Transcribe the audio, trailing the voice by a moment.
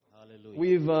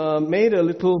We've made a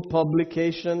little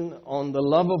publication on the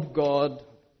love of God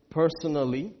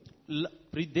personally.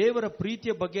 ದೇವರ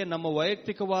ಪ್ರೀತಿಯ ಬಗ್ಗೆ ನಮ್ಮ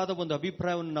ವೈಯಕ್ತಿಕವಾದ ಒಂದು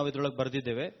ಅಭಿಪ್ರಾಯವನ್ನು ನಾವು ಇದರೊಳಗೆ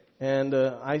ಬರೆದಿದ್ದೇವೆ. And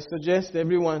I suggest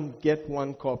everyone get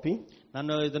one copy.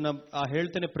 ನಾನು ಇದನ್ನ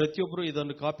ಹೇಳ್ತೇನೆ, ಪ್ರತಿಯೊಬ್ಬರು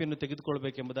ಇದೊಂದು ಕಾಪಿಯನ್ನು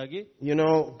ತೆಗೆದುಕೊಳ್ಬೇಕೆಂಬುದಾಗಿ. You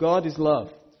know, God is love.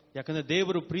 ಯಾಕಂದ್ರೆ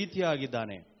ದೇವರು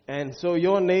ಪ್ರೀತಿಯಾಗಿದ್ದಾನೆ. And so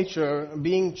your nature,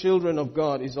 being children of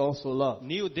God, is also love.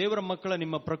 ನೀವು ದೇವರ ಮಕ್ಕಳ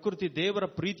ನಿಮ್ಮ ಪ್ರಕೃತಿ ದೇವರ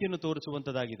ಪ್ರೀತಿಯನ್ನು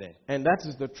ತೋರಿಸುವಂತದಾಗಿದೆ. And that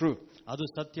is the truth. ಅದು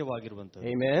ಸತ್ಯವಾಗಿರುವಂತದ್ದು.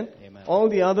 Amen. All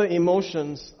the other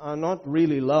emotions are not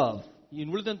really love.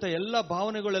 ಇನ್ನು ಉಳಿದಂತ ಎಲ್ಲ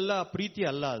ಭಾವನೆಗಳೆಲ್ಲ ಪ್ರೀತಿ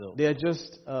ಅಲ್ಲ, ಅದು they are just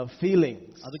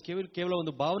feelings. ಅದು ಕೇವಲ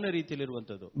ಒಂದು ಭಾವನೆ ರೀತಿಯಲ್ಲಿ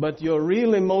ಇರುವಂತದ್ದು. But your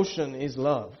real emotion is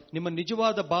love. ನಿಮ್ಮ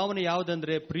ನಿಜವಾದ ಭಾವನೆ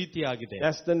ಯಾವುದಂದ್ರೆ ಪ್ರೀತಿ ಆಗಿದೆ.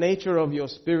 That's the nature of your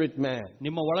spirit man.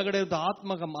 ನಿಮ್ಮ ಒಳಗಡೆ ಇರುವ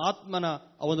ಆತ್ಮನ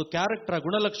ಒಂದು character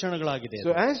ಗುಣಲಕ್ಷಣಗಳಾಗಿದೆ.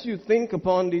 So as you think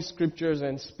upon these scriptures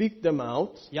and speak them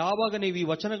out, ಯಾವಾಗ ನೀವು ಈ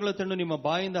ವಚನಗಳ ತಂದು ನಿಮ್ಮ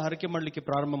ಬಾಯಿಂದ ಹರಕೆ ಮಾಡಲಿಕ್ಕೆ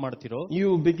ಪ್ರಾರಂಭ ಮಾಡ್ತೀರೋ, you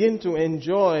begin to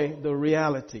enjoy the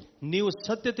reality. ನೀವು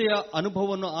ಸತ್ಯತೆಯ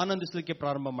ಅನುಭವವನ್ನು ಆನಂದಿಸಲಿಕ್ಕೆ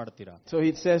ಪ್ರಾರಂಭ ಮಾಡ್ತೀರಾ. So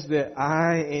it says that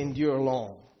I endure long.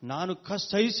 ನಾನು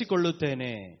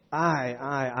ಸಹಿಸಿಕೊಳ್ಳುತ್ತೇನೆ.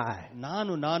 I.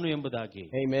 ನಾನು ಎಂಬುದಾಗಿ.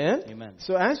 Amen. Amen.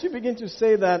 So as you begin to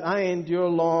say that I endure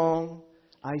long,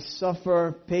 I suffer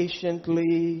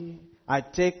patiently, I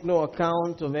take no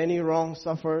account of any wrong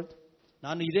suffered.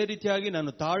 ನಾನು ಇದೇ ರೀತಿಯಾಗಿ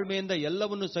ನಾನು ತಾಳ್ಮೆಯಿಂದ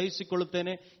ಎಲ್ಲವನ್ನು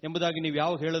ಸಹಿಸಿಕೊಳ್ಳುತ್ತೇನೆ ಎಂಬುದಾಗಿ ನೀವು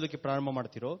ಯಾವಾಗ ಹೇಳೋದಕ್ಕೆ ಪ್ರಾರಂಭ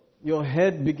ಮಾಡ್ತೀರೋ, your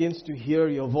head begins to hear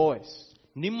your voice.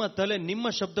 ನಿಮ್ಮ ತಲೆ ನಿಮ್ಮ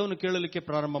ಶಬ್ದವನ್ನು ಕೇಳಲಿಕ್ಕೆ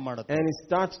ಪ್ರಾರಂಭ ಮಾಡುತ್ತೆ. And it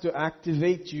starts to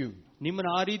activate you. ನಿಮ್ಮನ್ನು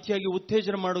ಆ ರೀತಿಯಾಗಿ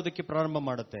ಉತ್ತೇಜನ ಮಾಡೋದಕ್ಕೆ ಪ್ರಾರಂಭ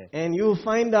ಮಾಡುತ್ತೆ. And you'll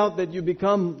find out that you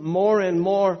become more and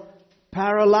more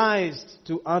paralyzed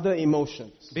to other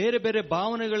emotions. ಬೇರೆ ಬೇರೆ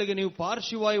ಭಾವನೆಗಳಿಗೆ ನೀವು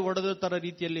ಪಾರ್ಶ್ವವಾಯು ಹೊಡೆದ ತರ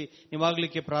ರೀತಿಯಲ್ಲಿ ನೀವು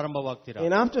ಆಗ್ಲಿಕ್ಕೆ ಪ್ರಾರಂಭವಾಗ್ತೀರಾ.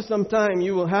 And after some time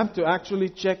you will have to actually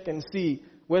check and see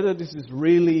whether this is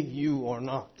really you or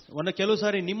not. ಒಂದು ಕೆಲವು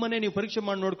ಸಾರಿ ನಿಮ್ಮನ್ನೇ ನೀವು ಪರೀಕ್ಷೆ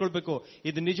ಮಾಡಿ ನೋಡ್ಕೊಳ್ಬೇಕು,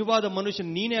 ಇದು ನಿಜವಾದ ಮನುಷ್ಯ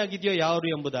ನೀನೇ ಆಗಿದೆಯೋ ಯಾರು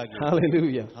ಎಂಬುದಾಗಿ.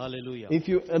 Hallelujah. Hallelujah. If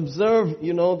you observe,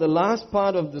 you know, the last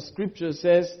part of the scripture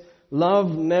says love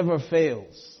never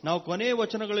fails. ನಾವು ಕೊನೆಯ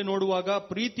ವಚನಗಳಲ್ಲಿ ನೋಡುವಾಗ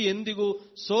ಪ್ರೀತಿ ಎಂದಿಗೂ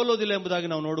ಸೋಲೋದಿಲ್ಲ ಎಂಬುದಾಗಿ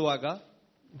ನಾವು ನೋಡುವಾಗ,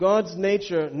 God's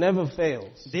nature never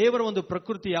fails. ದೇವರ ಒಂದು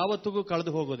ಪ್ರಕೃತಿ ಯಾವತ್ತಿಗೂ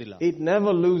ಕಳೆದು ಹೋಗೋದಿಲ್ಲ. It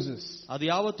never loses. ಅದು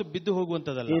ಯಾವತ್ತೂ ಬಿದ್ದು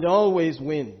ಹೋಗುವಂತದಲ್ಲ. It always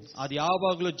wins. ಅದು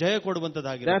ಯಾವಾಗಲೂ ಜಯ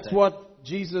ಕೊಡುವಂತದಾಗಿದೆ. That's what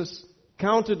Jesus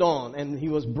counted on, and he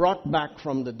was brought back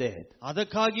from the dead.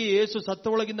 ಅದಕ್ಕಾಗಿ ಯೇಸು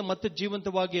ಸತ್ತೊಳಗಿಂದ ಮತ್ತೆ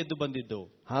ಜೀವಂತವಾಗಿ ಎದ್ದು ಬಂದಿದ್ದು.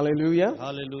 Hallelujah.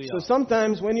 Hallelujah. So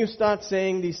sometimes when you start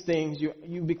saying these things,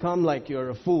 you become like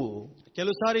you're a fool.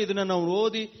 ಕೆಲವು ಸಾರಿ ಇದನ್ನ ನಾವು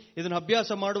ಓದಿ ಇದನ್ನ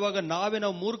ಅಭ್ಯಾಸ ಮಾಡುವಾಗ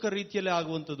ನಾವು ಮೂರ್ಖ ರೀತಿಯಲ್ಲಿ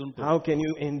ಆಗುವಂತದುಂಟು. How can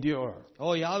you endure?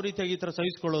 ಯಾವ ರೀತಿಯಾಗಿ ಈ ತರ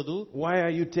ಸಹಿಸಿಕೊಳ್ಳೋದು? Why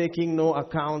are you taking no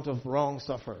account of wrong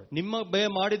suffered? ನಿಮ್ಮ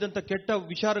ಮಾಡಿದಂತ ಕೆಟ್ಟ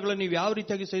ವಿಚಾರಗಳನ್ನು ನೀವು ಯಾವ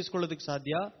ರೀತಿಯಾಗಿ ಸಹಿಸಿಕೊಳ್ಳೋದಕ್ಕೆ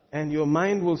ಸಾಧ್ಯ? And your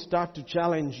mind will start to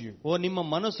challenge you. ನಿಮ್ಮ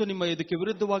ಮನಸ್ಸು ನಿಮ್ಮ ಇದಕ್ಕೆ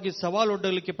ವಿರುದ್ಧವಾಗಿ ಸವಾಲು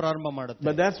ಒಡ್ಡಲಿಕ್ಕೆ ಪ್ರಾರಂಭ ಮಾಡುತ್ತೆ.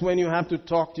 But that's when you have to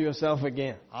talk to yourself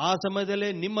again. ಆ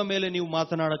ಸಮಯದಲ್ಲೇ ನಿಮ್ಮ ಮೇಲೆ ನೀವು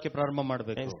ಮಾತನಾಡಕ್ಕೆ ಪ್ರಾರಂಭ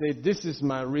ಮಾಡಬೇಕು. And say, this is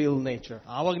my real nature.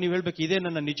 ಆವಾಗ ನೀವು ಹೇಳ್ಬೇಕು, ಇದೇ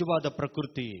ನನ್ನ ನಿಜವಾದ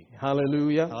ಪ್ರಕೃತಿ.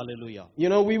 Hallelujah. Hallelujah. You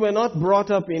know, we were not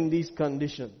brought up in these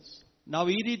conditions. ನಾವು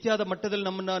ಈ ರೀತಿಯಾದ ಮಟ್ಟದಲ್ಲಿ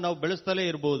ನಮ್ಮನ್ನ ನಾವು ಬೆಳೆಸ್ತಲೇ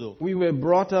ಇರಬಹುದು. We were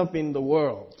brought up in the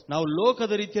world. ನಾವು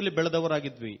ಲೋಕದ ರೀತಿಯಲ್ಲಿ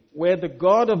ಬೆಳೆದವರಾಗಿದ್ವಿ. Where the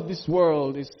God of this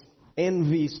world is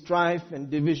envy, strife and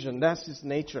division. That's his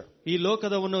nature. ಈ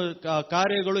ಲೋಕದವನು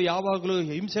ಕಾರ್ಯಗಳು ಯಾವಾಗಲೂ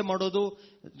ಹಿಂಸೆ ಮಾಡೋದು,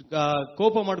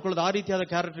 ಕೋಪ ಮಾಡ್ಕೊಳ್ಳೋದು, ಆ ರೀತಿಯಾದ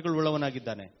ಕ್ಯಾರೆಕ್ಟರ್ಗಳು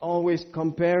ಉಳ್ಳವನಾಗಿದ್ದಾನೆ. Always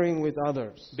comparing with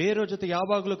others. ಬೇರೆಯವ್ರ ಜೊತೆ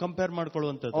ಯಾವಾಗಲೂ ಕಂಪೇರ್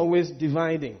ಮಾಡ್ಕೊಳ್ಳುವಂಥದ್ದು. Always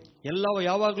dividing.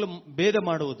 ಯಾವಾಗಲೂ ಭೇದ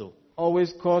ಮಾಡುವುದು. Always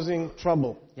causing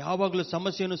trouble. ಯಾವಾಗಲೂ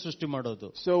ಸಮಸ್ಯೆಯನ್ನು ಸೃಷ್ಟಿ ಮಾಡೋದು.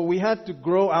 So we had to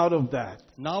grow out of that.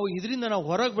 ನಾವು ಇದರಿಂದ ನಾವು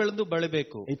ಹೊರಗೆ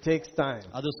ಬೆಳೆಬೇಕು. It takes time.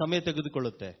 ಅದು ಸಮಯ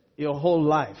ತೆಗೆದುಕೊಳ್ಳುತ್ತೆ. Your whole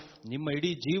life. ನಿಮ್ಮ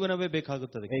ಇಡೀ ಜೀವನವೇ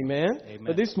ಬೇಕಾಗುತ್ತದೆ. Amen.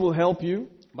 But this will help you.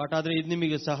 But ಆದ್ರೆ ಇದು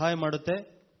ನಿಮಗೆ ಸಹಾಯ ಮಾಡುತ್ತೆ.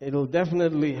 It will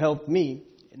definitely help me.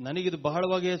 ನನಗಿದು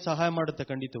ಬಹಳವಾಗಿ ಸಹಾಯ ಮಾಡುತ್ತೆ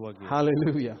ಖಂಡಿತವಾಗಿ.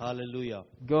 Hallelujah. Hallelujah.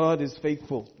 God is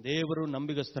faithful. ದೇವರು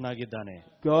ನಂಬಿಗಸ್ತನಾಗಿದ್ದಾನೆ.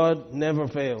 God never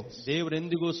fails. ದೇವರು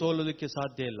ಎಂದಿಗೂ ಸೋಲಲಿಕ್ಕೆ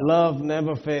ಸಾಧ್ಯ ಇಲ್ಲ. Love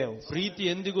never fails. ಪ್ರೀತಿ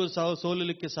ಎಂದಿಗೂ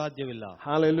ಸೋಲಲಿಕ್ಕೆ ಸಾಧ್ಯವಿಲ್ಲ.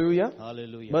 Hallelujah.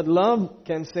 Hallelujah. But love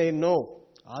can say no.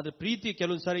 ಆದ್ರೆ ಪ್ರೀತಿ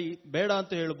ಕೆಲವು ಸಾರಿ ಬೇಡ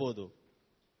ಅಂತ ಹೇಳ್ಬೋದು.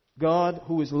 God,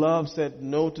 who is love, said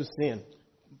no to sin.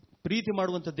 ಪ್ರೀತಿ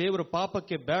ಮಾಡುವಂತ ದೇವರು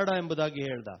ಪಾಪಕ್ಕೆ ಬೇಡ ಎಂಬುದಾಗಿ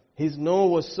ಹೇಳ್ದ. His no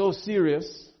was so serious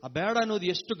ಆ ಬೇಡ ಅನ್ನೋದು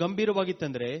ಎಷ್ಟು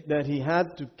ಗಂಭೀರವಾಗಿತ್ತಂದ್ರೆ that he had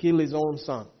to kill his own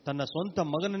son. ತನ್ನ ಸ್ವಂತ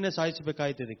ಮಗನನ್ನೇ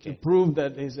ಸಾಯಿಸಬೇಕಾಯಿತು ಇದಕ್ಕೆ. To prove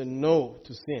that there is a no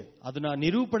to sin. ಅದನ್ನ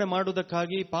ನಿರೂಪಣೆ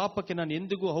ಮಾಡುವುದಕ್ಕಾಗಿ ಪಾಪಕ್ಕೆ ನಾನು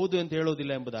ಎಂದಿಗೂ ಹೌದು ಅಂತ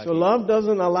ಹೇಳೋದಿಲ್ಲ ಎಂಬುದಾಗಿ. So love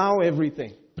doesn't allow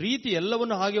everything. ಪ್ರೀತಿ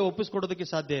ಎಲ್ಲವನ್ನು ಹಾಗೆ ಒಪ್ಪಿಸಿಕೊಡೋದಕ್ಕೆ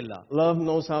ಸಾಧ್ಯ ಇಲ್ಲ. Love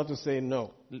knows how to say no.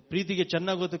 ಪ್ರೀತಿಗೆ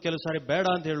ಚೆನ್ನಾಗಿ ಗೊತ್ತು ಕೆಲವು ಸಾರಿ ಬೇಡ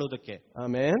ಅಂತ ಹೇಳೋದಕ್ಕೆ.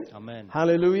 Amen. Amen.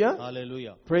 Hallelujah.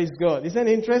 Hallelujah. Praise God. It's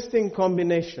an interesting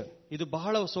combination. ಇದು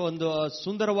ಬಹಳ ಒಂದು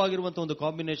ಸುಂದರವಾಗಿರುವಂತಹ ಒಂದು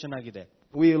ಕಾಂಬಿನೇಷನ್ ಆಗಿದೆ.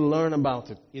 We'll learn about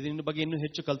it. ಇದರ ಬಗ್ಗೆ ಇನ್ನೂ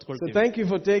ಹೆಚ್ಚು So ಕಲಿತುಕೊಳ್ತೀವಿ. thank you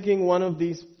for taking one of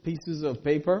these pieces of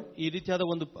paper. ಈ ರೀತಿಯಾದ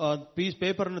ಒಂದು ಪೀಸ್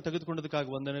ಪೇಪರ್ ಅನ್ನು ತೆಗೆದುಕೊಂಡದಕ್ಕಾಗಿ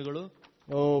ವಂದನೆಗಳು.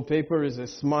 Oh, paper is a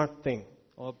smart thing.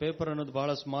 Paper ಅನ್ನೋದು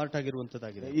ಬಹಳ ಸ್ಮಾರ್ಟ್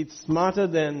ಆಗಿರುವಂತದ್ದಾಗಿದೆ. It's smarter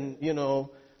than,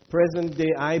 present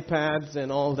day iPads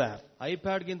and all that.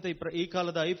 IPad ಗಿಂತ ಈ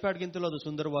ಕಾಲದ ಐಪ್ಯಾಡ್ ಗಿಂತಲೂ ಅದು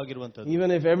ಸುಂದರವಾಗಿರುವಂತದ್ದು. Even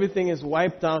if everything is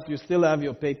wiped out, you still have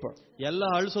your paper. ಎಲ್ಲ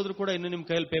ಅಳಿಸೋದ್ರು ಕೂಡ ಇನ್ನು ನಿಮ್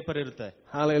ಕೈಯಲ್ಲಿ ಪೇಪರ್ ಇರುತ್ತೆ.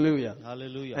 Hallelujah.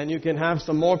 Hallelujah. And you can have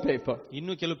some more paper.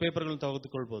 ಇನ್ನು ಕೆಲವು ಪೇಪರ್ಗಳನ್ನು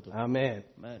ತೆಗೆದುಕೊಳ್ಬಹುದು. Amen.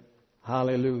 Amen.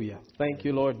 Hallelujah. Thank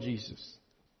you, Lord Jesus.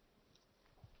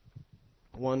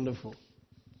 Wonderful.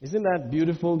 Isn't that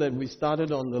beautiful that we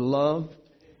started on the love?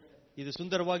 ಇದು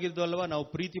ಸುಂದರವಾಗಿದ್ದು ಅಲ್ವಾ, ನಾವು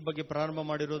ಪ್ರೀತಿ ಬಗ್ಗೆ ಪ್ರಾರಂಭ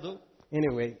ಮಾಡಿರೋದು.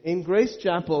 Anyway, in Grace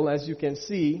Chapel, as you can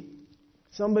see,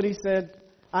 somebody said,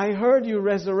 I heard you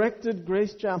resurrected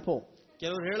Grace Chapel.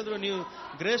 ಕೆಲವರು ಹೇಳಿದ್ರು ನೀವು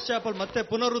ಗ್ರೇಸ್ ಚಾಪಲ್ ಮತ್ತೆ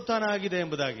ಪುನರುತ್ಥಾನ ಆಗಿದೆ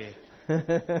ಎಂಬುದಾಗಿ.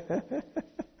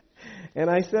 And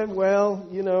I said, well,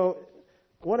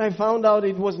 what I found out,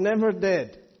 it was never dead.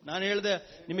 ನಾನು ಹೇಳಿದೆ,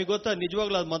 ನಿಮಗೆ ಗೊತ್ತಾ,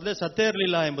 ನಿಜವಾಗ್ಲೂ ಅದು ಮೊದಲೇ ಸತ್ತೇ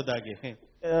ಇರಲಿಲ್ಲ ಎಂಬುದಾಗಿ.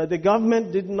 The government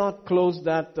did not close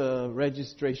that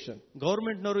registration.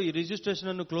 ಗವರ್ಮೆಂಟ್ನವರು ಈ ರಿಜಿಸ್ಟ್ರೇಷನ್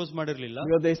ಅನ್ನು ಕ್ಲೋಸ್ ಮಾಡಿರಲಿಲ್ಲ.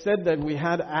 Because they said that we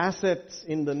had assets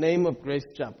in the name of Grace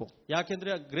Chapel.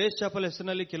 ಯಾಕೆಂದ್ರೆ ಗ್ರೇಸ್ ಚಾಪಲ್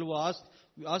ಹೆಸರಿನಲ್ಲಿ ಕೆಲವು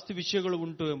ಆಸ್ತಿ ವಿಷಯಗಳು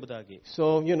ಉಂಟು ಎಂಬುದಾಗಿ. So,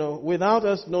 without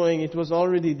us knowing, it was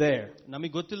already there.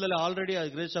 ನಮಗೆ ಗೊತ್ತಿಲ್ಲದೆ ಆಲ್ರೆಡಿ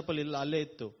ಗ್ರೇಸ್ ಚಾಪಲ್ ಇಲ್ಲ, ಅಲ್ಲೇ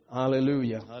ಇತ್ತು.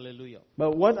 Hallelujah. Hallelujah.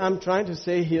 But what I'm trying to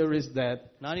say here is that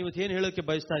ನಾನು ಇವತ್ತು ಏನು ಹೇಳೋಕೆ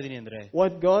ಬಯಸ್ತಾ ಇದ್ದೀನಿ ಅಂದ್ರೆ,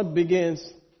 what God begins,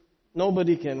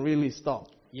 nobody can really stop.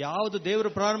 ಯಾವುದು ದೇವರು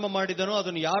ಪ್ರಾರಂಭ ಮಾಡಿದನೋ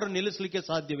ಅದನ್ನು ಯಾರು ನಿಲ್ಲಿಸಲಿಕ್ಕೆ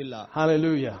ಸಾಧ್ಯವಿಲ್ಲ.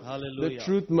 Hallelujah. Hallelujah. The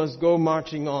truth must go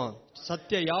marching on.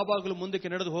 ಸತ್ಯ ಯಾವಾಗಲೂ ಮುಂದಕ್ಕೆ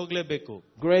ನಡೆದು ಹೋಗಲೇಬೇಕು.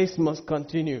 Grace must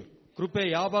continue. ಕೃಪೆ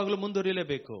ಯಾವಾಗಲೂ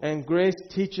ಮುಂದುವರಿಯಲೇಬೇಕು. And grace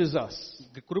teaches us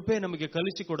ಕೃಪೆ ನಮಗೆ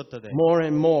ಕಲಿಸಿಕೊಡುತ್ತದೆ more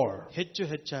and more ಹೆಚ್ಚು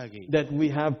ಹೆಚ್ಚಾಗಿ that we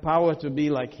have power to be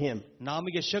like Him.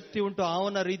 ನಮಗೆ ಶಕ್ತಿ ಉಂಟು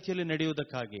ಅವನ ರೀತಿಯಲ್ಲಿ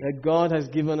ನಡೆಯುವುದಕ್ಕಾಗಿ. That God has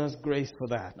given us grace for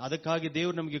that. ಅದಕ್ಕಾಗಿ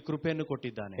ದೇವರು ನಮಗೆ ಕೃಪೆಯನ್ನು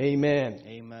ಕೊಟ್ಟಿದ್ದಾನೆ. Amen.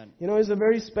 Amen. It's a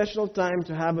very special time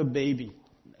to have a baby.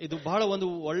 ಇದು ಬಹಳ ಒಂದು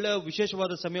ಒಳ್ಳೆಯ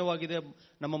ವಿಶೇಷವಾದ ಸಮಯವಾಗಿದೆ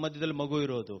ನಮ್ಮ ಮಧ್ಯದಲ್ಲಿ ಮಗು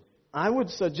ಇರೋದು. I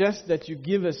would suggest that you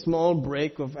give a small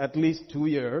break of at least 2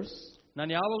 years.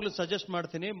 ನಾನು ಯಾವಾಗಲೂ ಸಜೆಸ್ಟ್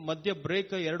ಮಾಡ್ತೀನಿ, ಮಧ್ಯ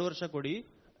ಬ್ರೇಕ್ 2 ವರ್ಷ ಕೊಡಿ.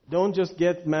 Don't just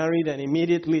get married and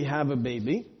immediately have a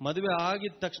baby. ಮದುವೆ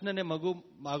ಆಗಿದ ತಕ್ಷಣನೇ ಮಗು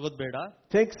ಆಗೋದು ಬೇಡ.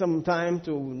 Take some time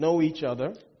to know each other.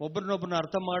 ಒಬ್ಬರನ್ನೊಬ್ಬರನ್ನ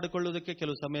ಅರ್ಥ ಮಾಡಿಕೊಳ್ಳುವುದಕ್ಕೆ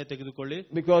ಕೆಲವು ಸಮಯ ತೆಗೆದುಕೊಳ್ಳಿ.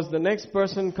 Because the next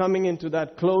person coming into that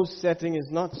closed setting is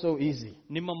not so easy.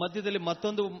 ನಿಮ್ಮ ಮಧ್ಯದಲ್ಲಿ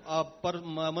ಮತ್ತೊಂದು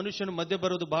ಮನುಷ್ಯನು ಮಧ್ಯೆ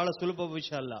ಬರೋದು ಬಹಳ ಸುಲಭ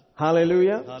ವಿಷಯ ಅಲ್ಲ.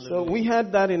 Hallelujah. So we had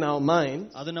that in our mind.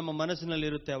 ಅದು ನಮ್ಮ ಮನಸ್ಸಿನಲ್ಲಿ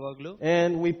ಇರುತ್ತೆ ಯಾವಾಗಲೂ.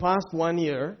 And we passed 1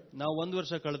 year. ನಾವು 1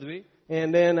 ವರ್ಷ ಕಳೆದ್ವಿ. And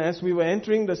then as we were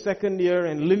entering the second year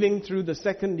and living through the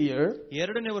second year,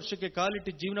 ಎರಡನೇ ವರ್ಷಕ್ಕೆ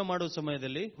ಕಾಲಿಟ್ಟು ಜೀವನ ಮಾಡುವ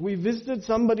ಸಮಯದಲ್ಲಿ we visited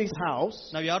somebody's house.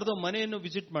 ನಾವು ಯಾರ್ದೋ ಮನೆಯನ್ನು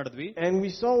ವಿಸಿಟ್ ಮಾಡಿದ್ವಿ. And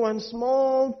we saw one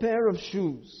small pair of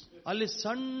shoes. ಅಲ್ಲಿ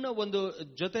ಸಣ್ಣ ಒಂದು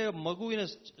ಜೊತೆ ಮಗುವಿನ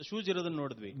ಶೂಸ್ ಇರೋದನ್ನ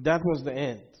ನೋಡಿದ್ವಿ. That was the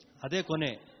end. ಅದೇ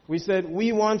ಕೊನೆ. We said, we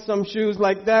want some shoes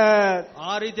like that.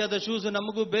 ಆ ರೀತಿಯಾದ ಶೂಸ್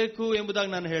ನಮಗೂ ಬೇಕು ಎಂಬುದಾಗಿ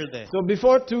ನಾನು ಹೇಳಿದೆ. So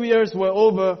before 2 years were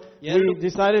over, we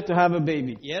decided to have a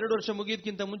baby. 2 ವರ್ಷ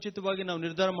ಮುಗಿಯೋದಕ್ಕಿಂತ ಮುಂಚಿತವಾಗಿ ನಾವು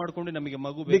ನಿರ್ಧಾರ ಮಾಡಿಕೊಂಡು ನಮಗೆ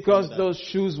ಮಗು ಬೇಕು. Because those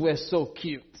shoes were so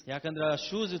cute. ಯಾಕಂದ್ರೆ ಆ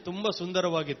ಶೂಸ್ ತುಂಬಾ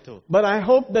ಸುಂದರವಾಗಿತ್ತು. But I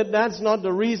hope that that's not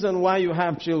the reason why you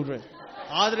have children.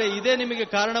 ಆದ್ರೆ ಇದೇ ನಿಮಗೆ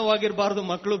ಕಾರಣವಾಗಿರಬಾರದು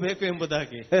ಮಕ್ಕಳು ಬೇಕು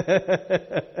ಎಂಬುದಾಗಿ.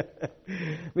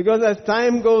 Because as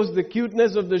time goes, the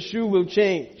cuteness of the shoe will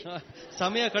change.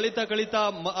 ಸಮಯ ಕಳೀತಾ ಕಳೀತಾ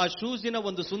ಆ ಶೂಸಿನ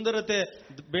ಒಂದು ಸುಂದರತೆ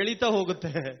ಬೆಳೀತಾ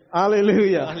ಹೋಗುತ್ತೆ.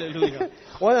 Hallelujah. Hallelujah.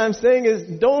 What I'm saying is,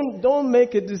 don't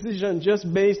make a decision just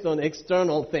based on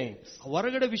external things.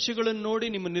 ಹೊರಗಡೆ ವಿಷಯಗಳನ್ನು ನೋಡಿ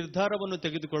ನಿಮ್ಮ ನಿರ್ಧಾರವನ್ನು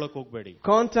ತೆಗೆದುಕೊಳ್ಳಕ್ಕೆ ಹೋಗಬೇಡಿ.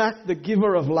 Contact the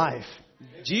giver of life.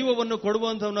 ಜೀವವನ್ನು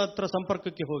ಕೊಡುವಂತವನ ಹತ್ರ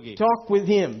ಸಂಪರ್ಕಕ್ಕೆ ಹೋಗಿ. Talk with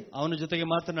him. ಅವನ ಜೊತೆಗೆ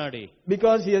ಮಾತನಾಡಿ.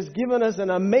 Because he has given us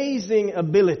an amazing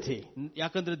ability.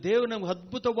 ಯಾಕಂದ್ರೆ ದೇವರು ನಮಗೆ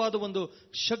ಅದ್ಭುತವಾದ ಒಂದು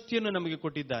ಶಕ್ತಿಯನ್ನು ನಮಗೆ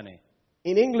ಕೊಟ್ಟಿದ್ದಾನೆ.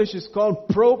 In English it's called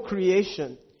procreation.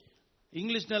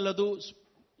 English ನಲ್ಲಿ ಅದು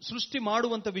ಸೃಷ್ಟಿ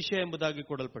ಮಾಡುವಂತ ವಿಷಯ ಎಂಬುದಾಗಿ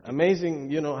ಕೊಡಲ್ಪಟ್ಟಿದೆ. Amazing,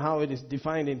 how it is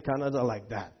defined in Kannada like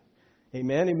that.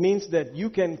 Amen. It means that you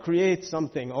can create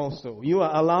something also. You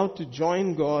are allowed to join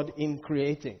God in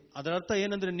creating. ಅದರ ಅರ್ಥ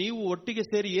ಏನಂದ್ರೆ ನೀವು ಒಟ್ಟಿಗೆ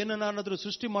ಸೇರಿ ಏನನ್ನಾದರೂ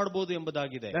ಸೃಷ್ಟಿ ಮಾಡಬಹುದು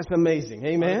ಎಂಬುದಾಗಿದೆ. That's amazing.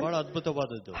 Amen. ಬಹಳ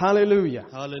ಅದ್ಭುತವಾದದ್ದು. Hallelujah.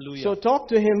 Hallelujah. So talk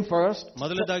to him first.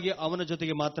 ಮೊದಲದಾಗಿ ಅವನ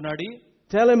ಜೊತೆಗೆ ಮಾತನಾಡಿ.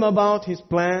 Tell him about his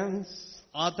plans.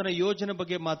 ಆತನ ಯೋಜನೆ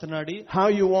ಬಗ್ಗೆ ಮಾತನಾಡಿ. How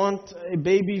you want a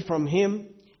baby from him.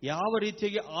 ಯಾವ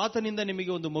ರೀತಿಯಾಗಿ ಆತನಿಂದ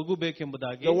ನಿಮಗೆ ಒಂದು ಮಗು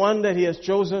ಬೇಕೆಂಬುದಾಗಿ. The one that he has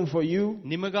chosen for you.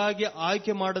 ನಿಮಗಾಗಿ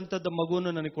ಆಯ್ಕೆ ಮಾಡಂತದ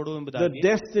ಮಗುವನ್ನು ನನಗೆ ಕೊಡು ಎಂಬುದಾಗಿ. The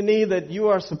destiny that you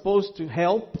are supposed to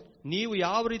help. ನೀವು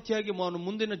ಯಾವ ರೀತಿಯಾಗಿ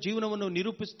ಮುಂದಿನ ಜೀವನವನ್ನು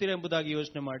ನಿರೂಪಿಸುತ್ತೀರಾ ಎಂಬುದಾಗಿ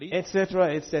ಯೋಚನೆ ಮಾಡಿ. etc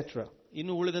etc.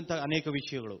 ಇನ್ನು ಉಳಿದಂತ ಅನೇಕ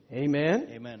ವಿಷಯಗಳು. Amen.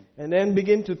 Amen. And then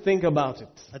begin to think about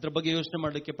it. ಅದರ ಬಗ್ಗೆ ಯೋಚನೆ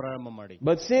ಮಾಡಲಿಕ್ಕೆ ಪ್ರಾರಂಭ ಮಾಡಿ.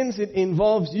 But since it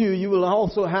involves you, you will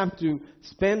also have to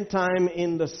spend time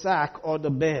in the sack or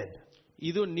the bed.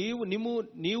 ಇದು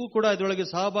ನೀವು ಕೂಡ ಅದರೊಳಗೆ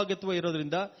ಸಹಭಾಗಿತ್ವ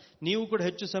ಇರೋದ್ರಿಂದ ನೀವು ಕೂಡ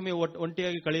ಹೆಚ್ಚು ಸಮಯ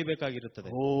ಒಂಟಿಯಾಗಿ ಕಳೆಯಬೇಕಾಗಿರುತ್ತದೆ.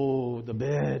 Oh, the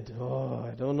bed. Oh,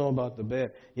 I don't know about the bed.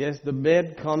 Yes, the bed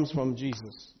comes from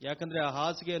Jesus. ಯಾಕಂದ್ರೆ ಆ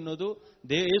ಹಾಸಿಗೆ ಅನ್ನೋದು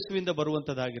ಯೇಸುವಿಂದ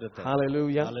ಬರುವಂತದ್ದಾಗಿರುತ್ತೆ.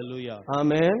 Hallelujah. Hallelujah.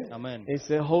 Amen. Amen. It's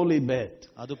a holy bed.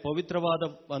 ಅದು ಪವಿತ್ರವಾದ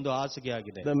ಒಂದು ಹಾಸಿಗೆ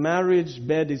ಆಗಿದೆ. The marriage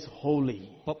bed is holy.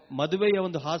 ಮದುವೆಯ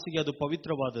ಒಂದು ಹಾಸಿಗೆ ಅದು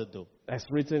ಪವಿತ್ರವಾದದ್ದು. That's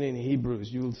written in Hebrews.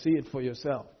 You will see it for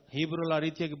yourself. ಹೀಬ್ರೂಲ್ ಆ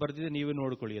ರೀತಿಯಾಗಿ ಬರೆದಿದೆ, ನೀವೇ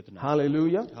ನೋಡಿಕೊಳ್ಳಿ ಅದನ್ನ.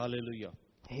 Hallelujah. Hallelujah.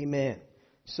 Amen.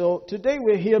 So today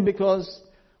we're here because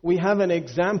we have an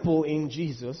example in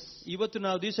Jesus. ಇವತ್ತು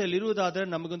ನಾವು ದಿವಸ ಇಲ್ಲಿರುವುದಾದರೆ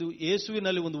ನಮಗೊಂದು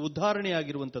ಯೇಸುವಿನಲ್ಲಿ ಒಂದು ಉದಾಹರಣೆ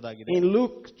ಆಗಿರುವಂತದ್ದಾಗಿದೆ. In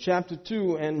Luke chapter 2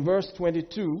 and verse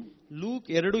 22, luke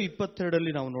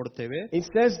 2:22 ನಾವು ನೋಡುತ್ತೇವೆ. it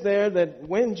says there that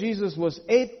when Jesus was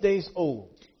 8 days old,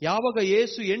 ಯಾವಾಗ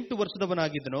ಯೇಸು 8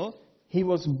 ವರ್ಷದವನಾಗಿದ್ದನೋ, he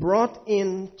was brought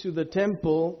into the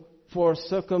temple for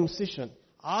circumcision.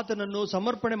 ಆತನನ್ನು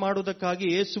ಸಮರ್ಪಣೆ ಮಾಡುವುದಕ್ಕಾಗಿ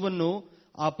ಯೇಸುವನ್ನು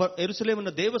ಆ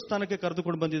ಯೆರೂಸಲೇಮಿನ ದೇವಸ್ಥಾನಕ್ಕೆ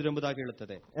ಕರೆದುಕೊಂಡು ಬಂದಿದ್ರು ಎಂಬುದಾಗಿ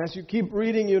ಹೇಳುತ್ತದೆ. As you keep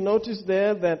reading, you notice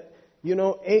there that,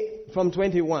 from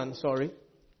 21, sorry.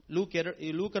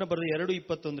 ಲೂಕನ ಬರೆದ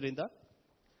 2:21.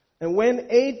 And when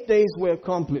 8 days were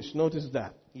accomplished, notice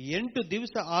that. 8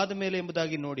 ದಿವಸ ಆದ ಮೇಲೆ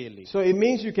ಎಂಬುದಾಗಿ ನೋಡಿ ಅಲ್ಲಿ. So it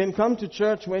means you can come to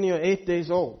church when you're 8 days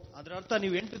old. ಅದರ ಅರ್ಥ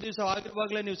ನೀವು 8 ದಿವಸ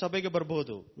ಆಗಿರುವಾಗಲೇ ನೀವು ಸಭೆಗೆ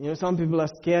ಬರಬಹುದು. Some people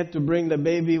are scared to bring the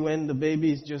baby when the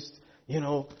baby is just,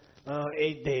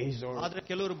 8 days. ಆದ್ರೆ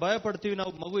ಕೆಲವರು ಭಯ ಪಡ್ತೀವಿ,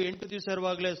 ನಾವು ಮಗು 8 ದಿವಸ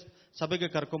ಇರುವಾಗಲೇ ಸಭೆಗೆ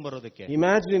ಕರ್ಕೊಂಡ್ ಬರೋದಕ್ಕೆ.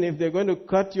 Imagine if they're going to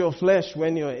cut your flesh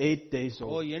when you're 8 days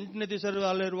old. 8ನೇ ದಿವಸ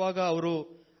ಅಲ್ಲಿರುವಾಗ ಅವರು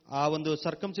ಆ ಒಂದು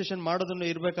ಸರ್ಕಮ್ಸಿಷನ್ ಮಾಡೋದನ್ನು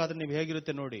ಇರಬೇಕಾದ್ರೆ ನೀವು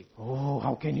ಹೇಗಿರುತ್ತೆ ನೋಡಿ. Oh,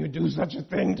 how can you do such a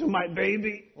thing to my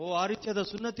baby? ಆ ರೀತಿಯಾದ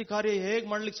ಸುನ್ನತಿ ಕಾರ್ಯ ಹೇಗೆ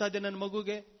ಮಾಡ್ಲಿಕ್ಕೆ ಸಾಧ್ಯ ನನ್ನ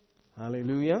ಮಗುಗೆ?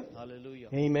 Hallelujah. Hallelujah.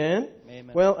 Amen.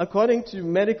 Amen. Well, according to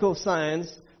medical science,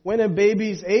 when a baby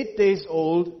is 8 days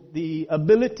old, the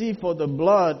ability for the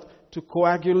blood to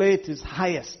coagulate is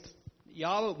highest.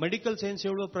 ಯಾವ ಮೆಡಿಕಲ್ ಸೈನ್ಸ್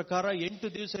ಹೇಳುವ ಪ್ರಕಾರ 8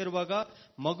 ದಿವಸ ಇರುವಾಗ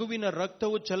ಮಗುವಿನ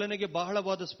ರಕ್ತವು ಚಲನೆಗೆ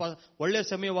ಬಹಳವಾದ ಒಳ್ಳೆಯ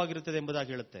ಸಮಯವಾಗಿರುತ್ತದೆ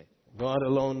ಎಂಬುದಾಗಿ ಹೇಳುತ್ತೆ. God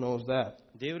alone knows that.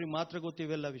 ದೇವರಿಗೆ ಮಾತ್ರ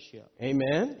ಗೊತ್ತಿವೆಲ್ಲ ವಿಷಯ.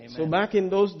 Amen. So back in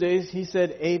those days, he said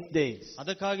 8 days.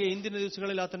 ಅದಕ್ಕಾಗಿ ಇಂದಿನ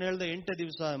ದಿವಸಗಳಲ್ಲಿ ಆತನು ಹೇಳಿದ 8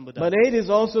 ದಿವಸ ಎಂಬುದಾಗಿ. But 8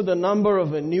 is also the number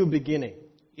of a new beginning.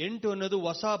 8 ಅನ್ನೋದು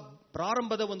ಹೊಸ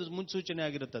ಪ್ರಾರಂಭದ ಒಂದು ಮುನ್ಸೂಚನೆ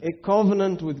ಆಗಿರುತ್ತದೆ. A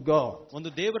covenant with God.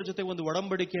 ಒಂದು ದೇವರ ಜೊತೆ ಒಂದು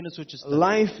ಒಡಂಬಡಿಕೆಯನ್ನು ಸೂಚಿಸುತ್ತದೆ.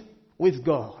 Life with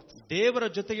God. ದೇವರ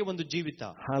ಜೊತೆಗೆ ಒಂದು ಜೀವಿತ.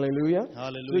 Hallelujah.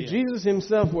 Hallelujah. So Jesus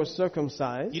himself was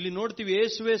circumcised. ಇಲ್ಲಿ ನೋಡ್ತೀವಿ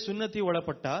ಯೇಸುವೇ ಸುನ್ನತಿ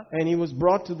ಒಳಪಟ್ಟ. And he was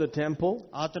brought to the temple.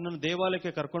 ಆತನನ್ನು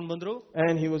ದೇವಾಲಯಕ್ಕೆ ಕರ್ಕೊಂಡು ಬಂದ್ರು.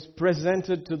 And he was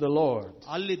presented to the Lord.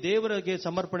 ಅಲ್ಲಿ ದೇವರಿಗೆ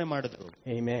ಸಮರ್ಪಣೆ ಮಾಡಿದ್ರು.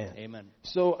 Amen. Amen.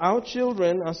 So our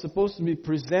children are supposed to be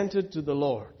presented to the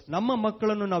Lord. ನಮ್ಮ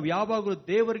ಮಕ್ಕಳನ್ನು ನಾವು ಯಾವಾಗಲೂ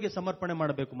ದೇವರಿಗೆ ಸಮರ್ಪಣೆ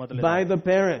ಮಾಡಬೇಕು ಮೊದಲು. By the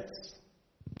parents.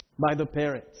 By the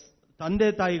parents. ತಂದೆ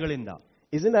ತಾಯಿಗಳಿಂದ.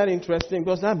 Isn't that interesting?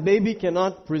 Because that baby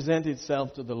cannot present itself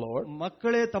to the Lord.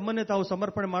 ಮಕ್ಕಳೇ ತಮ್ಮನ್ನೇ ತಾವು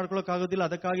ಸಮರ್ಪಣೆ ಮಾಡ್ಕೊಳ್ಳೋಕ್ಕಾಗೋದಿಲ್ಲ.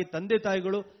 ಅದಕ್ಕಾಗಿ ತಂದೆ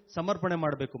ತಾಯಿಗಳು ಸಮರ್ಪಣೆ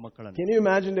ಮಾಡಬೇಕು ಮಕ್ಕಳನ್ನು. Can you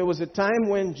imagine there was a time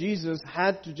when Jesus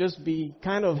had to just be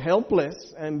kind of helpless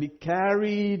and be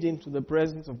carried into the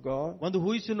presence of God? ಒಂದು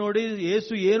ಊಹಿಸಿ ನೋಡಿ,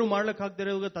 ಯೇಸು ಏನು ಮಾಡ್ಲಿಕ್ಕಾಗದೇ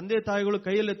ಇರುವಾಗ ತಂದೆ ತಾಯಿಗಳು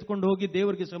ಕೈಯಲ್ಲಿ ಎತ್ಕೊಂಡು ಹೋಗಿ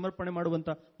ದೇವರಿಗೆ ಸಮರ್ಪಣೆ ಮಾಡುವಂತ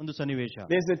ಒಂದು ಸನ್ನಿವೇಶ.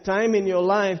 There's a time in your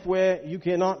life where you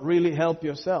cannot really help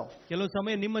yourself. ಕೆಲವು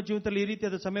ಸಮಯ ನಿಮ್ಮ ಜೀವಿತದಲ್ಲಿ ಈ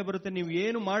ರೀತಿಯಾದ ಸಮಯ ಬರುತ್ತೆ, ನೀವು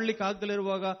ಏನು ಮಾಡ್ಲಿಕ್ಕೆ ಆಗದೇ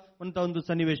ಇರುವಾಗ ಒಂದು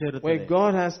ಸನ್ನಿವೇಶ ಇರುತ್ತೆ, where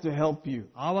God has to help you.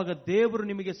 ಆವಾಗ ದೇವರು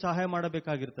ನಿಮಗೆ ಸಹಾಯ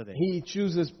ಮಾಡಬೇಕಾಗಿರುತ್ತದೆ. He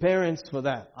chooses parents for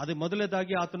that. ಅದು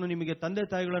ಮೊದಲನೇದಾಗಿ ಆತನು ನಿಮಗೆ ತಂದೆ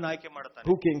ತಾಯಿಗಳನ್ನು ಆಯ್ಕೆ ಮಾಡುತ್ತಾನೆ.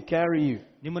 Who can carry you?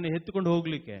 ನಿಮ್ಮನ್ನು ಎತ್ತುಕೊಂಡು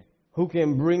ಹೋಗ್ಲಿಕ್ಕೆ. Who can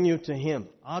bring you to Him?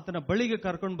 ಆತನ ಬಳಿಗೆ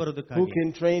ಕರ್ಕೊಂಡು ಬರೋದಕ್ಕಾಗಿ. Who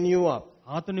can train you up?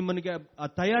 ಆತ ನಿಮ್ಮನಿಗೆ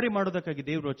ತಯಾರಿ ಮಾಡೋದಕ್ಕಾಗಿ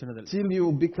ದೇವರ ವಚನದಲ್ಲಿ. Till you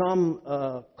become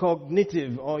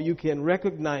cognitive or you can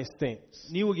recognize things.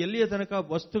 ನೀವು ಎಲ್ಲಿಯ ತನಕ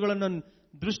ವಸ್ತುಗಳನ್ನು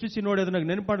ದೃಷ್ಟಿಸಿ ನೋಡಿ ಅದನ್ನ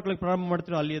ನೆನಪಾಡ್ಕೊಳ್ಳಕ್ಕೆ ಪ್ರಾರಂಭ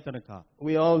ಮಾಡ್ತೀರೋ ಅಲ್ಲಿಯ ತನಕ.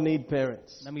 We all need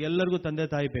parents. ನಮಗೆಲ್ಲರಿಗೂ ತಂದೆ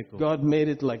ತಾಯಿ ಬೇಕು. God made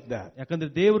it like that. ಯಾಕಂದ್ರೆ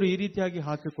ದೇವರು ಈ ರೀತಿಯಾಗಿ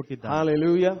ಹಾಕಿ ಕೊಟ್ಟಿದ್ದಾನೆ.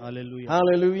 Hallelujah. Hallelujah.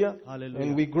 Hallelujah. Hallelujah.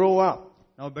 And we grow up.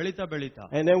 ನಾವು ಬೆಳೀತಾ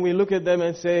and then we look at them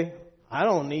and say, I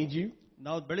don't need you.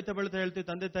 ನಾವು ಬೆಳೀತಾ ಹೇಳ್ತೀವಿ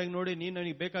ತಂದೆ ತಾಯಿಗೆ ನೋಡಿ, ನೀನು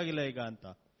ನನಗೆ ಬೇಕಾಗಿಲ್ಲ ಈಗ ಅಂತ.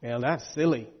 Well, that's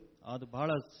silly. ಅದು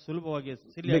ಬಹಳ ಸುಲಭವಾಗಿ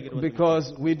ಸಿಲ್ಲಿ ಆಗಿರುವುದು. Because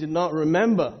we did not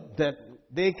remember that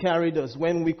they carried us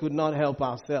when we could not help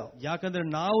ourselves. ಯಾಕಂದ್ರೆ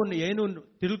ನಾವು ಏನು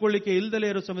ತಿಳ್ಕೊಳ್ಳಿಕ್ಕೆ ಇಲ್ಲದಲೇ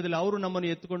ಇರೋ ಸಮಯದಲ್ಲಿ ಅವರು ನಮ್ಮನ್ನು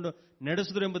ಎತ್ತುಕೊಂಡು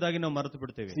ನಡೆಸಿದ್ರು ಎಂಬುದಾಗಿ ನಾವು ಮರೆತು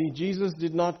ಬಿಡ್ತೇವೆ. See, Jesus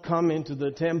did not come into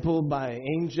the temple by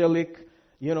angelic,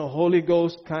 Holy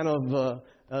Ghost kind of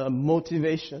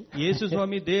motivation. ಯೇಸು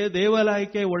ಸ್ವಾಮಿ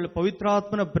ದೇವಾಲಯಕ್ಕೆ ಒಳ್ಳೆ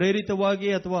ಪವಿತ್ರಾತ್ಮನ ಪ್ರೇರಿತವಾಗಿ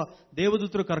ಅಥವಾ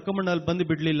ದೇವದೂತರು ಕರ್ಕೊಂಡ್ಬಂದು ಬಂದು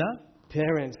ಬಿಡ್ಲಿಲ್ಲ.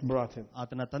 Parents brought him.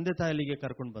 ಆತನ ತಂದೆ ತಾಯಿಗೆ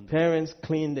ಕರ್ಕೊಂಡು ಬಂದರು. Parents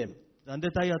cleaned him. ತಂದೆ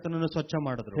ತಾಯಿ ಆತನನ್ನು ಸ್ವಚ್ಛ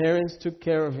ಮಾಡಿದ್ರು. Parents took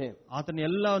care of him. ಆತನ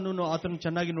ಎಲ್ಲವನ್ನು ಆತನ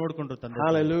ಚೆನ್ನಾಗಿ ನೋಡಿಕೊಂಡ್ರು ತಂದೆ.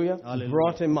 Hallelujah.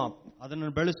 Brought him up. ಅದನ್ನು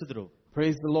ಬೆಳೆಸಿದ್ರು.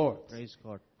 Praise the Lord. Praise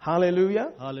God. Hallelujah.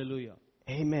 Hallelujah.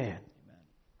 Amen.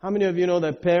 How many of you know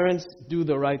that parents do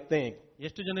the right thing?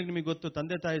 ಎಷ್ಟು ಜನಕ್ಕೆ ನಿಮಗೆ ಗೊತ್ತು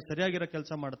ತಂದೆ ತಾಯಿ ಸರಿಯಾಗಿರೋ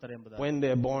ಕೆಲಸ ಮಾಡ್ತಾರೆ ಎಂಬುದು? When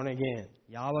they're born again.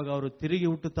 ಯಾವಾಗ ಅವರು ತಿರುಗಿ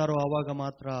ಹುಟ್ಟುತ್ತಾರೋ ಆವಾಗ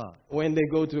ಮಾತ್ರ. When they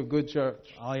go to a good church.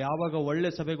 ಯಾವಾಗ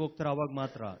ಒಳ್ಳೆ ಸಭೆಗೆ ಹೋಗ್ತಾರೋ ಆವಾಗ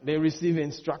ಮಾತ್ರ. They receive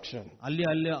instruction. ಅಲ್ಲಿ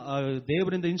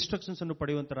ದೇವರಿಂದ ಇನ್ಸ್ಟ್ರಕ್ಷನ್ಸ್ ಅನ್ನು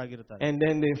ಪಡೆಯುವಂತರಾಗಿರ್ತಾರೆ. And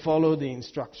then they follow the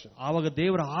instruction. ಆವಾಗ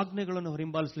ದೇವರ ಆಜ್ಞೆಗಳನ್ನು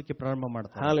ಹಿಂಬಾಲಿಸಲಿಕ್ಕೆ ಪ್ರಾರಂಭ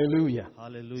ಮಾಡ್ತಾರೆ. Hallelujah.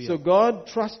 Hallelujah. So God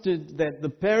trusted that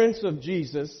the parents of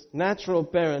Jesus, natural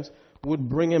parents, would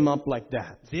bring him up like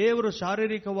that. ದೇವರು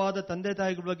ಶಾರೀರಿಕವಾದ ತಂದೆ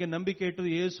ತಾಯಿಗಳ ಬಗ್ಗೆ ನಂಬಿಕೆ ಇಟ್ಟು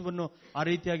ಯೇಸುವನ್ನು ಆ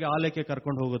ರೀತಿಯಾಗಿ ಆಲಯಕ್ಕೆ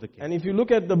ಕರ್ಕೊಂಡು ಹೋಗೋದಕ್ಕೆ. And if you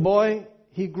look at the boy,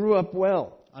 he grew up well.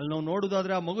 ಅಲ್ಲಿ ನಾವು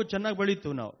ನೋಡುವುದಾದ್ರೆ ಆ ಮಗು ಚೆನ್ನಾಗಿ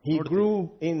ಬೆಳೀತು. ನಾವು He grew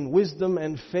in wisdom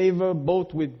and favor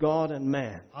both with God and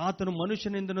man. ಆತನು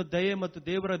ಮನುಷ್ಯನಿಂದನೂ ದಯೆ ಮತ್ತು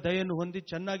ದೇವರ ದಯೆಯನ್ನು ಹೊಂದಿ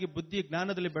ಚೆನ್ನಾಗಿ ಬುದ್ಧಿ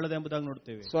ಜ್ಞಾನದಲ್ಲಿ ಬೆಳೆದ ಎಂಬುದಾಗಿ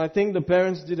ನೋಡ್ತೇವೆ. So I think the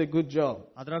parents did a good job.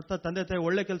 ಅದರ ಅರ್ಥ ತಂದೆ ತಾಯಿ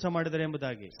ಒಳ್ಳೆ ಕೆಲಸ ಮಾಡಿದ್ದಾರೆ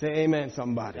ಎಂಬುದಾಗಿ. Say amen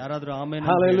somebody. ಯಾರಾದ್ರೂ amen.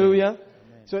 Hallelujah.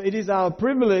 So it is our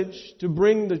privilege to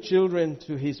bring the children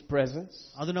to his presence.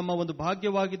 ಅದು ನಮ್ಮ ಒಂದು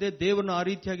ಭಾಗ್ಯವಾಗಿದೆ, ದೇವರನ್ನು ಆ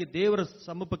ರೀತಿಯಾಗಿ ದೇವರ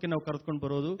ಸಮ್ಮುಖಕ್ಕೆ ನಾವು ಕರೆದುಕೊಂಡು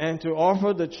ಬರೋದು. And to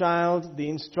offer the child the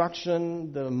instruction,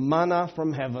 the manna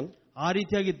from heaven. ಆ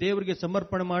ರೀತಿಯಾಗಿ ದೇವರಿಗೆ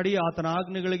ಸಮರ್ಪಣೆ ಮಾಡಿ ಆತನ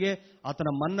ಆಜ್ಞೆಗಳಿಗೆ ಆತನ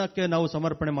ಮನ್ನಕ್ಕೆ ನಾವು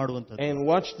ಸಮರ್ಪಣೆ ಮಾಡುವಂತದ್ದು. And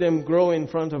watch them grow in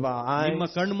front of our eyes. ನಿಮ್ಮ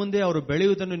ಕಣ್ಣು ಮುಂದೆ ಅವರು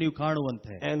ಬೆಳೆಯುವುದನ್ನು ನೀವು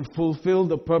ಕಾಣುವಂತೆ. And fulfill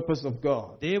the purpose of God.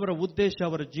 ದೇವರ ಉದ್ದೇಶ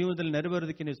ಅವರ ಜೀವನದಲ್ಲಿ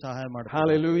ನೆರವೇರೋದಕ್ಕೆ ನೀವು ಸಹಾಯ ಮಾಡಿ.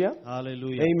 Hallelujah.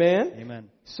 Hallelujah. Amen. Amen.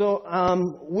 So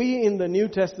we in the New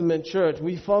Testament church,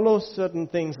 we follow certain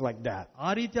things like that.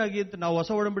 ಆ ರೀತಿಯಾಗಿ ನಾವು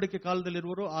ಹೊಸ ಒಡಂಬಡಿಕೆ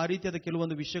ಕಾಲದಲ್ಲಿರುವರು ಆ ರೀತಿಯಾದ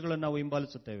ಕೆಲವೊಂದು ವಿಷಯಗಳನ್ನು ನಾವು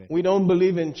ಹಿಂಬಾಲಿಸುತ್ತೇವೆ. We don't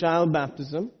believe in child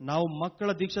baptism. ನಾವು ಮಕ್ಕಳ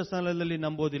ದೀಕ್ಷಾಸ್ನಾನದಲ್ಲಿ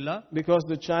ನಂಬೋದಿಲ್ಲ. Because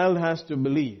the child has to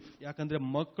believe. ಯಾಕಂದ್ರೆ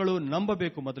ಮಕ್ಕಳು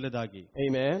ನಂಬಬೇಕು ಮೊದಲನೇದಾಗಿ.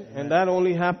 Amen. And that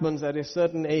only happens at a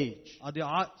certain age. ಅದು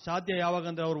ಸಾಧ್ಯ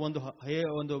ಯಾವಾಗಂದ್ರೆ ಅವರು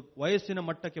ಒಂದು ವಯಸ್ಸಿನ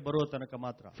ಮಟ್ಟಕ್ಕೆ ಬರುವ ತನಕ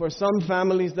ಮಾತ್ರ. For some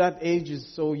families that age is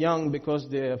so young because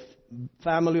they're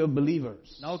family of believers.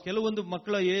 ನಾವು ಕೆಲವೊಂದು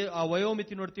ಮಕ್ಕಳ ಆ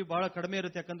ವಯೋಮಿತಿ ನೋಡ್ತೀವಿ ಬಹಳ ಕಡಿಮೆ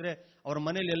ಇರುತ್ತೆ, ಯಾಕಂದ್ರೆ ಅವರ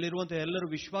ಮನೆಯಲ್ಲಿ ಎಲ್ಲಿರುವಂತಹ ಎಲ್ಲರೂ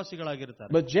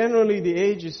ವಿಶ್ವಾಸಿಗಳಾಗಿರ್ತಾರೆ. But generally the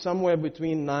age is somewhere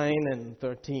between 9 and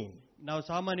 13. ನಾವು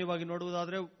ಸಾಮಾನ್ಯವಾಗಿ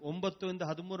ನೋಡುವುದಾದ್ರೆ 9 ಇಂದ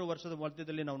 13 ವರ್ಷದ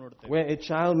ಮಧ್ಯದಲ್ಲಿ ನಾವು ನೋಡ್ತೇವೆ. Where a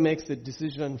child makes a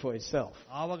decision for itself.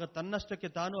 ಆವಾಗ ತನ್ನಷ್ಟಕ್ಕೆ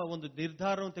ತಾನು ಒಂದು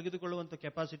ನಿರ್ಧಾರವನ್ನು ತೆಗೆದುಕೊಳ್ಳುವಂತ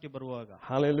ಕೆಪಾಸಿಟಿ ಬರುವಾಗ.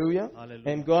 Hallelujah.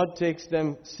 And God takes them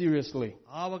seriously.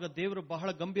 ಆವಾಗ ದೇವರು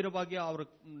ಬಹಳ ಗಂಭೀರವಾಗಿ ಅವರು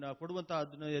ಕೊಡುವಂತ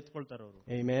ಅದನ್ನು ಎತ್ಕೊಳ್ತಾರೆ ಅವರು.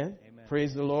 Amen.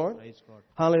 Praise the Lord. Praise God.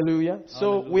 Hallelujah. So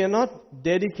we are not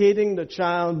dedicating the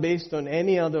child based on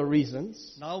any other reasons.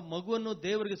 ನಾವು ಮಗುವನ್ನು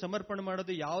ದೇವರಿಗೆ ಸಮರ್ಪಣೆ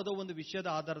ಮಾಡೋದು ಯಾವುದೋ ಒಂದು ವಿಷಯದ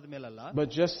ಆಧಾರದ ಮೇಲಲ್ಲ. But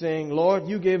just saying, Lord,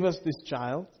 you gave us this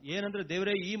child. ಏನಂದ್ರೆ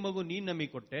ದೇವರೇ ಈ ಮಗು ನೀನು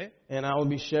ನಮಗೆ ಕೊಟ್ಟೆ. And I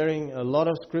will be sharing a lot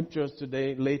of scriptures today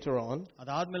later on.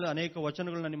 ಅದಾದ್ಮೇಲೆ ಅನೇಕ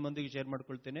ವಚನಗಳನ್ನು ನಿಮ್ಮೊಂದಿಗೆ ಶೇರ್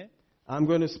ಮಾಡ್ಕೊಳ್ತೇನೆ. I'm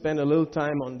going to spend a little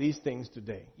time on these things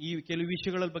today. ಈ ಕೆಲವು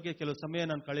ವಿಷಯಗಳ ಬಗ್ಗೆ ಕೆಲವು ಸಮಯ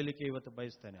ನಾನು ಕಳೆಯಲಿಕ್ಕೆ ಇವತ್ತು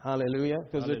ಬಯಸ್ತೇನೆ. Hallelujah.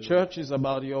 Because the church is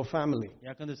about your family.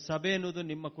 ಯಾಕಂದ್ರೆ ಸಭೆ ಅನ್ನೋದು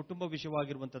ನಿಮ್ಮ ಕುಟುಂಬ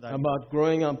ವಿಷಯವಾಗಿರುವಂತದ್ದಾಗಿದೆ. About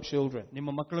growing up children.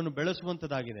 ನಿಮ್ಮ ಮಕ್ಕಳನ್ನು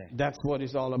ಬೆಳೆಸುವಂತದ್ದಾಗಿದೆ. That's what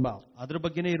it's all about. ಅದರ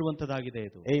ಬಗ್ಗೆನೇ ಇರುವಂತದ್ದಾಗಿದೆ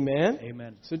ಇದು. Amen.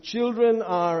 Amen. So children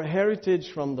are heritage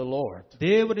from the Lord.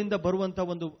 ದೇವರಿಂದ ಬರುವಂತ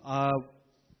ಒಂದು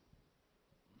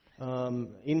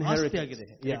inheritance.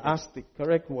 Yeah, asti.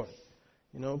 Correct word.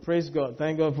 You know, praise God.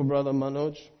 Thank God for Brother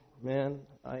Manoj. Man,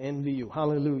 I envy you.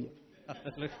 Hallelujah.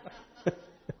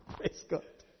 Praise God.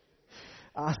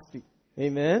 Asti.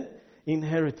 Amen.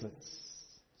 Inheritance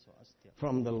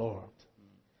from the Lord.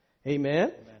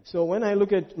 Amen. So when I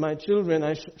look at my children,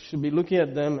 I should be looking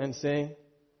at them and saying,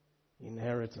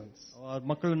 inheritance.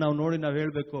 ಮಕ್ಕಳು ನಾವು ನೋಡಿ ನಾವು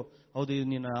ಹೇಳಬೇಕು, ಹೌದು ಇದು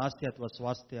ನಿನ್ನ ಆಸ್ತಿ ಅಥವಾ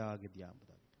ಸ್ವಾಸ್ಥ್ಯ ಆಗಿದೆಯಾ ಅಂತ.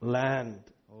 Land.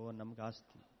 ನಮ್ಗೆ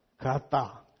ಆಸ್ತಿ. Kata.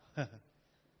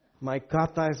 My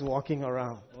kata is walking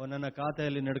around. ನನ್ನ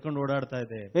ಖಾತೆಯಲ್ಲಿ ನಡ್ಕೊಂಡು ಓಡಾಡ್ತಾ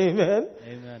ಇದೆ. Amen.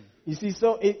 Amen. You see, so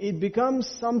it becomes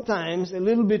sometimes a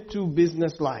little bit too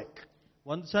business-like.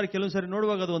 ಒಂದು ಸಾರಿ ಕೆಲವು ಸಾರಿ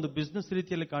ನೋಡುವಾಗ ಅದು ಒಂದು ಬಿಸ್ನೆಸ್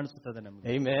ರೀತಿಯಲ್ಲಿ ಕಾಣಿಸುತ್ತದೆ ನಮಗೆ.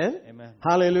 Amen. Amen.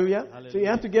 Hallelujah. So you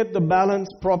have to get the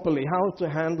balance properly, how to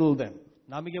handle them.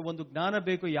 ನಮಗೆ ಒಂದು ಜ್ಞಾನ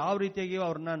ಬೇಕು, ಯಾವ ರೀತಿಯಾಗಿ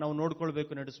ಅವ್ರನ್ನ ನಾವು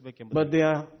ನೋಡ್ಕೊಳ್ಬೇಕು, ನಡೆಸಬೇಕೆಂಬುದು. But they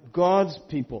are God's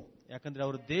people. ಯಾಕಂದ್ರೆ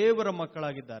ಅವರು ದೇವರ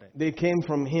ಮಕ್ಕಳಾಗಿದ್ದಾರೆ. They came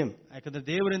from Him. ಯಾಕಂದ್ರೆ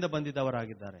ದೇವರಿಂದ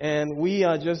ಬಂದಿದ್ದವರಾಗಿದ್ದಾರೆ. And we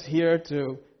are just here to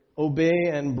obey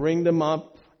and bring them up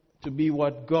to be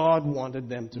what God wanted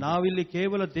them to be. ನಾವಿಲ್ಲಿ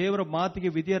ಕೇವಲ ದೇವರ ಮಾತಿಗೆ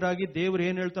ವಿಧೇಯರಾಗಿ ದೇವರು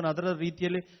ಏನು ಹೇಳ್ತಾನೆ ಅದರ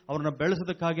ರೀತಿಯಲ್ಲಿ ಅವರನ್ನ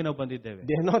ಬೆಳೆಸೋದಕ್ಕಾಗಿ ನಾವು ಬಂದಿದ್ದೇವೆ.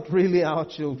 They are not really our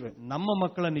children. ನಮ್ಮ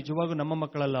ಮಕ್ಕಳ ನಿಜವಾಗೂ ನಮ್ಮ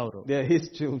ಮಕ್ಕಳಲ್ಲ ಅವರು. They are His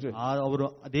children. ಅವರು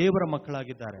ದೇವರ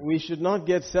ಮಕ್ಕಳಾಗಿದ್ದಾರೆ. We should not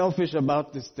get selfish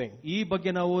about this thing. ಈ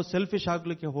ಬಗ್ಗೆ ನಾವು ಸೆಲ್ಫಿಶ್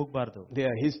ಆಗ್ಲಿಕ್ಕೆ ಹೋಗಬಾರದು. They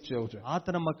are His children.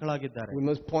 ಆತನ ಮಕ್ಕಳಾಗಿದ್ದಾರೆ. We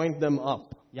must point them up.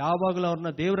 ಯಾವಾಗಲೂ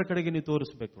ಅವ್ರನ್ನ ದೇವರ ಕಡೆಗೆ ನೀವು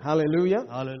ತೋರಿಸಬೇಕು. Hallelujah.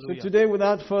 Hallelujah. So today,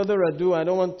 without further ado, I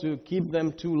don't want to keep them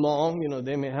too long. You know,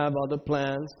 they may have other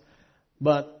plans.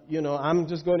 But, you know, I'm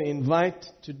just going to invite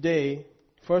today,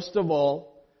 first of all,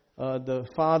 the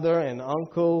father and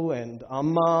uncle and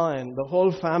Amma and the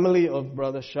whole family of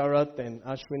Brother Sharat and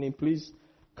Ashwini. Please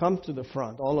come to the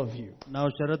front, all of you. ನಾವು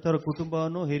ಶರತ್ ಅವರ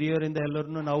ಕುಟುಂಬವನ್ನು ಹಿರಿಯರಿಂದ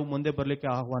ಎಲ್ಲರನ್ನು ನಾವು ಮುಂದೆ ಬರಲಿಕ್ಕೆ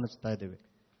ಆಹ್ವಾನಿಸ್ತಾ ಇದ್ದೇವೆ.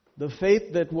 The faith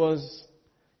that was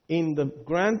in the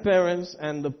grandparents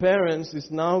and the parents is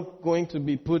now going to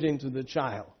be put into the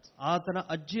child. ಆತನ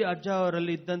ಅಜ್ಜಿ ಅಜ್ಜ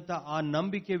ಅವರಲ್ಲಿ ಇದ್ದಂತ ಆ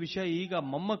ನಂಬಿಕೆ ವಿಷಯ ಈಗ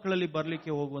ಮೊಮ್ಮಕ್ಕಳಲ್ಲಿ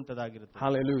ಬರಲಿಕ್ಕೆ ಹೋಗುವಂತದ್ದಾಗಿರುತ್ತೆ.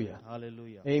 Hallelujah.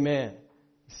 Hallelujah. Amen.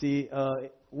 See,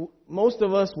 most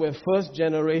of us were first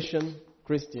generation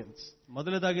Christians.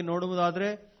 ಮೊದಲದಾಗಿ ನೋಡುವುದಾದ್ರೆ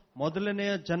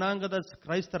ಮೊದಲನೆಯ ಜನಾಂಗದ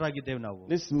ಕ್ರೈಸ್ತರಾಗಿದ್ದೇವೆ ನಾವು.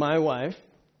 This is my wife.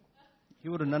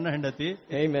 ಇವರು ನನ್ನ ಹೆಂಡತಿ.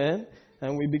 Amen.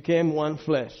 And we became one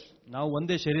flesh. ನಾವು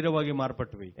ಒಂದೇ ಶರೀರವಾಗಿ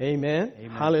ಮಾರ್ಪಟ್ವಿ. Amen.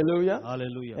 Hallelujah.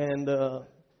 Hallelujah. And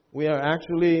we are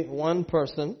actually one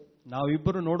person. ನಾವು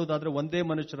ಇಬ್ಬರು ನೋಡುವುದಾದ್ರೆ ಒಂದೇ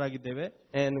ಮನುಷ್ಯರಾಗಿದ್ದೇವೆ.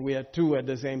 And we are two at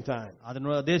the same time.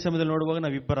 ಅದನ್ನು ಅದೇ ಸಮಯದಲ್ಲಿ ನೋಡುವಾಗ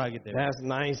ನಾವು ಇಬ್ಬರಾಗಿದ್ದೇವೆ. That's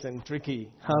nice and tricky.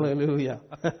 Hallelujah.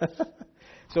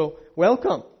 So,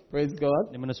 welcome. Praise God.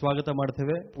 ನಿಮ್ಮನ್ನು ಸ್ವಾಗತ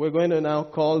ಮಾಡ್ತೇವೆ. We're going to now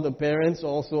call the parents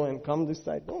also and come this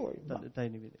side. Don't worry.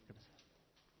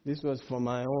 This was for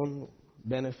my own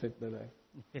benefit that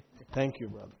Thank you,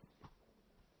 brother.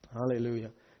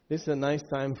 Hallelujah. This is a nice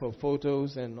time for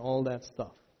photos and all that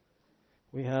stuff.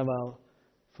 We have our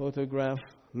photograph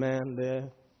man there.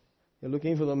 You're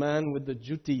looking for the man with the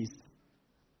jutis.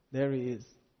 There he is.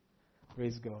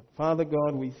 Praise God. Father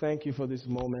God, we thank you for this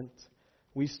moment.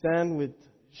 We stand with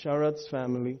Sharat's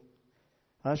family,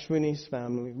 Ashwini's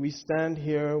family. We stand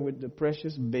here with the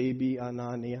precious baby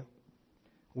Anania.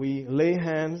 We lay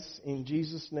hands in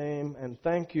Jesus' name and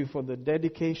thank you for the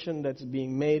dedication that's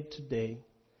being made today.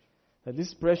 That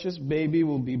this precious baby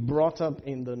will be brought up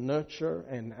in the nurture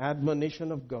and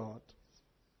admonition of God.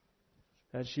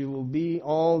 That she will be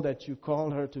all that you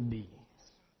call her to be.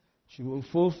 She will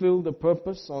fulfill the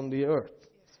purpose on the earth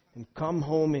and come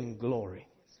home in glory.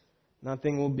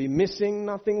 Nothing will be missing,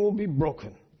 nothing will be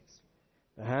broken.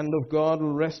 The hand of God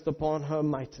will rest upon her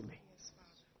mightily.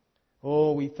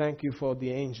 Oh, we thank you for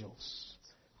the angels.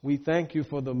 We thank you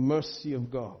for the mercy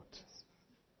of God.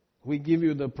 We give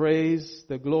you the praise,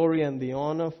 the glory, and the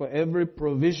honor for every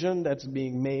provision that's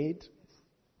being made.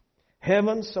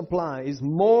 Heaven's supply is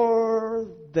more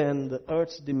than the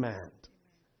earth's demand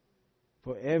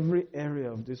for every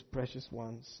area of this precious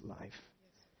one's life.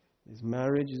 This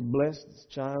marriage is blessed, this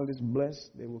child is blessed.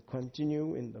 They will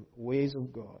continue in the ways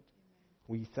of God.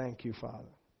 We thank you,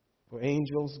 Father, for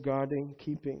angels guarding,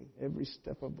 keeping every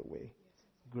step of the way.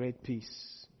 Great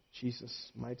peace,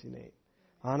 Jesus' mighty name.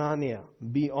 Anania,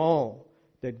 be all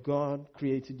that God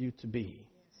created you to be.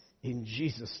 In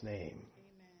Jesus' name,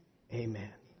 amen.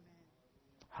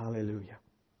 Hallelujah.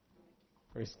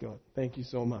 Praise God. Thank you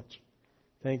so much.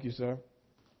 Thank you, sir.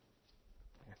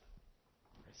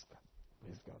 Praise God.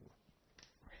 Praise God.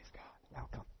 Praise God.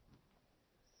 Welcome.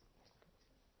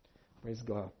 Praise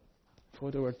God.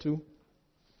 Photo or two.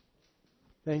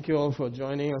 Thank you all for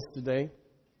joining us today.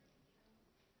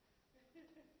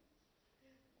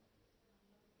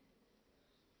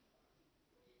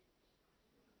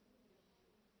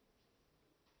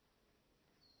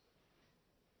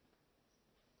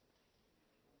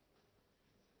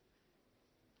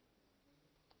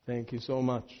 Thank you so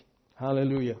much.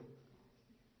 Hallelujah.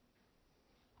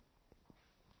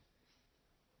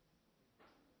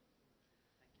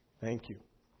 Thank you.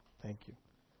 Thank you.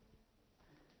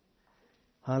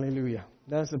 Hallelujah.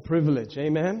 That's a privilege.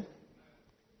 Amen.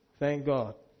 Thank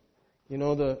God. You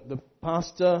know, the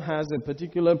pastor has a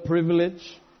particular privilege,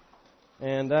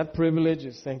 and that privilege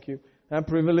is, thank you, that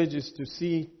privilege is to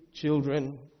see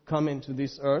children come into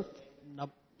this earth.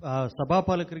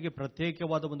 ಸಭಾಪಾಲಕರಿಗೆ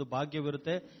ಪ್ರತ್ಯೇಕವಾದ ಒಂದು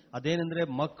ಭಾಗ್ಯವಿರುತ್ತೆ. ಅದೇನೆಂದ್ರೆ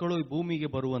ಮಕ್ಕಳು ಈ ಭೂಮಿಗೆ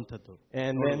ಬರುವಂತದ್ದು.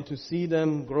 And then to see them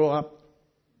grow up.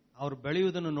 ಅವರು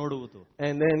ಬೆಳೆಯುವುದನ್ನು ನೋಡುವುದು.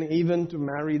 And then even to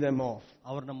marry them off.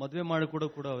 ಅವರನ್ನ ಮದುವೆ ಮಾಡಿ ಕೂಡ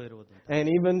ಇರುವುದು. And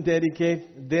even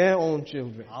dedicate their own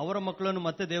children. ಅವರ ಮಕ್ಕಳನ್ನು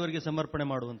ಮತ್ತೆ ದೇವರಿಗೆ ಸಮರ್ಪಣೆ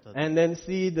ಮಾಡುವಂತದ್ದು. And then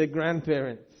see the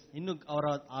grandparents. ಇನ್ನು ಅವರ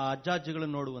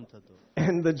ಅಜ್ಜಾಜ್ಜಿಗಳನ್ನು ನೋಡುವಂತದ್ದು.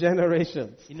 And the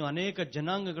generations. ಇನ್ನು ಅನೇಕ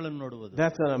ಜನಾಂಗಗಳನ್ನು ನೋಡುವುದು.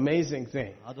 That's an amazing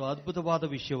thing. ಅದು ಅದ್ಭುತವಾದ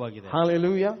ವಿಷಯವಾಗಿದೆ.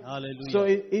 Hallelujah. Hallelujah. So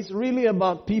it's really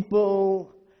about people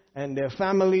and their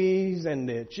families and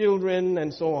their children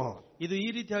and so on. ಇದು ಈ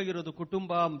ರೀತಿಯಾಗಿರೋದು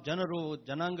ಕುಟುಂಬ, ಜನರು,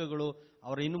 ಜನಾಂಗಗಳು,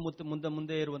 ಅವರ ಇನ್ನು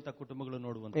ಮುಂದೆ ಇರುವಂತಹ ಕುಟುಂಬಗಳು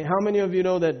ನೋಡುವಂತ. How many of you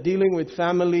know that dealing with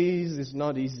families is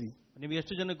not easy? ನೀವು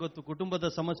ಎಷ್ಟು ಜನಕ್ಕೆ ಗೊತ್ತು ಕುಟುಂಬದ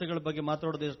ಸಮಸ್ಯೆಗಳ ಬಗ್ಗೆ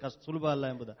ಮಾತಾಡೋದು ಸುಲಭ ಅಲ್ಲ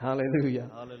ಎಂಬುದು. Hallelujah.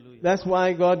 Hallelujah. That's why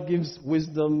God gives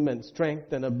wisdom and strength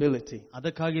and ability.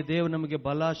 ಅದಕ್ಕಾಗಿ ದೇವರು ನಮಗೆ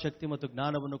ಬಲ, ಶಕ್ತಿ ಮತ್ತು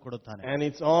ಜ್ಞಾನವನ್ನು ಕೊಡುತ್ತಾನೆ. And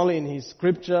it's all in His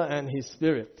scripture and His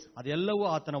Spirit. ಅದೆಲ್ಲವೂ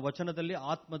ಆತನ ವಚನದಲ್ಲಿ,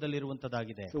 ಆತ್ಮದಲ್ಲಿ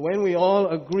ಇರುವಂತದ್ದಾಗಿದೆ. So when we all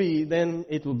agree, then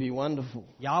it will be wonderful.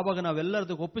 ಯಾವಾಗ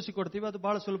ನಾವೆಲ್ಲರದಕ್ಕೆ ಒಪ್ಪಿಸಿಕೊಡ್ತೀವಿ ಅದು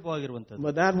ಬಹಳ ಸುಲಭವಾಗಿರುವಂತದ್ದು.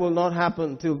 But that will not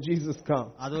happen till Jesus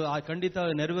comes. ಅದು ಖಂಡಿತ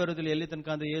ನೆರವೇರೋದಿಲ್ಲ ಎಲ್ಲಿ ತನಕ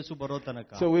ಅಂದ್ರೆ ಯೇಸು ಬರೋ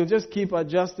ತನಕ. So we'll just keep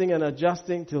adjusting and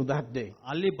adjusting till that day.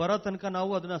 ಅಲ್ಲಿ ಬರೋ ತನಕ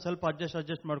ನಾವು ಅದನ್ನ ಸ್ವಲ್ಪ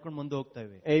ಅಡ್ಜಸ್ಟ್ ಮಾಡ್ಕೊಂಡು ಮುಂದೆ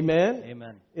ಹೋಗ್ತೇವೆ. Amen.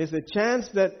 Amen. There's a chance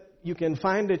that you can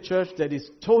find a church that is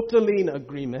totally in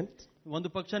agreement. ಒಂದು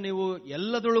ಪಕ್ಷ ನೀವು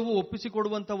ಎಲ್ಲದೊಳಗೂ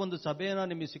ಒಪ್ಪಿಸಿಕೊಡುವಂತ ಒಂದು ಸಭೆಯನ್ನ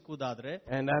ನಿಮಗೆ ಸಿಕ್ಕುವುದಾದ್ರೆ,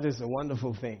 and that is a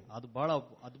wonderful thing. ಅದು ಬಹಳ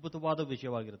ಅದ್ಭುತವಾದ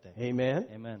ವಿಷಯವಾಗಿರುತ್ತೆ. Amen.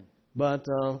 Amen. But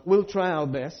we'll try our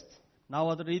best. ನಾವು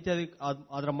ಅದರ ರೀತಿಯಾಗಿ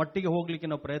ಅದರ ಮಟ್ಟಿಗೆ ಹೋಗ್ಲಿಕ್ಕೆ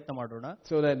ನಾವು ಪ್ರಯತ್ನ ಮಾಡೋಣ,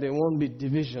 so that there won't be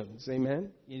divisions. Amen.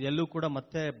 ಇದೆಲ್ಲೂ ಕೂಡ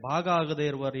ಮತ್ತೆ ಭಾಗ ಆಗದೇ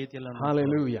ಇರುವ ರೀತಿಯಲ್ಲಿ.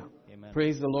 Hallelujah. Amen.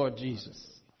 Praise the Lord Jesus.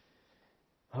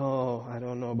 Oh, I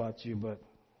don't know about you, but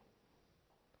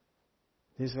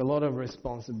there's a lot of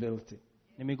responsibility.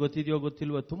 ನಿಮಗೆ ಗೊತ್ತಿದೆಯೋ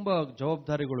ಗೊತ್ತಿಲ್ವೋ, ತುಂಬಾ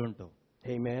ಜವಾಬ್ದಾರಿಗಳುಂಟು.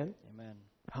 Amen. Amen.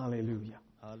 Hallelujah.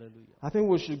 Hallelujah. I think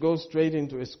we should go straight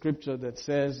into a scripture that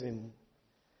says in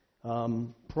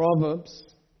Proverbs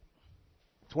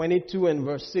 22 and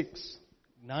verse 6.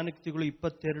 ಜ್ಞಾನೋಕ್ತಿಗಳು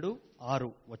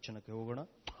 22:6 ವಚನಕ್ಕೆ ಹೋಗೋಣ.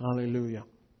 Hallelujah.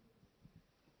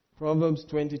 Proverbs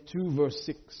 22 verse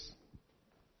 6.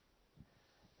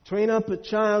 Train up a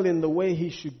child in the way he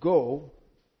should go.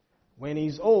 When he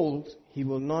is old, he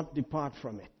will not depart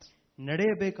from it.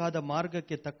 ನಡೆಯಬೇಕಾದ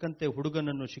ಮಾರ್ಗಕ್ಕೆ ತಕ್ಕಂತೆ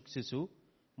ಹುಡುಗನನ್ನು ಶಿಕ್ಷಿಸು,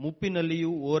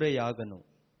 ಮುಪ್ಪಿನಲ್ಲಿಯೂ ಓರೆಯಾಗನು.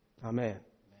 Amen.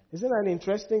 Isn't that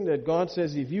interesting that God says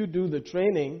if you do the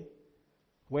training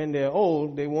when they're old,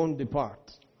 they won't depart.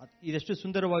 ಇದೆಷ್ಟು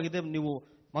ಸುಂದರವಾಗಿದೆ. ನೀವು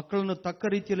ಮಕ್ಕಳನ್ನು ತಕ್ಕ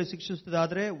ರೀತಿಯಲ್ಲಿ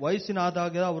ಶಿಕ್ಷಿಸುವುದಾದ್ರೆ ವಯಸ್ಸಿನ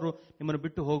ಆದಾಗ ಅವರು ನಿಮ್ಮನ್ನು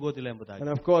ಬಿಟ್ಟು ಹೋಗೋದಿಲ್ಲ ಎಂಬುದಾಗಿ.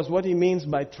 And of course what he means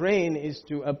by train is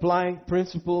to apply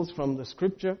principles from the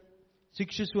scripture.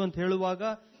 ಶಿಕ್ಷಿಸು ಅಂತ ಹೇಳುವಾಗ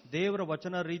ದೇವರ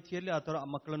ವಚನ ರೀತಿಯಲ್ಲಿ ಆ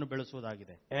ಮಕ್ಕಳನ್ನು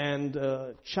ಬೆಳೆಸುವುದಾಗಿದೆ. And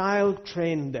child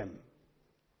train them.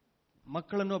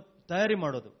 ಮಕ್ಕಳನ್ನು ತಯಾರಿ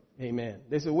ಮಾಡೋದು. Amen.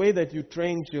 There's a way that you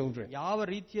train children. ಯಾವ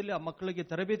ರೀತಿಯಲ್ಲಿ ಆ ಮಕ್ಕಳಿಗೆ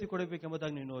ತರಬೇತಿ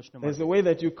ಕೊಡಬೇಕೆಂಬುದಾಗಿ ನೀವು ಯೋಚನೆ ಮಾಡಿ. There's a way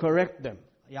that you correct them.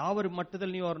 ಯಾವ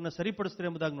ಮಟ್ಟದಲ್ಲಿ ನೀವು ಅವರನ್ನ ಸರಿಪಡಿಸ್ತೀರಿ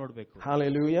ಎಂಬುದಾಗಿ ನೋಡಬೇಕು.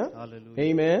 Hallelujah. Hallelujah.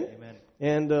 Amen. Amen.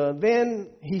 And then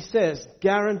he says,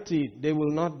 guaranteed, they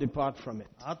will not depart from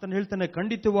it. ಆತನು ಹೇಳ್ತಾನೆ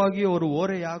ಖಂಡಿತವಾಗಿ ಅವರು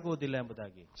ಓರೆಯಾಗುವುದಿಲ್ಲ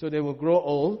ಎಂಬುದಾಗಿ. So they will grow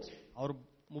old. ಅವರು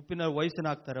ಮುಪ್ಪಿನ ವಯಸ್ಸಿನ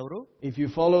ಆಗ್ತಾರೆ ಅವರು. If you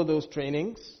follow those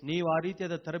trainings, ನೀವು ಆ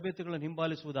ರೀತಿಯಾದ ತರಬೇತಿಗಳನ್ನು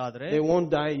ಹಿಂಬಾಲಿಸುವುದಾದ್ರೆ they won't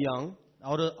die young.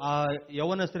 ಅವರು ಆ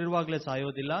ಯೌವನಸ್ಥರಿರುವಾಗಲೇ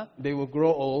ಸಾಯೋದಿಲ್ಲ. They will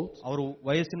grow old. ಅವರು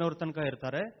ವಯಸ್ಸಿನವರ ತನಕ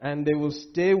ಇರ್ತಾರೆ. And they will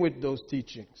stay with those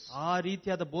teachings. ಆ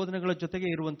ರೀತಿಯಾದ ಬೋಧನೆಗಳ ಜೊತೆಗೆ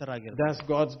ಇರುವಂತರಾಗಿರ್ತಾರೆ. That's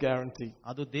God's guarantee.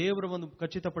 ಅದು ದೇವರ ಒಂದು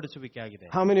ಖಚಿತಪಡಿಸುವಿಕೆ ಆಗಿದೆ.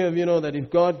 How many of you know that if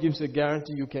God gives a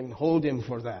guarantee, you can hold him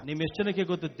for that? ನಿಮ್ ಎಷ್ಟು ಜನಕ್ಕೆ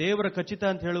ಗೊತ್ತು ದೇವರ ಖಚಿತ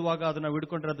ಅಂತ ಹೇಳುವಾಗ ಅದನ್ನ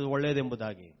ಹಿಡ್ಕೊಂಡ್ರೆ ಅದು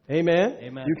ಒಳ್ಳೆಯದೆಂಬುದಾಗಿ. Amen.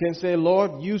 Amen. You can say, Lord,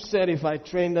 you said if I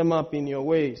train them up in your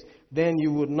ways, then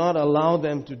you would not allow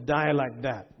them to die like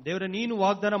that. ದೇವರ ನೀನು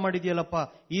ವಾಗ್ದಾನ ಮಾಡಿದೆಯಲ್ಲಪ್ಪ,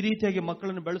 ಈ ರೀತಿಯಾಗಿ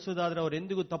ಮಕ್ಕಳನ್ನು ಬೆಳೆಸೋದಾದ್ರೆ ಅವರು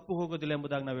ಎಂದಿಗೂ ತಪ್ಪು ಹೋಗೋದಿಲ್ಲ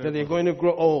ಎಂಬುದಾಗಿ ನಾವು That they're going to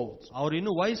grow old. ಅವರು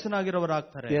ಇನ್ನು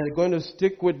ವಯಸ್ಸಿನಾಗಿರೋರಾಗ್ತಾರೆ. They are going to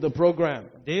stick with the program.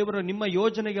 ದೇವರ ನಿಮ್ಮ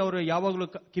ಯೋಜನೆಗೆ ಅವರು ಯಾವಾಗಲೂ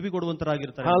ಕಿವಿ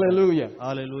ಕೊಡುವಂತರಾಗಿರ್ತಾರೆ. Hallelujah.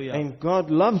 Hallelujah. And God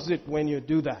loves it when you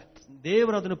do that.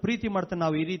 ದೇವರು ಅದನ್ನು ಪ್ರೀತಿ ಮಾಡ್ತಾನೆ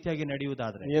ನಾವು ಈ ರೀತಿಯಾಗಿ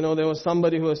ನಡೆಯುವುದಾದ್ರೆ. You know, there was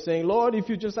somebody who was saying, Lord, if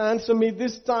you just answer me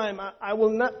this time, I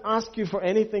will not ask you for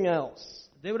anything else.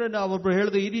 ದೇವರನ್ನ ಒಬ್ಬರು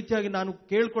ಹೇಳಿದ್ರು, ಈ ರೀತಿಯಾಗಿ ನಾನು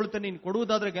ಕೇಳ್ಕೊಳ್ತೇನೆ, ನೀನು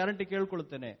ಕೊಡುವುದಾದ್ರೆ guarantee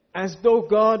ಕೇಳ್ಕೊಳ್ತೇನೆ. As though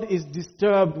God is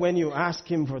disturbed when you ask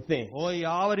him for things. ಓ,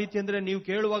 ಯಾವ ರೀತಿ ಅಂದ್ರೆ ನೀವು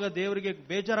ಕೇಳುವಾಗ ದೇವರಿಗೆ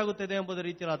ಬೇಜಾರಾಗುತ್ತದೆ ಎಂಬುದ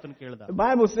ರೀತಿಯಲ್ಲಿ ಆತನು ಕೇಳಿದ. The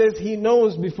Bible says he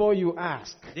knows before you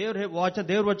ask.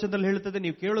 ದೇವರ ವಚನದಲ್ಲಿ ಹೇಳುತ್ತದೆ,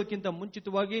 ನೀವು ಕೇಳೋಕ್ಕಿಂತ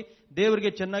ಮುಂಚಿತವಾಗಿ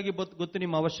ದೇವರಿಗೆ ಚೆನ್ನಾಗಿ ಗೊತ್ತು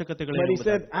ನಿಮ್ಮ ಅವಶ್ಯಕತೆಗಳು. But he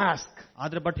said ask.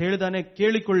 ಆದ್ರೆ ಹೇಳಿದಾನೆ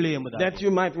ಕೇಳಿಕೊಳ್ಳಿ ಎಂಬುದಾಗಿ. That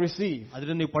you might receive.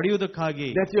 ಅದನ್ನು ನೀವು ಪಡೆಯುವುದಕ್ಕಾಗಿ.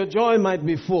 That your joy might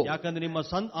be full. ಯಾಕಂದ್ರೆ ನಿಮ್ಮ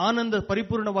ಆನಂದ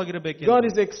ಪರಿಪೂರ್ಣವಾಗಿರಬೇಕು. God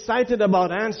is excited about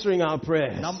answering our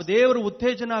prayers. ನಮ್ಮ ದೇವರು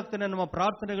ಉತ್ತೇಜನ ಆಗ್ತಾನೆ ನಮ್ಮ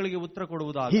ಪ್ರಾರ್ಥನೆಗಳಿಗೆ ಉತ್ತರ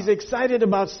ಕೊಡುವುದಾಗ. He's excited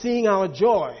about seeing our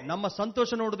joy. ನಮ್ಮ ಸಂತೋಷ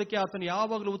ನೋಡೋದಕ್ಕೆ ಆತನು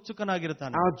ಯಾವಾಗಲೂ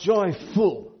ಉತ್ಸುಕನಾಗಿರ್ತಾನೆ. Our joy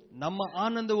full. ನಮ್ಮ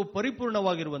ಆನಂದವು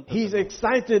ಪರಿಪೂರ್ಣವಾಗಿರುವಂತೆ. He's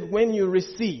excited when you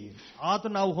receive.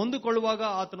 ಆತನು ನಾವು ಹೊಂದಿಕೊಳ್ಳುವಾಗ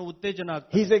ಆತನು ಉತ್ತೇಜನ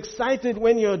ಆಗ್ತಾನೆ. He's excited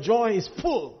when your joy is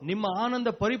full. ನಿಮ್ಮ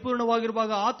ಆನಂದ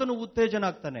ಪರಿಪೂರ್ಣವಾಗಿರುವಾಗ ಆತನು ಉತ್ತೇಜನ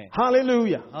ಆಗ್ತಾನೆ.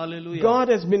 Hallelujah. Hallelujah. God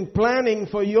has been planning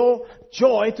for your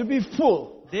joy to be full.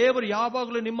 ದೇವರು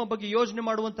ಯಾವಾಗಲೂ ನಿಮ್ಮ ಬಗ್ಗೆ ಯೋಚನೆ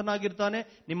ಮಾಡುವಂತನಾಗಿರ್ತಾನೆ,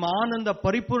 ನಿಮ್ಮ ಆನಂದ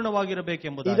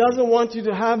ಪರಿಪೂರ್ಣವಾಗಿರಬೇಕೆಂಬುದು. He doesn't want you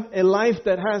to have a life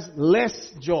that has less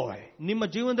joy. ನಿಮ್ಮ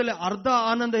ಜೀವನದಲ್ಲಿ ಅರ್ಧ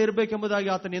ಆನಂದ ಇರಬೇಕೆಂಬುದಾಗಿ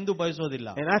ಆತನ ಎಂದು ಬಯಸೋದಿಲ್ಲ.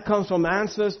 And that comes from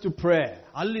answers to prayer.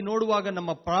 ಅಲ್ಲಿ ನೋಡುವಾಗ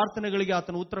ನಮ್ಮ ಪ್ರಾರ್ಥನೆಗಳಿಗೆ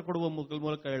ಆತನು ಉತ್ತರ ಕೊಡುವ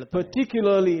ಮೂಲಕ ಹೇಳ್ತಾನೆ.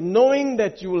 Particularly knowing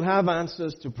that you will have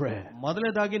answers to prayer.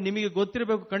 ಮೊದಲನೇದಾಗಿ ನಿಮಗೆ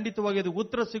ಗೊತ್ತಿರಬೇಕು ಖಂಡಿತವಾಗಿ ಅದು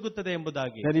ಉತ್ತರ ಸಿಗುತ್ತದೆ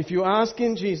ಎಂಬುದಾಗಿ. That if you ask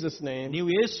in Jesus' name, ನೀವು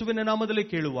ಯೇಸುವಿನ ನಾಮದಲ್ಲಿ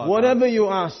ಕೇಳುವಾಗ whatever you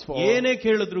ask for, ಏನೇ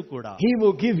ಕೇಳಿದ್ರು ಕೂಡ He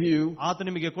will give you, ಆತ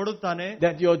ನಿಮಗೆ ಕೊಡುತ್ತಾನೆ,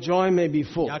 that your joy may be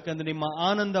full. ಯಾಕಂದ್ರೆ ನಿಮ್ಮ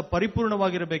ಆನಂದ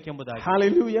ಪರಿಪೂರ್ಣವಾಗಿರಬೇಕೆಂಬುದಾಗಿ.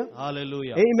 Hallelujah.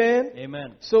 Hallelujah. Amen.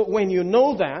 Amen. So when you know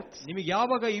that, ನಿಮಗೆ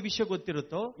ಯಾವಾಗ ಈ ವಿಷಯ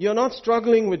ಗೊತ್ತಿರುತ್ತೋ, you're not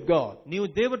struggling with God. ನೀವು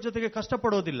ದೇವರ ಜೊತೆಗೆ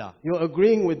ಕಷ್ಟಪಡೋದಿಲ್ಲ. You're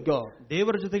agreeing with God.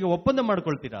 ದೇವರ ಜೊತೆಗೆ ಒಪ್ಪಂದ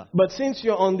ಮಾಡ್ಕೊಳ್ತೀರಾ. But since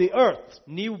you're on the earth,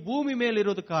 ನೀವು ಭೂಮಿ ಮೇಲೆ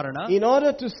ಇರೋದ ಕಾರಣ, in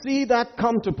order to see that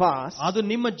come to pass, ಅದು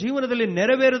ನಿಮ್ಮ ಜೀವನದಲ್ಲಿ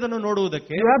ನೆರವೇರುವುದನ್ನು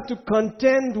ನೋಡುವುದಕ್ಕೆ you have to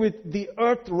contend with the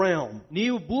earth realm.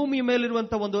 ನೀವು ಭೂಮಿ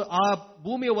ಮೇಲಿರುವಂತಹ ಒಂದು ಆ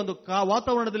ಭೂಮಿಯ ಒಂದು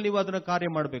ವಾತಾವರಣದಲ್ಲಿ ನೀವು ಅದನ್ನ ಕಾರ್ಯ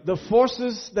ಮಾಡಬೇಕು. The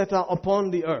forces that are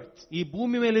upon the earth, ಈ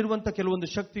ಭೂಮಿ ಮೇಲಿರುವಂತಹ ಕೆಲವೊಂದು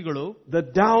ಶಕ್ತಿಗಳು, the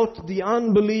doubt, the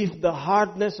unbelief, the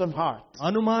hardness of heart,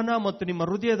 ಅನುಮಾನ ಮತ್ತು ನಿಮ್ಮ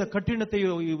ಹೃದಯದ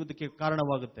ಕಠಿಣತೆಯು ಇದಕ್ಕೆ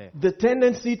ಕಾರಣವಾಗುತ್ತೆ. the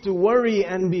tendency to worry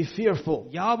and be fearful,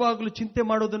 ಯಾವಾಗಲೂ ಚಿಂತೆ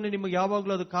ಮಾಡೋದನ್ನು ನಿಮಗೆ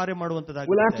ಯಾವಾಗಲೂ ಅದು ಕಾರ್ಯ we'll have to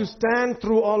ಮಾಡುವಂತದ್ದಾಗಿದೆ. stand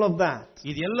through all of that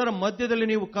ಇದೆಲ್ಲರ ಮಧ್ಯದಲ್ಲಿ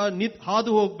ನೀವು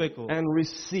ಹಾದು ಹೋಗ್ಬೇಕು, and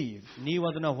receive ನೀವು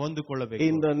ಅದನ್ನ ಹೊಂದಿಕೊಳ್ಳಬೇಕು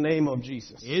in the name of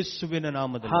Jesus. ಯೇಸುವಿನ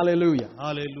ನಾಮದಲ್ಲಿ. Hallelujah.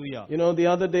 Hallelujah. You know, the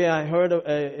other day I heard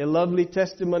a lovely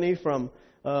testimony from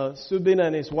Subin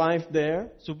and his wife there.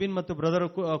 ಸುಬಿನ್ ಮತ್ತು brother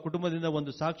ಕುಟುಂಬದಿಂದ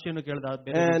ಒಂದು ಸಾಕ್ಷಿಯನ್ನು ಕೇಳಿದ.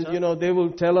 And you know, they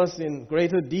will tell us in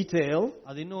greater detail.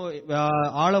 ಅದಿನ್ನೂ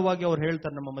ಆಳವಾಗಿ ಅವ್ರು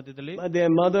ಹೇಳ್ತಾರೆ ನಮ್ಮ ಮಧ್ಯದಲ್ಲಿ.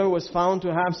 Their mother was found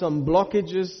to have some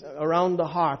blockages around the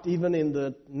heart, even in the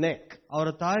neck. ಅವರ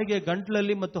ತಾಯಿಗೆ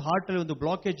ಗಂಟ್ಲಲ್ಲಿ ಮತ್ತು ಹಾರ್ಟ್ ಅಲ್ಲಿ ಒಂದು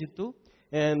ಬ್ಲಾಕೇಜ್ ಇತ್ತು.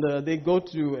 And they go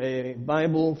to a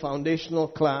Bible foundational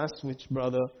class which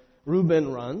Brother Ruben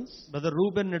runs. Brother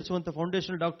Ruben ನಡೆಸುವಂತ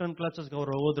foundational doctor classes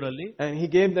ಅವರು ಹೋದ್ರಲ್ಲಿ. And he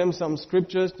gave them some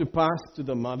scriptures to pass to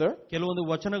the mother. ಕೆಲವೊಂದು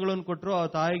ವಚನಗಳನ್ನು ಕೊಟ್ಟರು ಆ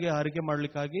ತಾಯಿಗೆ ಹರಕೆ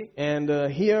ಮಾಡ್ಲಿಕ್ಕಾಗಿ. And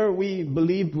here we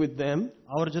believed with them.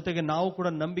 ಅವರ ಜೊತೆಗೆ ನಾವು ಕೂಡ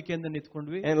ನಂಬಿಕೆಯಿಂದ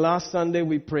ನಿಂತ್ಕೊಂಡ್ವಿ. And last Sunday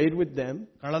we prayed with them.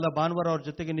 ಕಳೆದ ಭಾನುವಾರ ಅವ್ರ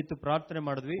ಜೊತೆಗೆ ನಿಂತು ಪ್ರಾರ್ಥನೆ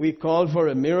ಮಾಡಿದ್ವಿ. We called for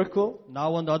a miracle.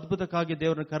 ನಾವೊಂದು ಅದ್ಭುತಕ್ಕಾಗಿ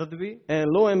ದೇವರನ್ನ ಕರೆದ್ವಿ. And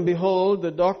lo and behold,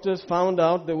 the doctors found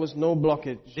out there was no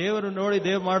blockage. ದೇವರು ನೋಡಿ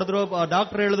ದೇವ್ ಮಾಡಿದ್ರು,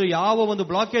 ಡಾಕ್ಟರ್ ಹೇಳಿದ್ರು ಯಾವ ಒಂದು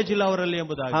ಬ್ಲಾಕೇಜ್ ಇಲ್ಲ ಅವರಲ್ಲಿ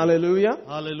ಎಂಬುದಾಗಿ. Hallelujah.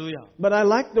 Hallelujah. But I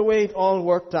like the way it all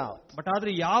worked out. But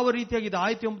ಆದ್ರೆ ಯಾವ ರೀತಿಯಾಗಿ ಇದು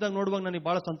ಆಯ್ತು ಎಂಬುದಾಗಿ ನೋಡುವಾಗ ನನಗೆ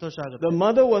ಬಹಳ ಸಂತೋಷ ಆಗುತ್ತೆ. The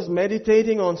mother was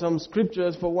meditating on some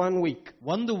scriptures for 1 week.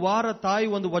 ಒಂದು ವಾರ ತಾಯಿ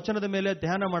ಒಂದು ವಚನದ ಮೇಲೆ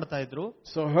ಧ್ಯಾನ ಮಾಡ್ತಾ ಇದ್ರು.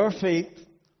 So her faith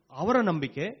ಅವರ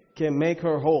ನಂಬಿಕೆ can make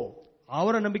her whole.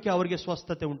 ಅವರ ನಂಬಿಕೆ ಅವರಿಗೆ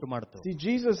ಸ್ವಸ್ಥತೆ ಉಂಟು ಮಾಡ್ತು. See,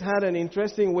 Jesus had an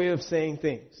interesting way of saying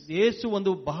things. ಯೇಸು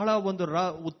ಒಂದು ಬಹಳ ಒಂದು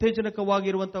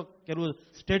ಉತ್ತೇಜನಕವಾಗಿರುವಂತಹ ಕೆಲವು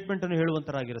ಸ್ಟೇಟ್ಮೆಂಟ್ ಅನ್ನು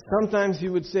ಹೇಳುವಂತರಾಗಿರುತ್ತೆ. Sometimes he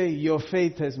would say, your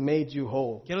faith has made you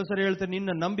whole. ಕೆಲವು ಸರಿ ಹೇಳ್ತಾರೆ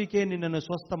ನಿನ್ನ ನಂಬಿಕೆ ನಿನ್ನನ್ನು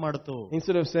ಸ್ವಸ್ಥ ಮಾಡಿತು.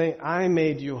 Instead of saying, I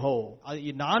made you whole.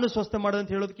 ನಾನು ಸ್ವಸ್ಥ ಮಾಡಿದೆ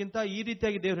ಅಂತ ಹೇಳೋದಕ್ಕಿಂತ ಈ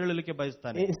ರೀತಿಯಾಗಿ ದೇವರು ಹೇಳಲಿಕ್ಕೆ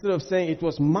ಬಯಸ್ತಾನೆ. Instead of saying, it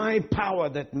was my power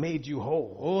that made you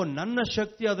whole. ಓ ನನ್ನ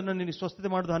ಶಕ್ತಿ ಅದನ್ನ ನಿನಗೆ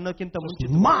ಸ್ವಸ್ಥತೆ ಮಾಡೋದು ಅನ್ನೋಕ್ಕಿಂತ ಮುಂಚೆ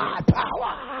My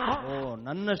power. ಓ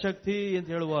ನನ್ನ ಶಕ್ತಿ ಅಂತ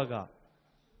ಹೇಳುವಾಗ.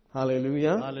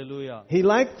 Hallelujah. Hallelujah. He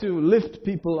liked to lift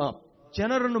people up.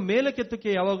 ಜನರನ್ನು ಮೇಲಕ್ಕೆತ್ತಕ್ಕೆ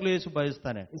ಯಾವಾಗಲೂ ಯೇಸು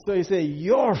ಬಯಸ್ತಾನೆ. So he said,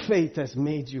 your faith has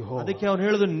made you whole. ಅದಕ್ಕೆ ಅವನು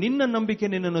ಹೇಳುದು ನಿನ್ನ ನಂಬಿಕೆ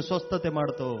ನಿನ್ನನ್ನು ಸ್ವಸ್ಥತೆ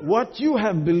ಮಾಡ್ತು. What you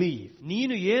have believed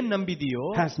ನೀನು ಏನ್ ನಂಬಿದೀಯೋ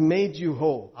has made you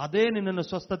whole. ಅದೇ ನಿನ್ನನ್ನು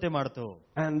ಸ್ವಸ್ಥತೆ ಮಾಡ್ತು.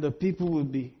 And the people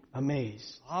will be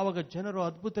amazed. ಆವಾಗ ಜನರು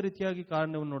ಅದ್ಭುತ ರೀತಿಯಾಗಿ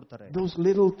ಕಾರಣವನ್ನು ನೋಡ್ತಾರೆ. Those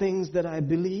little things that I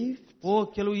believed,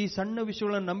 ಕೆಲವು ಈ ಸಣ್ಣ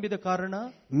ವಿಷಯಗಳನ್ನು ನಂಬಿದ ಕಾರಣ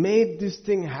made this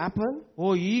thing happen.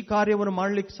 ಈ ಕಾರ್ಯವನ್ನು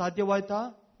ಮಾಡ್ಲಿಕ್ಕೆ ಸಾಧ್ಯವಾಯ್ತಾ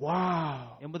Wow.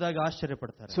 ಎಂಬುದಾಗಿ ಆಶ್ಚರ್ಯ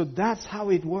ಪಡ್ತಾರೆ. So that's how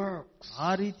it works.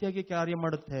 ಆ ರೀತಿಯಾಗಿ ಕಾರ್ಯ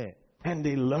ಮಾಡುತ್ತೆ. And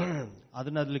they learn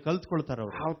ಅದನ್ನ ಅಲ್ಲಿ ಕಲ್ತ್ಕೊಳ್ತಾರೆ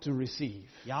ಅವರು how to receive.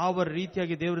 ಯಾವ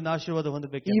ರೀತಿಯಾಗಿ ದೇವರಿಂದ ಆಶೀರ್ವಾದ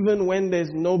ಹೊಂದಬೇಕು. Even when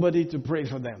there's nobody to pray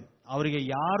for them. ಅವರಿಗೆ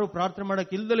ಯಾರು ಪ್ರಾರ್ಥನೆ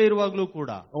ಮಾಡಕ್ಕೆ ಇಲ್ದಲೇ ಇರುವಾಗಲೂ ಕೂಡ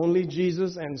Only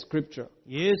Jesus and Scripture.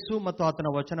 ಯೇಸು ಮತ್ತು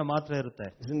ಆತನ ವಚನ ಮಾತ್ರ ಇರುತ್ತೆ.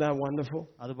 Isn't that wonderful?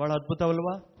 ಅದು ಬಹಳ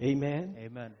ಅದ್ಭುತವಲ್ವಾ? Amen.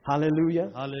 Amen. Hallelujah.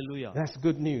 Hallelujah. That's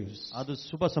good news. ಅದು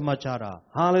ಶುಭ ಸಮಾಚಾರ.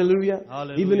 Hallelujah.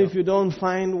 Hallelujah. Even if you don't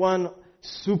find one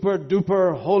super duper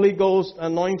Holy Ghost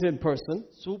anointed person,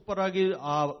 super ಆಗಿ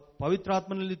ಆ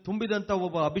ಪವಿತ್ರಾತ್ಮನಲ್ಲಿ ತುಂಬಿದಂತ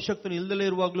ಒಬ್ಬ ಅಭಿಷಕ್ತನು ಇಲ್ಲದಲೇ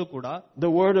ಇರುವಾಗಲೂ ಕೂಡ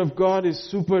the word of God is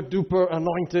super duper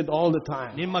anointed all the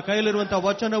time. ನಿಮ್ಮ ಕೈಯಲ್ಲಿರುವಂತಹ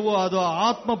ವಚನವು ಅದು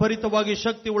ಆತ್ಮಭರಿತವಾಗಿ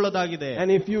ಶಕ್ತಿ ಉಳ್ಳದಾಗಿದೆ.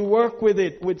 And if you work with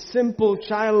it with simple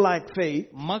childlike faith,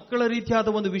 ಮಕ್ಕಳ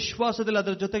ರೀತಿಯಾದ ಒಂದು ವಿಶ್ವಾಸದಲ್ಲಿ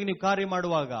ಅದರ ಜೊತೆಗೆ ನೀವು ಕಾರ್ಯ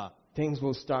ಮಾಡುವಾಗ things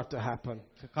will start to happen.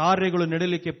 ಕಾರ್ಯಗಳು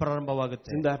ನಡೆಯಲಿಕ್ಕೆ ಪ್ರಾರಂಭವಾಗುತ್ತೆ.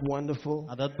 Isn't that wonderful?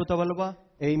 ಅದು ಅದ್ಭುತವಲ್ವಾ?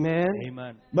 Amen.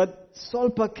 Amen. But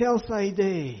solpa kelsa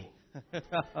ide.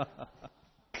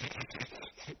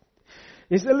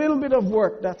 It's a little bit of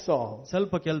work, that's all.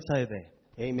 ಸ್ವಲ್ಪ ಕೆಲಸ ಇದೆ.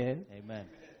 Amen. Amen.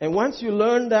 And once you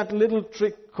learn that little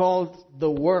trick called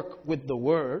the work with the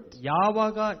word,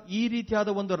 ಯಾವಾಗ ಈ ರೀತಿಯಾದ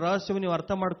ಒಂದು ರಹಸ್ಯವನ್ನು ನೀವು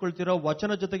ಅರ್ಥ ಮಾಡ್ಕೊಳ್ತೀರೋ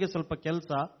ವಚನ ಜೊತೆಗೆ ಸ್ವಲ್ಪ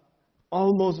ಕೆಲಸ,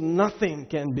 almost nothing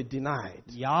can be denied.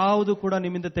 ಯಾವುದು ಕೂಡ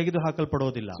ನಿಮ್ಮಿಂದ ತೆಗೆದು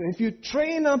ಹಾಕಲ್ಪಡೋದಿಲ್ಲ. So if you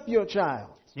train up your child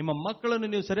ನಿಮ್ಮ ಮಕ್ಕಳನ್ನು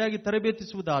ನೀವು ಸರಿಯಾಗಿ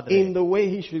ತರಬೇತಿಸುವುದಾದರೆ in the way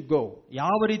he should go,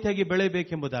 ಯಾವ ರೀತಿಯಾಗಿ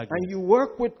ಬೆಳೆಯಬೇಕೆಂಬುದಾಗಿ, and you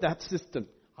work with that system,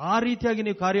 ಆ ರೀತಿಯಾಗಿ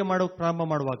ನೀವು ಕಾರ್ಯ ಮಾಡೋಕೆ ಪ್ರಾರಂಭ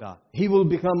ಮಾಡುವಾಗ he will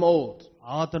become old.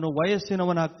 ಆತನು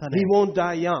ವಯಸ್ಸಿನವನಾಗ್ತಾನೆ. He won't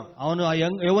die young. ಅವನು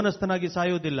ಯೌವನಸ್ಥನಾಗಿ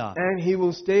ಸಾಯುವುದಿಲ್ಲ. And he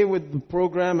will stay with the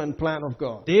program and plan of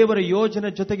God. ದೇವರ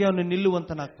ಯೋಜನೆ ಜೊತೆಗೆ ಅವನು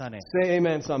ನಿಲ್ಲುವಂತನಾಗ್ತಾನೆ. Say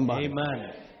amen, somebody. Amen.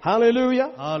 Hallelujah.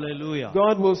 Hallelujah.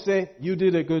 God will say, you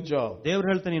did a good job. ದೇವರು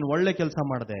ಹೇಳ್ತಾನೆ ನೀನು ಒಳ್ಳೆ ಕೆಲಸ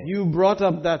ಮಾಡಿದೆ. You brought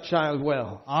up that child well.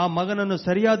 ಆ ಮಗನನ್ನು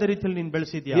ಸರಿಯಾದ ರೀತಿಯಲ್ಲಿ ನೀನು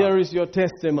ಬೆಳೆಸಿದ್ಯಾ. Here is your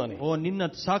testimony. ನಿನ್ನ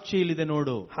ಸಾಕ್ಷಿ ಇಲ್ಲಿದೆ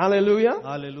ನೋಡು. Hallelujah.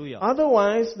 Hallelujah.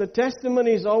 Otherwise, the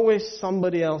testimony is always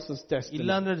somebody else's testimony.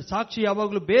 ಇಲ್ಲಾಂದ್ರೆ ಸಾಕ್ಷಿ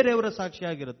ಯಾವಾಗಲೂ ಬೇರೆಯವರ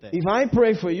ಸಾಕ್ಷಿಯಾಗಿರುತ್ತೆ. If I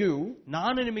pray for you,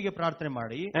 ನಾನು ನಿಮಗೆ ಪ್ರಾರ್ಥನೆ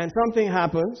ಮಾಡಿ and something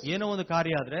happens, ಏನೋ ಒಂದು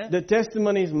ಕಾರ್ಯ ಆದ್ರೆ, the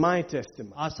testimony is my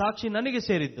testimony. ಆ ಸಾಕ್ಷಿ ನನಗೆ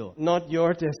ಸೇರಿದ್ದು, not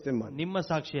your testimony. ನಿಮ್ಮ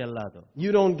ಸಾಕ್ಷಿ ಅಲ್ಲ ಅದು.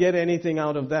 You don't don't get anything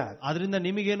out of that. ಅದರಿಂದ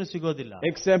ನಿಮಗೇನು ಸಿಗೋದಿಲ್ಲ,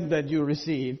 except that you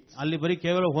received. ಅಲ್ಲಿ ಬರೀ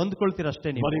ಕೇವಲ ಹೊಂದ್ಕೊಳ್ತೀರ ಅಷ್ಟೇ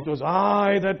ನೀವು. But it was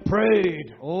I that prayed.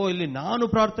 ಇಲ್ಲಿ ನಾನು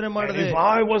ಪ್ರಾರ್ಥನೆ ಮಾಡಿದೆ. If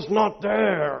I was not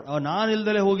there,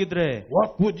 ನಾನಿಲ್ದಲೇ ಹೋಗಿದ್ರೆ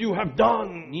what would you have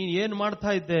done? ನೀನ್ ಏನ್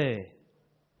ಮಾಡ್ತಾ ಇದ್ದೆ?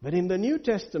 But in the New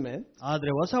Testament,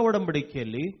 ಆದ್ರೆ ಹೊಸ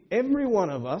ಒಡಂಬಡಿಕೆಯಲ್ಲಿ every one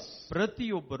of us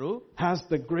ಪ್ರತಿಯೊಬ್ಬರು has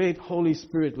the great Holy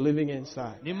Spirit living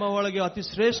inside. ನಿಮ್ಮ ಒಳಗೆ ಅತಿ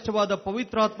ಶ್ರೇಷ್ಠವಾದ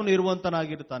ಪವಿತ್ರಾತ್ಮನು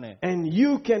ಇರುವಂತನಾಗಿರ್ತಾನೆ. And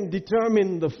you can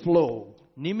determine the flow.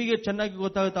 ನಿಮಗೆ ಚೆನ್ನಾಗಿ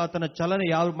ಗೊತ್ತಾಗುತ್ತೆ ಆತನ ಚಲನೆ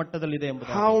ಯಾವ ಮಟ್ಟದಲ್ಲಿದೆ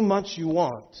ಎಂಬುದು. How much you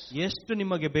want. ಎಷ್ಟು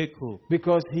ನಿಮಗೆ ಬೇಕು.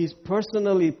 Because he's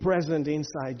personally present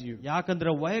inside you. ಯಾಕಂದ್ರೆ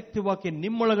ವೈಯಕ್ತಿಕವಾಗಿ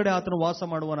ನಿಮ್ಮೊಳಗಡೆ ಆತನು ವಾಸ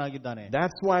ಮಾಡುವನಾಗಿದ್ದಾನೆ.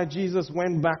 That's why Jesus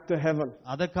went back to heaven.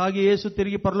 ಅದಕ್ಕಾಗಿ ಯೇಸು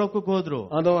ತಿರುಗಿ ಪರಲೋಕಕ್ಕೆ ಹೋದ್ರು.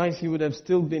 Otherwise he would have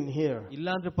still been here.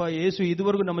 ಇಲ್ಲಾಂದ್ರೆ ಯೇಸು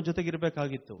ಇದುವರೆಗೂ ನಮ್ಮ ಜೊತೆಗೆ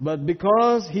ಇರಬೇಕಾಗಿತ್ತು. But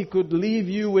because he could leave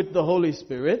you with the Holy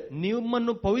Spirit,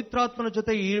 ನಿಮ್ಮನ್ನು ಪವಿತ್ರಾತ್ಮನ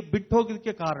ಜೊತೆ ಬಿಟ್ಟು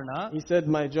ಹೋಗೋದಕ್ಕೆ ಕಾರಣ, he said,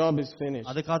 my job is finished.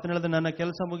 ಅದಕ್ಕೆ ಆತನು ಹೇಳಿದ ನನ್ನ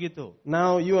ಕೆಲಸ ಮುಗೀತು. Now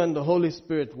you and the Holy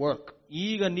Spirit work.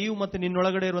 ಈಗ ನೀವು ಮತ್ತೆ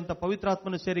ನಿನ್ನೊಳಗಡೆ ಇರುವಂತ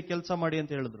ಪವಿತ್ರಾತ್ಮನ ಸೇರಿ ಕೆಲಸ ಮಾಡಿ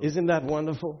ಅಂತ ಹೇಳಿದ್ರು. Isn't that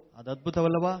wonderful? ಅದು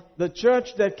ಅದ್ಭುತವಲ್ಲವಾ? The church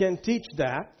that can teach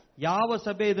that, ಯಾವ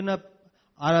ಸಭೆ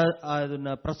ಅದನ್ನ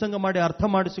ಪ್ರಸಂಗ ಮಾಡಿ ಅರ್ಥ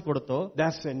ಮಾಡಿಸಿಕೊಡುತ್ತೋ,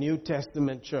 that's a New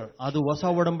Testament church. ಅದು ಹೊಸ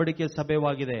ಒಡಂಬಡಿಕೆ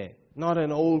ಸಭೆವಾಗಿದೆ. Not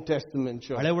an Old Testament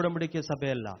church. ಹಳೆ ಒಡಂಬಡಿಕೆ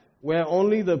ಸಭೆ ಅಲ್ಲ. Where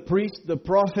only the priest, the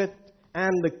prophet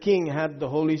and the king had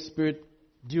the Holy Spirit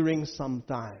during some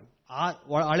time.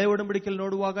 ಹಳೆ ಒಡಂಬಡಿಕೆಯಲ್ಲಿ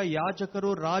ನೋಡುವಾಗ ಯಾಜಕರು,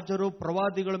 ರಾಜರು,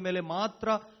 ಪ್ರವಾದಿಗಳ ಮೇಲೆ ಮಾತ್ರ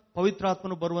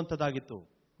ಪವಿತ್ರಾತ್ಮನು ಬರುವಂತದ್ದಾಗಿತ್ತು.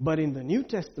 But in the New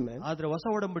Testament, ಆದ್ರೆ ಹೊಸ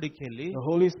ಒಡಂಬಡಿಕೆಯಲ್ಲಿ the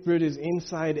Holy Spirit is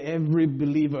inside every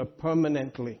believer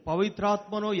permanently.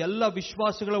 ಪವಿತ್ರಾತ್ಮನು ಎಲ್ಲ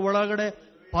ವಿಶ್ವಾಸಿಗಳ ಒಳಗಡೆ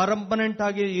ಪರ್ಮನೆಂಟ್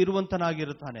ಆಗಿ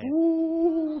ಇರುವಂತನಾಗಿರುತ್ತಾನೆ.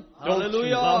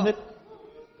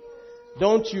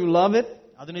 Don't you love it?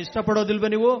 ಅದನ್ನ ಇಷ್ಟಪಡೋದಿಲ್ವೇ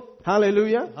ನೀವು?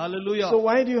 Hallelujah. Hallelujah. So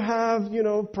why do you have,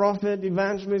 prophet,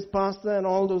 evangelist, pastor and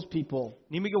all those people?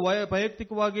 ನಿಮಗೆ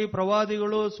ವೈಯಕ್ತಿಕವಾಗಿ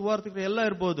ಪ್ರವಾದಿಗಳು, ಸುವಾರ್ತಿಕರು ಎಲ್ಲ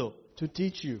ಇರಬಹುದು. To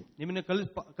teach you. ನಿಮ್ಮನ್ನ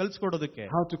ಕಲಿಸ್ಕೊಡೋದಕ್ಕೆ.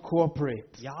 How to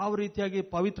cooperate. ಯಾವ ರೀತಿಯಾಗಿ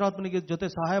ಪವಿತ್ರಾತ್ಮನಿಗೆ ಜೊತೆ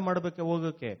ಸಹಾಯ ಮಾಡಬೇಕು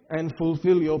ಹೋಗಕ್ಕೆ. And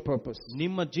fulfill your purpose.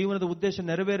 ನಿಮ್ಮ ಜೀವನದ ಉದ್ದೇಶ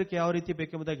ನೆರವೇರಕ್ಕೆ ಯಾವ ರೀತಿ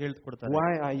ಬೇಕೆಂಬುದಾಗಿ ಹೇಳ್ಕೊಡ್ತಾರೆ.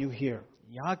 Why are you here?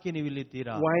 ಯಾಕೆ ನೀವು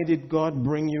ಇಲ್ಲಿದ್ದೀರಾ? Why did God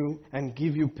bring you and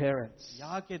give you parents?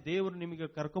 ಯಾಕೆ ದೇವರು ನಿಮಗೆ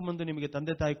ಕರ್ಕೊಂಡ್ಬಂದು ನಿಮಗೆ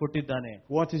ತಂದೆ ತಾಯಿ ಕೊಟ್ಟಿದ್ದಾನೆ?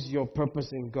 What is your purpose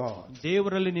in God?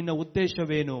 ದೇವರಲ್ಲಿ ನಿನ್ನ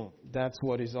ಉದ್ದೇಶವೇನು? That's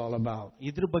what it's all about.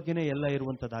 ಇದ್ರ ಬಗ್ಗೆನೇ ಎಲ್ಲ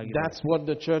ಇರುವಂತದ್ದಾಗಿದೆ. That's what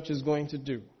the church is going to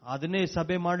do. ಅದನ್ನೇ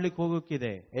ಸಭೆ ಮಾಡ್ಲಿಕ್ಕೆ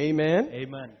ಹೋಗೋಕ್ಕಿದೆ. Amen.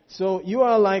 Amen. So you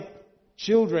are like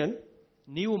children,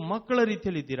 ನೀವು ಮಕ್ಕಳ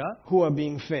ರೀತಿಯಲ್ಲಿ ಇದ್ದೀರಾ, who are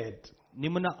being fed.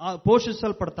 ನಿಮ್ಮನ್ನ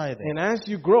ಪೋಷಿಸಲ್ಪಡ್ತಾ ಇದೆ. And as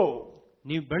you grow,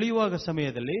 ನೀವು ಬೆಳೆಯುವಾಗ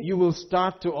ಸಮಯದಲ್ಲಿ you will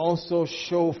start to also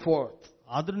show forth.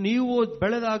 ಆದ್ರೆ ನೀವು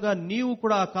ಬೆಳೆದಾಗ ನೀವು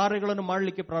ಕೂಡ ಆ ಕಾರ್ಯಗಳನ್ನು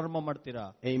ಮಾಡಲಿಕ್ಕೆ ಪ್ರಾರಂಭ ಮಾಡ್ತೀರಾ.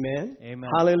 Amen. Amen.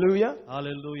 Hallelujah.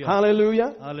 Hallelujah. Hallelujah.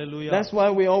 Hallelujah. That's why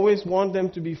we always want them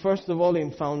to be first of all in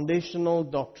foundational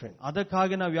doctrine.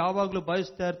 ಅದಕ್ಕಾಗಿ ನಾವು ಯಾವಾಗಲೂ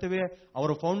ಬಯಸ್ತಾ ಇರ್ತೇವೆ ಅವರ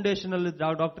foundational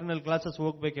ಡಾಕ್ಟ್ರಿನಲ್ classes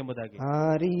ಹೋಗ್ಬೇಕೆಂಬುದಾಗಿ.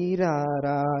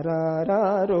 ಹರಿರಾರಾರೋ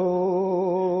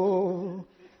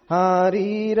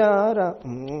ಹರಿರಾರ.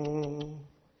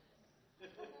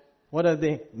 What are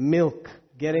they? Milk.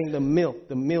 Getting the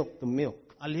milk.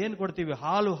 ಅಲ್ಲಿ ಏನ್ ಕೊಡ್ತೀವಿ?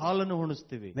 ಹಾಲನ್ನು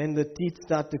ಉಣಿಸ್ತೀವಿ. Then the teeth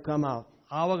start to come out.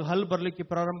 ಆವಾಗ ಹಲ್ಲು ಬರ್ಲಿಕ್ಕೆ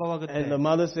ಪ್ರಾರಂಭವಾಗುತ್ತೆ. And the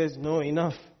mother says, no,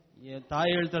 enough.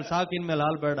 ತಾಯಿ ಹೇಳ್ತಾಳೆ, ಸಾಕು ಇನ್ಮೇಲೆ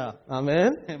ಹಾಲು ಬೇಡ. Amen.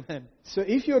 Amen. So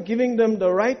if you're giving them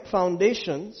the right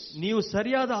foundations, ನೀವು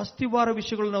ಸರಿಯಾದ ಅಸ್ಥಿವಾರ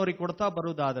ವಿಷಯಗಳನ್ನ ಅವರಿಗೆ ಕೊಡ್ತಾ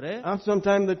ಬರುವುದಾದ್ರೆ, after some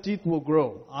time the teeth will grow.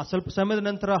 ಆ ಸ್ವಲ್ಪ ಸಮಯದ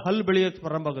ನಂತರ ಹಲ್ಲು ಬೆಳೆಯೋಕೆ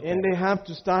ಪ್ರಾರಂಭ ಆಗುತ್ತೆ. And they have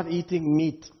to start eating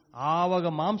meat. ಆವಾಗ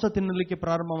ಮಾಂಸ ತಿನ್ನಲಿಕ್ಕೆ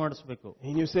ಪ್ರಾರಂಭ ಮಾಡಿಸಬೇಕು.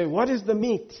 And you say, what is the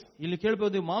meat? ಇಲ್ಲಿ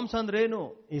ಕೇಳಬಹುದು, ಮಾಂಸ ಅಂದ್ರೆ ಏನು?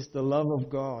 It's the love of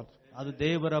God. ಅದು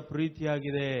ದೇವರ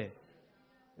ಪ್ರೀತಿಯಾಗಿದೆ.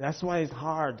 That's why it's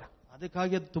hard.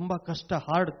 ಅದಕ್ಕಾಗಿ ಅದು ತುಂಬಾ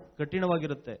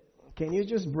ಕಠಿಣವಾಗಿರುತ್ತೆ. Can you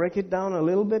just break it down a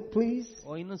little bit, please?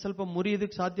 ಇನ್ನೊಂದು ಸ್ವಲ್ಪ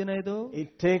ಮುರಿಯೋದಕ್ಕೆ ಸಾಧ್ಯನಾ ಇದು? It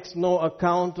takes no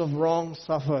account of wrong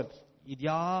suffered.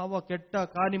 ಇದ್ಯಾವ ಕೆಟ್ಟ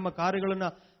ನಿಮ್ಮ ಕಾರ್ಯಗಳನ್ನ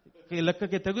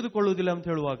ಲೆಕ್ಕಕ್ಕೆ ತೆಗೆದುಕೊಳ್ಳುವುದಿಲ್ಲ ಅಂತ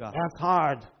ಹೇಳುವಾಗ, that's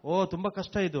hard. ತುಂಬಾ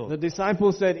ಕಷ್ಟ ಇದು. The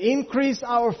disciples said, increase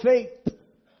our faith.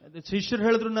 ಶಿಷ್ಯರು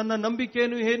ಹೇಳಿದ್ರು, ನನ್ನ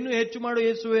ನಂಬಿಕೆಯನ್ನು ಹೆಚ್ಚು ಮಾಡು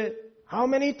ಯೇಸುವೆ. How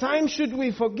many times should we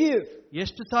forgive?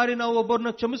 ಎಷ್ಟು ಸಾರಿ ನಾವು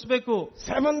ಒಬ್ಬರನ್ನ ಕ್ಷಮಿಸಬೇಕು?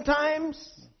 7 times.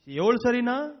 7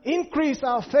 ಸರಿನಾ? Increase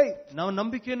our faith. ನಾವು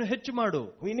ನಂಬಿಕೆಯನ್ನು ಹೆಚ್ಚು ಮಾಡು.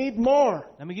 We need more.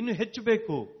 ನಮಗಿನ್ನೂ ಹೆಚ್ಚು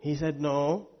ಬೇಕು. He said, no.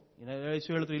 ಯೇಸು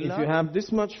ಹೇಳಿದ್ರು, ಇಲ್ಲ. If you have this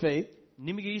much faith,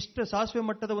 ನಿಮಗೆ ಇಷ್ಟ ಸಾಸಿವೆ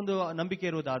ಮಟ್ಟದ ಒಂದು ನಂಬಿಕೆ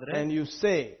ಇರುವುದಾದ್ರೆ, and you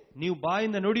say, ನೀವು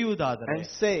ಬಾಯಿಂದ ನುಡಿಯುವುದಾದ್ರೆ, and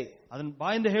say, ಅದನ್ನ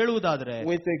ಬಾಯಿಂದ ಹೇಳುವುದಾದ್ರೆ,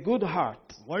 with a good heart,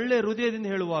 ಒಳ್ಳೆ ಹೃದಯದಿಂದ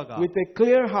ಹೇಳುವಾಗ, with a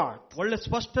clear heart, ಒಳ್ಳೆ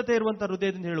ಸ್ಪಷ್ಟತೆ ಇರುವಂತ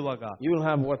ಹೃದಯದಿಂದ ಹೇಳುವಾಗ, you will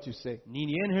have what you say. ನೀನ್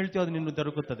ಏನ್ ಹೇಳ್ತೀಯೋ ಅದು ನಿನ್ನ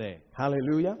ದೊರಕುತ್ತದೆ.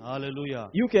 Hallelujah. Hallelujah.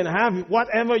 You can have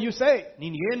whatever you say.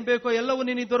 ನೀನ್ ಏನ್ ಬೇಕೋ ಎಲ್ಲವೂ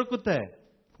ನಿನಗೆ ದೊರಕುತ್ತೆ.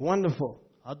 Wonderful.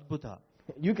 ಅದ್ಭುತ.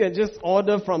 You can just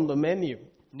order from the menu.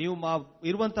 ನೀವು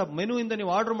ಇರುವಂತ ಮೆನು ಇಂದ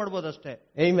ನೀವು ಆರ್ಡರ್ ಮಾಡಬಹುದು ಅಷ್ಟೇ.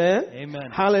 Amen. Amen.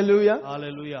 Hallelujah.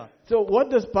 Hallelujah. So what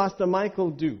does Pastor Michael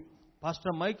do?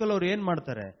 Pastor Michael ಅವರು ಏನ್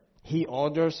ಮಾಡ್ತಾರೆ? He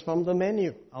orders from the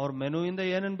menu. ಅವ್ರ ಮೆನುವಿಂದ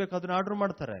ಏನೇನ್ ಬೇಕು ಅದನ್ನ ಆರ್ಡರ್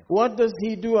ಮಾಡ್ತಾರೆ. What does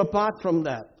he do apart from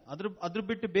that? ಅದ್ರ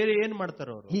ಬಿಟ್ಟು ಬೇರೆ ಏನ್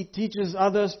ಮಾಡ್ತಾರೆ ಅವರು? He teaches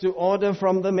others to order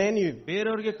from the menu.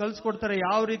 ಬೇರೆಯವರಿಗೆ ಕಲಿಸ್ಕೊಡ್ತಾರೆ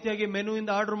ಯಾವ ರೀತಿಯಾಗಿ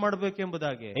ಮೆನುವಿಂದ order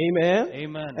ಮಾಡಬೇಕೆಂಬುದಾಗಿ. Amen.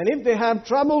 Amen. And if they have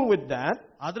trouble with that,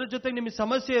 ಅದ್ರ ಜೊತೆಗೆ ನಿಮಗೆ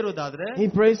ಸಮಸ್ಯೆ ಇರೋದಾದ್ರೆ he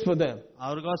prays for them.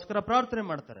 ಅವ್ರಿಗೋಸ್ಕರ ಪ್ರಾರ್ಥನೆ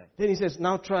ಮಾಡ್ತಾರೆ. Then he says,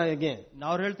 now try again.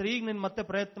 ಅವ್ರು ಹೇಳ್ತಾರೆ ಈಗ ನೀನ್ ಮತ್ತೆ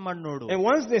ಪ್ರಯತ್ನ ಮಾಡಿ ನೋಡು. And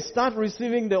once they start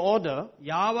receiving the order,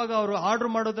 ಯಾವಾಗ ಅವರು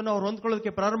ಆರ್ಡರ್ ಮಾಡೋದನ್ನ ಅವ್ರು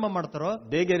ಹೊಂದ್ಕೊಳ್ಳೋದಕ್ಕೆ ಪ್ರಾರಂಭ ಮಾಡ್ತಾರೋ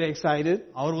they get excited.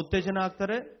 ಅವ್ರು ಉತ್ತೇಜನ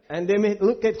ಆಗ್ತಾರೆ. And they may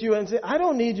look at you and say, I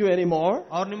don't need you anymore.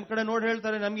 ಅವ್ರು ನಿಮ್ ಕಡೆ ನೋಡಿ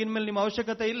ಹೇಳ್ತಾರೆ ನಮ್ಗೆ ಇನ್ಮೇಲೆ ನಿಮ್ಮ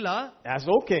ಅವಶ್ಯಕತೆ ಇಲ್ಲ. That's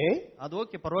okay. ಅದು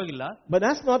ಓಕೆ, ಪರವಾಗಿಲ್ಲ. But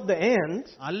that's not the end.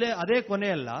 ಅದೇ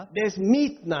ಕೊನೆ ಅಲ್ಲ. There's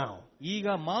meat now. ಈಗ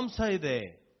ಮಾಂಸ ಇದೆ.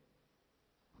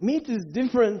 Meat is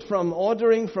different from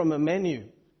ordering from a menu.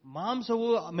 ಮಾಂಸವು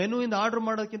ಮೆನುವಿಂದ ಆರ್ಡರ್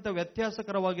ಮಾಡೋದಕ್ಕಿಂತ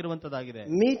ವ್ಯತ್ಯಾಸಕರವಾಗಿರುವಂತದ್ದಾಗಿದೆ.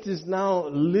 Meat is now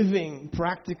living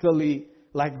practically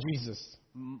like Jesus.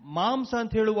 ಮಾಂಸ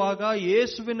ಅಂತ ಹೇಳುವಾಗ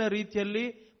ಯೇಸುವಿನ ರೀತಿಯಲ್ಲಿ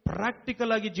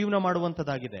ಪ್ರಾಕ್ಟಿಕಲ್ ಆಗಿ ಜೀವನ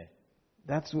ಮಾಡುವಂತದ್ದಾಗಿದೆ.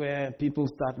 That's where people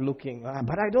start looking.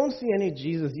 But I don't see any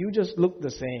Jesus. You just look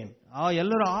the same.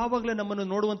 ಎಲ್ಲರೂ ಆವಾಗಲೇ ನಮ್ಮನ್ನು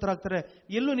ನೋಡುವಂತರಾಗ್ತಾರೆ.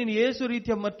 ಎಲ್ಲೂ ನೀನು ಯೇಸು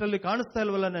ರೀತಿಯ ಮಟ್ಟಲ್ಲಿ ಕಾಣಿಸ್ತಾ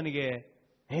ಇಲ್ವಲ್ಲ ನನಗೆ.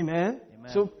 Amen.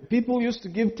 So people used to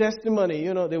give testimony.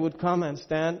 You know, they would come and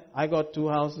stand. I got 2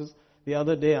 houses. The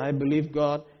other day I believed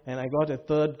God and I got a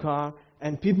 3rd car.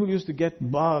 And people used to get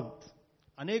bugged.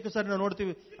 ಅನೇಕ ಸಾರಿ ನಾವು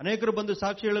ನೋಡ್ತೀವಿ, ಅನೇಕರು ಬಂದು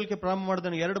ಸಾಕ್ಷಿ ಹೇಳಲಿಕ್ಕೆ ಪ್ರಾರಂಭ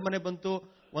ಮಾಡಿದಾನೆ. 2 ಮನೆ ಬಂತು,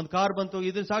 1 ಕಾರ್ ಬಂತು.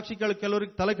 ಇದನ್ನ ಸಾಕ್ಷಿ ಕೇಳಿ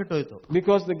ಕೆಲವರಿಗೆ ತಲೆ ಕೆಟ್ಟೋಯ್ತು.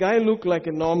 Because the guy looked like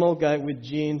a normal guy with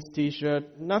jeans, t-shirt,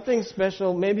 nothing special,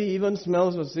 maybe even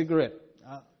smells of cigarette.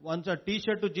 ಒಂದು ಟಿ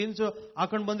ಶರ್ಟ್ ಜೀನ್ಸ್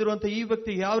ಹಾಕೊಂಡು ಬಂದಿರುವಂತ ಈ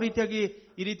ವ್ಯಕ್ತಿ ಯಾವ ರೀತಿಯಾಗಿ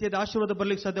ಈ ರೀತಿಯಾದ ಆಶೀರ್ವಾದ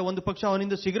ಬರ್ಲಿಕ್ಕೆ ಸಾಧ್ಯ? ಒಂದು ಪಕ್ಷ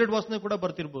ಅವನಿಂದ ಸಿಗರೆಟ್ ವಾಸನೆ ಕೂಡ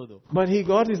ಬರ್ತಿರ್ಬೋದು. But he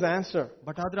got his answer.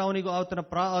 But ಆದ್ರೆ ಅವನಿಗೆ ಆತನ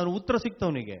ಉತ್ತರ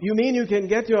ಸಿಕ್ತವನಿಗೆ. You mean you can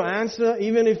get your answer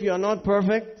even if you are not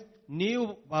perfect? ನೀವು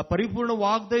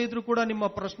ಪರಿಪೂರ್ಣವಾಗದೇ ಇದ್ರೂ ಕೂಡ ನಿಮ್ಮ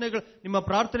ಪ್ರಶ್ನೆಗಳು, ನಿಮ್ಮ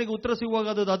ಪ್ರಾರ್ಥನೆಗೆ ಉತ್ತರ ಸಿಗುವಾಗ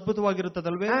ಅದು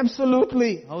ಅದ್ಭುತವಾಗಿರುತ್ತದಲ್ವೇ?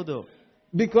 Absolutely. ಹೌದು.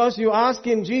 Because you ask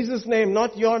in Jesus' name,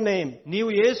 not your name. ನೀವು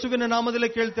ಯೇಸುವಿನ ನಾಮದಲ್ಲೇ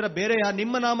ಕೇಳ್ತೀರಾ, ಬೇರೆ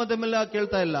ನಿಮ್ಮ ನಾಮದ ಮೇಲೆ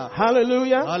ಕೇಳ್ತಾ ಇಲ್ಲ.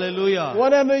 Hallelujah. Hallelujah.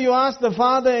 Whatever you ask the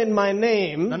Father in my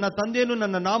name, ನನ್ನ ತಂದೆಯನ್ನು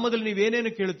ನನ್ನ ನಾಮದಲ್ಲಿ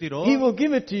ನೀವೇನೇನು ಕೇಳ್ತೀರೋ He will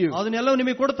give it to you. ಅದನ್ನೆಲ್ಲವೂ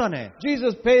ನಿಮಗೆ ಕೊಡ್ತಾನೆ.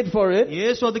 Jesus paid for it.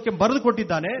 ಯೇಸು ಅದಕ್ಕೆ ಬರೆದು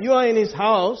ಕೊಟ್ಟಿದ್ದಾನೆ. You are in His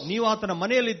house. ನೀವು ಆತನ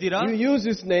ಮನೆಯಲ್ಲಿದ್ದೀರಾ. You use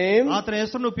His name. ಆತನ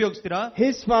ಹೆಸರನ್ನು ಉಪಯೋಗಿಸ್ತೀರಾ.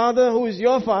 His Father, who is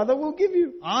your Father, will give you.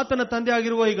 ಆತನ ತಂದೆ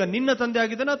ಆಗಿರುವ ಈಗ ನಿನ್ನ ತಂದೆ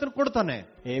ಆಗಿದ್ದಾನೆ, ಆತನ ಕೊಡ್ತಾನೆ.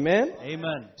 Amen.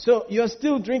 Amen. So you are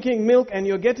still drinking milk and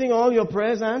you're getting all your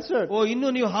prayers answered. ಇನ್ನು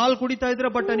ನೀವು ಹಾಲು ಕುಡಿತಾ ಇದ್ದೀರಾ,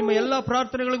 ಬಟ್ ನಿಮ್ಮ ಎಲ್ಲಾ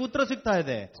ಪ್ರಾರ್ಥನೆಗಳಿಗೆ ಉತ್ತರ ಸಿಗ್ತಾ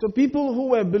ಇದೆ. So people who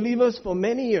were believers for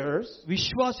many years,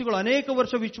 ವಿಶ್ವಾಸಿಗಳು ಅನೇಕ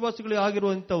ವರ್ಷ ವಿಶ್ವಾಸಿಗಳು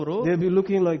ಆಗಿರುವಂತವರು, they'll be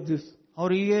looking like this.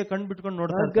 ಅವ್ರು ಹೀಗೆ ಕಣ್ಬಿಟ್ಕೊಂಡು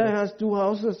ನೋಡ್ತಾರೆ. That guy has 2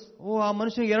 houses. ಆ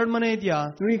ಮನುಷ್ಯನಿಗೆ 2 ಮನೆ ಇದೆಯಾ,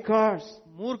 3 cars.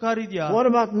 3 ಕಾರ್ ಇದೆಯಾ? What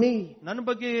about me? ನನ್ನ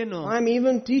ಬಗ್ಗೆ ಏನು? I'm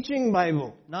even teaching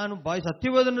Bible. ನಾನು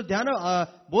ಸತ್ಯವೇದನ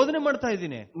ಬೋಧನೆ ಮಾಡ್ತಾ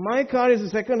ಇದ್ದೀನಿ. My car is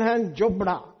a second hand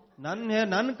Jobra.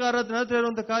 ನನ್ನ ಕಾರ್ ಹತ್ರ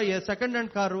ಇರುವಂತ car second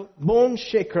hand car. Bone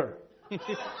shaker.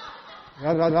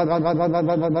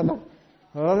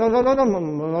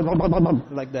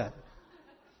 Like that.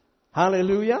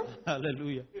 Hallelujah.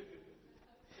 Hallelujah.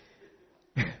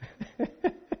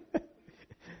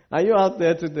 Are you out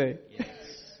there today? Yes.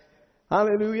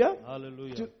 Hallelujah.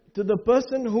 Hallelujah. To the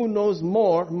person who knows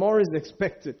more is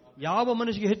expected. ಯಾವ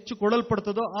ಮನುಷ್ಯನಿಗೆ ಹೆಚ್ಚು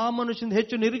ಕೊಡಲ್ಪಡುತ್ತದೋ ಆ ಮನುಷ್ಯನಿಂದ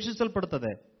ಹೆಚ್ಚು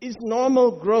ನಿರೀಕ್ಷಿಸಲ್ಪಡುತ್ತದೆ. It's normal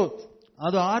growth.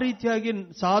 ಅದು ಆ ರೀತಿಯಾಗಿ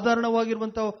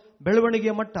ಸಾಧಾರಣವಾಗಿರುವಂತಹ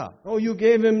ಬೆಳವಣಿಗೆಯ ಮಟ್ಟ. Oh, you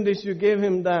gave him this, you gave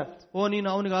him that. ನೀನು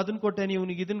ಅವನಿಗೆ ಅದನ್ನ ಕೊಟ್ಟೆ,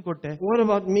 ನೀವನಿಗೆ ಇದನ್ನ ಕೊಟ್ಟೆ. What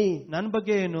about me? ನನ್ನ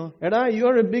ಬಗ್ಗೆ ಏನು?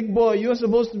 You're a big boy. You're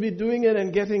supposed to be doing it and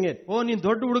getting it. ನೀನ್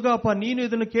ದೊಡ್ಡ ಹುಡುಗಪ್ಪ, ನೀನು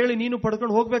ಇದನ್ನ ಕೇಳಿ ನೀನು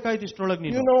ಪಡ್ಕೊಂಡು ಹೋಗ್ಬೇಕಾಯ್ತು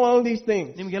ಇಷ್ಟೊಳಗೆ. You know all these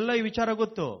things. ನಿಮ್ಗೆಲ್ಲ ಈ ವಿಚಾರ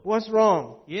ಗೊತ್ತು. What's wrong?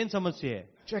 ಏನ್ ಸಮಸ್ಯೆ?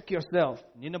 Check yourself.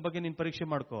 ನಿನ್ನ ಬಗ್ಗೆ ನೀನ್ ಪರೀಕ್ಷೆ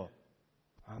ಮಾಡ್ಕೋ.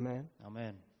 Amen.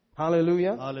 Amen.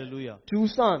 Hallelujah. Hallelujah. 2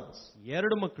 sons.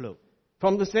 2 ಮಕ್ಕಳು.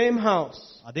 From the same house.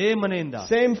 ಅದೇ ಮನೆಯಿಂದ.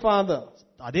 Same father.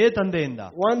 ಅದೇ ತಂದೆಯಿಂದ.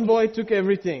 1 boy took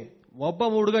everything. ಒಬ್ಬ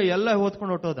ಹುಡುಗ ಎಲ್ಲ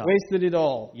ಹೊತ್ಕೊಂಡು ಹೊಟ್ಟೋದ. Wasted it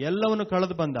all. ಎಲ್ಲವನ್ನು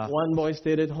ಕಳೆದು ಬಂದ. 1 boy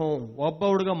stayed at home. ಒಬ್ಬ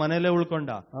ಹುಡುಗ ಮನೆಯಲ್ಲೇ ಉಳ್ಕೊಂಡ.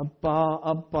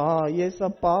 ಅಪ್ಪ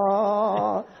ಯೇಸಪ್ಪ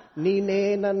ನೀನೇ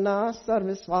ನನ್ನ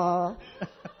ಸರ್ವಸ್ವ.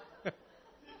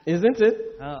 Isn't it?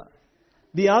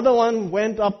 The other one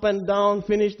went up and down,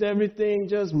 finished everything,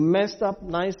 just messed up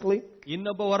nicely.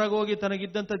 ಇನ್ನೊಬ್ಬ ಹೊರಗೆ ಹೋಗಿ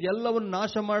ತನಗಿದ್ದಂಥದ್ದು ಎಲ್ಲವನ್ನು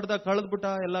ನಾಶ ಮಾಡ್ದ, ಕಳೆದ್ಬಿಟ್ಟ,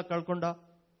 ಎಲ್ಲ ಕಳ್ಕೊಂಡ.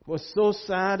 Was so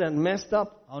sad and messed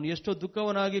up. ಅವನು ಎಷ್ಟೋ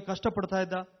ದುಃಖವನಾಗಿ ಕಷ್ಟಪಡ್ತಾ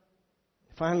ಇದ್ದ.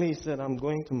 Finally he said, I'm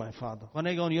going to my father.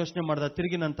 ಕೊನೆಗೆ ಅವನು ಯೋಚನೆ ಮಾಡ್ದ,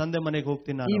 ತಿರುಗಿ ನನ್ನ ತಂದೆ ಮನೆಗೆ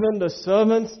ಹೋಗ್ತೀನಿ ನಾನು. Even the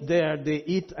servants there, they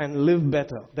eat and live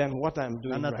better than what I'm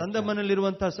doing. ನನ್ನ ತಂದೆ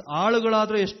ಮನೆಯಲ್ಲಿರುವಂತಹ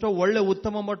ಆಳುಗಳಾದ್ರೂ ಎಷ್ಟೋ ಒಳ್ಳೆ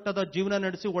ಉತ್ತಮ ಮಟ್ಟದ ಜೀವನ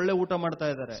ನಡೆಸಿ ಒಳ್ಳೆ ಊಟ ಮಾಡ್ತಾ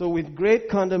ಇದ್ದಾರೆ. So with great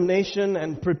condemnation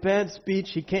and prepared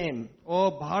speech he came.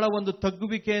 ಬಹಳ ಒಂದು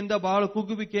ತಗ್ಗುವಿಕೆಯಿಂದ, ಬಹಳ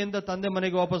ಕುಗ್ಗುವಿಕೆಯಿಂದ ತಂದೆ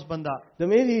ಮನೆಗೆ ವಾಪಸ್ ಬಂದ. The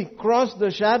minute he crossed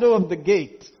the shadow of the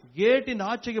gate, ಗೇಟಿನ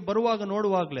ಆಚೆಗೆ ಬರುವಾಗ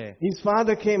ನೋಡುವಾಗ್ಲೇ his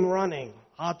father came running.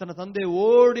 ಆತನ ತಂದೆ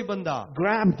ಓಡಿ ಬಂದ,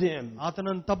 grabbed him.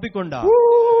 ಆತನನ್ನು ತಬ್ಬಿಕೊಂಡ.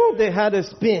 they had a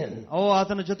spin.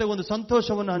 ಆತನ ಜೊತೆ ಒಂದು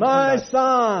ಸಂತೋಷವನ್ನು My ಹಂಚಿಕೊಂಡ.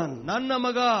 son, ನನ್ನ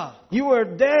ಮಗ, you were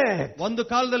dead. ಒಂದು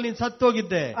ಕಾಲದಲ್ಲಿ ನೀನು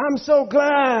ಸತ್ತೋಗಿದ್ದೆ, I'm so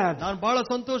glad. ನಾನು ಬಹಳ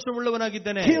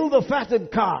ಸಂತೋಷವುಳ್ಳವನಾಗಿದ್ದೇನೆ. Kill the fatted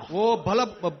calf.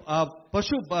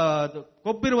 ಪಶು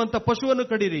ಕೊಬ್ಬಿರುವಂತ ಪಶುವನ್ನು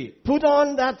ಕಡಿರಿ. Put on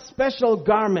that special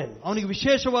garment. ಅವನಿಗೆ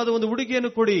ವಿಶೇಷವಾದ ಒಂದು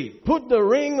ಉಡುಗೆಯನ್ನು ಕೊಡಿ. Put the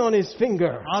ring on his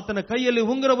finger. ಆತನ ಕೈಯಲ್ಲಿ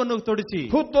ಉಂಗುರವನ್ನು ತೊಡಿಸಿ.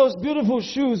 Put those beautiful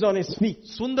shoes on his feet.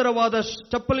 ಸುಂದರವಾದ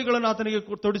ಚಪ್ಪಲಿಗಳನ್ನು ಆತನಿಗೆ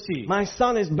ತೊಡಿಸಿ. My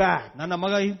son is back. ನನ್ನ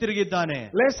ಮಗ ಹಿಂತಿರುಗಿದ್ದಾನೆ.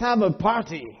 Let's have a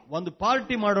party. ಒಂದು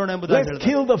ಪಾರ್ಟಿ ಮಾಡೋಣ ಎಂಬುದಾಗಿ Let's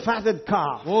kill the fatted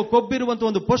calf. ಕೊಬ್ಬಿರುವಂತ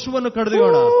ಒಂದು ಪಶುವನ್ನು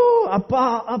ಕಡಿಯೋಣ. Appa,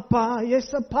 appa, yes,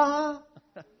 appa.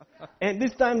 And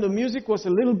this time the music was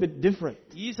a little bit different.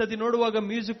 ಈ ಸತಿ ನೋಡುವಾಗ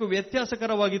music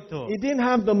ವ್ಯತ್ಯಾಸಕರವಾಗಿತ್ತು. It didn't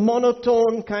have the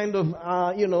monotone kind of,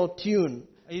 tune.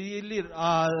 ಇಲ್ಲಿ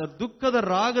ದುಃಖದ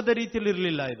ರಾಗದ ರೀತಿಯಲ್ಲಿ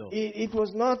ಇರಲಿಲ್ಲ ಇದು. It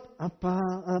was not appa,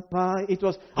 appa. It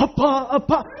was appa,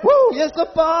 appa. Woo, yes,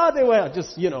 appa. They were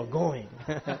just, going.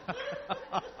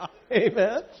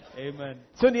 Amen. Amen.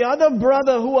 So the other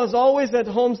brother who was always at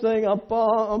home saying appa,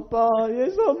 appa,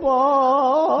 yes, appa.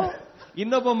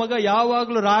 ಇನ್ನೊಬ್ಬ ಮಗ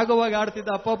ಯಾವಾಗ್ಲೂ ರಾಗವಾಗಿ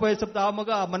ಆಡ್ತಿದ್ದ ಅಪ್ಪ ಶಬ್ದ, ಆ ಮಗ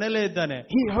ಮನೆಯಲ್ಲೇ ಇದ್ದಾನೆ.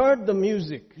 He heard the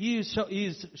music. ಈ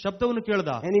ಶಬ್ದವನ್ನು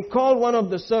ಕೇಳ್ದ. And he called one of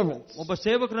the servants. ಒಬ್ಬ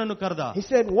ಸೇವಕನನ್ನು ಕರೆದ. He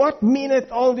said, what meaneth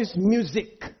all this music?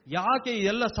 ಯಾಕೆ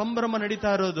ಎಲ್ಲ ಸಂಭ್ರಮ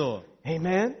ನಡೀತಾ ಇರೋದು?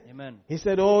 Amen. Amen. He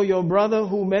said, oh, your brother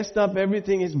who messed up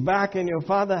everything is back and your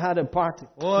father had a party.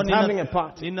 He's having a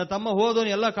party. ನಿನ್ನ ತಮ್ಮ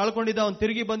ಹೋದವನು ಎಲ್ಲ ಕಳ್ಕೊಂಡಿದ್ದ, ಅವನು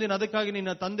ತಿರುಗಿ ಬಂದಿನ, ಅದಕ್ಕಾಗಿ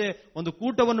ನಿನ್ನ ತಂದೆ ಒಂದು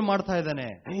ಕೂಟವನ್ನು ಮಾಡ್ತಾ ಇದ್ದಾನೆ.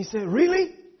 And he said, really?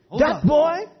 That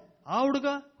boy? ಆ ಹುಡುಗ?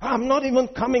 I'm not even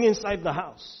coming inside the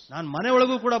house. ನಾನು ಮನೆ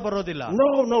ಒಳಗೂ ಕೂಡ ಬರೋದಿಲ್ಲ.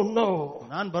 No.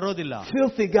 ನಾನು ಬರೋದಿಲ್ಲ.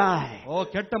 Filthy guy.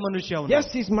 ಕೆಟ್ಟ ಮನುಷ್ಯ ಅವನು. Yes,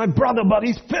 he's my brother, but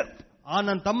he's filth.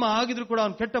 ನನ್ನ ತಮ್ಮ ಆಗಿದ್ರು ಕೂಡ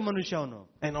ಅವನು ಕೆಟ್ಟ ಮನುಷ್ಯ ಅವನು.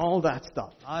 And all that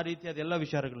stuff. ಆ ರೀತಿಯಾದ ಎಲ್ಲ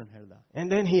ವಿಚಾರಗಳನ್ನು ಹೇಳ್ದ. And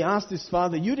then he asked his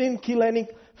father, you didn't kill any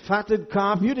fatted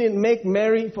calf, you didn't make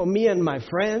merry for me and my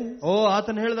friends.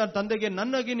 ಆತನ ಹೇಳ್ದ ತಂದೆಗೆ,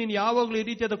 ನನಗೆ ನೀನು ಯಾವಾಗಲೂ ಈ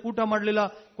ರೀತಿಯಾದ ಕೂಟ ಮಾಡಲಿಲ್ಲ,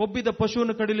 ಕೊಬ್ಬಿದ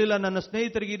ಪಶುವನ್ನು ಕಡಿಲಿಲ್ಲ, ನನ್ನ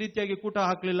ಸ್ನೇಹಿತರಿಗೆ ಈ ರೀತಿಯಾಗಿ ಕೂಟ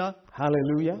ಹಾಕಲಿಲ್ಲ.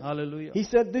 Hallelujah. Hallelujah. He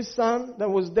said, this son that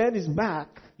was dead is back.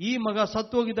 ಈ ಮಗ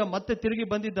ಸತ್ತು ಹೋಗಿದ್ದ, ಮತ್ತೆ ತಿರುಗಿ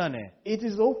ಬಂದಿದ್ದಾನೆ. It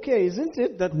is okay, isn't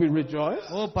it, that we rejoice?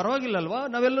 ಪರವಾಗಿಲ್ಲ ಅಲ್ವಾ,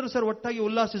 ನಾವೆಲ್ಲರೂ ಸರ್ ಒಟ್ಟಾಗಿ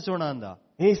ಉಲ್ಲಾಸಿಸೋಣ ಅಂದ.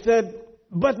 He said,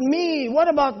 but me, what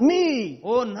about me?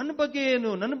 ನನ್ನ ಬಗ್ಗೆ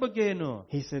ಏನು?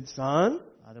 He said, son,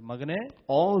 ಆದ್ರೆ ಮಗನೇ,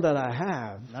 all that I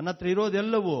have ನನ್ನ ಹತ್ರ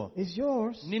ಇರೋದೆಲ್ಲವೂ is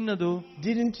yours. ನಿನ್ನದು.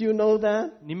 Didn't you know that?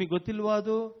 ನಿಮಗೆ ಗೊತ್ತಿಲ್ವಾ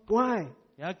ಅದು? Why?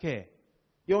 ಯಾಕೆ?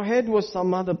 Your head was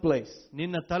some other place.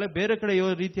 ನಿನ್ನ ತಲೆ ಬೇರೆ ಕಡೆ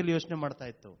ರೀತಿಯಲ್ಲಿ ಯೋಚನೆ ಮಾಡ್ತಾ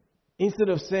ಇತ್ತು.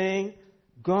 Instead of saying,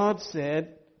 God said,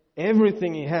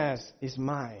 everything he has is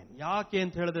mine. ಯಾಕೆ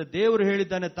ಅಂತ ಹೇಳಿದ್ರೆ ದೇವರು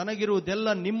ಹೇಳಿದ್ದಾನೆ,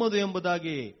 ತನಗಿರುವುದೆಲ್ಲ ನಿಮ್ಮದು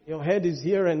ಎಂಬುದಾಗಿ. Your head is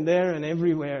here and there and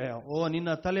everywhere else.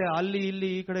 ನಿನ್ನ ತಲೆ ಅಲ್ಲಿ ಇಲ್ಲಿ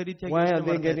ಈ ಕಡೆ ರೀತಿಯಾಗಿ. Why are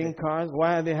they getting cars? Why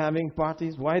are they having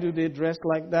parties? Why do they dress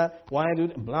like that? Why do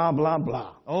they blah blah blah?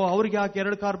 ಅವ್ರಿಗೆ ಯಾಕೆ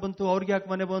 2 car ಬಂತು, ಅವ್ರಿಗೆ ಯಾಕೆ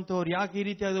ಮನೆ ಬಂತು, ಅವ್ರು ಯಾಕೆ ಈ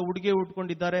ರೀತಿಯಾದ ಉಡುಗೆ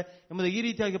ಉಟ್ಕೊಂಡಿದ್ದಾರೆ ಎಂಬುದು ಈ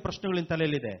ರೀತಿಯಾಗಿ ಪ್ರಶ್ನೆಗಳಿನ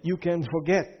ತಲೆಯಲ್ಲಿದೆ. You can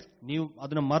forget. ನೀವು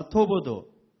ಅದನ್ನ ಮರ್ತು ಹೋಗಬಹುದು.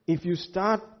 If you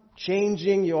start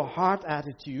changing your heart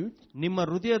attitude, ನಿಮ್ಮ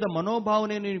ಹೃದಯದ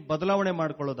ಮನೋಭಾವನೆಯನ್ನು ಬದಲಾವಣೆ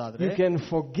ಮಾಡಿಕೊಳ್ಳೋದಾದ್ರೆ, you can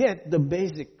forget the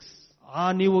basics.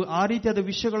 ನೀವು ಆ ರೀತಿಯಾದ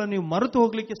ವಿಷಯಗಳನ್ನು ನೀವು ಮರೆತು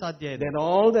ಹೋಗ್ಲಿಕ್ಕೆ ಸಾಧ್ಯ ಇದೆ. That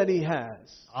all that he has,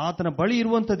 ಆತನ ಬಳಿ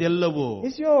ಇರುವಂತದ್ದೆಲ್ಲವೂ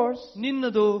is yours.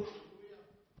 ನಿನ್ನದು.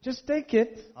 Just take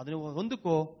it. ಅದನ್ನು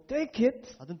ಹೊಂದಿಕೋ. Take it.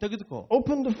 ಅದನ್ನು ತೆಗೆದುಕೋ.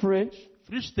 Open the fridge.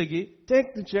 ಫ್ರಿಡ್ಜ್ ತೆಗಿ. Take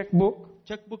the checkbook.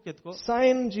 Cheque book ಎತ್ಕೋ.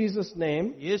 Sign Jesus' name.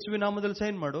 ಯೇಸುವಿನ ನಾಮದಲ್ಲಿ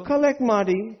ಸೈನ್ ಮಾಡು. Collect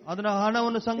ಮಾಡಿ. ಅದನ್ನ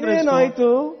ಹಣವನ್ನು ಸಂಗ್ರಹಿಸು. ಏನಾಯ್ತು?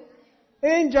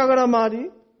 ಏನ್ ಜಗಳ ಮಾಡಿ?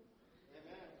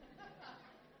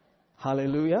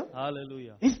 Hallelujah.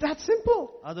 Hallelujah. It's that simple.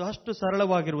 ಅದು ಅಷ್ಟು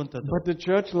ಸರಳವಾಗಿರುವಂತದ್ದು. But the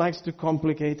church likes to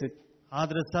complicate it.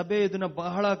 ಆದ್ರೆ ಸಭೆ ಇದನ್ನ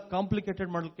ಬಹಳ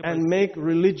ಕಾಂಪ್ಲಿಕೇಟೆಡ್ ಮಾಡಲಿಕ್ಕೆ and make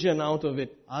religion out of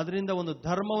it. ಅದರಿಂದ ಒಂದು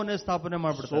ಧರ್ಮವನ್ನೇ ಸ್ಥಾಪನೆ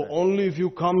ಮಾಡ್ಬಿಡ್ತಾರೆ. So only if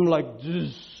you come like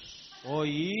this,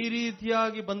 ಈ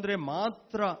ರೀತಿಯಾಗಿ ಬಂದ್ರೆ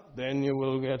ಮಾತ್ರ, then you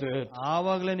will get it.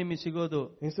 ಆವಾಗಲೇ ನಿಮಗೆ ಸಿಗೋದು.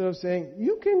 Instead of saying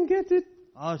you can get it,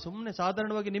 ಸುಮ್ಮನೆ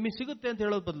ಸಾಧಾರಣವಾಗಿ ನಿಮಗೆ ಸಿಗುತ್ತೆ ಅಂತ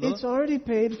ಹೇಳೋದ್ ಬದಲು, it's already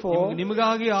paid for.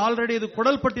 ನಿಮಗಾಗಿ ಆಲ್ರೆಡಿ ಇದು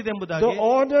ಕೊಡಲ್ಪಟ್ಟಿದೆ ಎಂಬುದಾಗಿ. The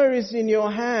order is in your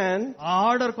hand. ಆ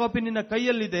ಆರ್ಡರ್ ಕಾಪಿ ನಿನ್ನ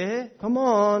ಕೈಯಲ್ಲಿದೆ. Come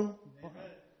on.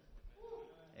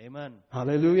 Amen.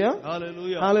 Hallelujah.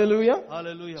 Hallelujah. Hallelujah.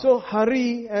 Hallelujah. So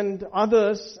Hari and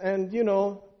others and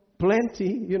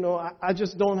plenty, I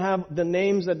just don't have the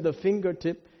names at the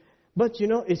fingertip, but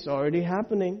it's already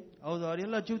happening. ಹೌದು,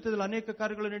 ಅವರೆಲ್ಲ ಜೀವಿತದಲ್ಲಿ ಅನೇಕ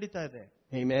ಕಾರ್ಯಗಳು ನಡೀತಾ ಇದೆ.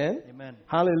 Amen. Amen.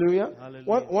 Hallelujah.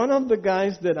 Hallelujah. One of the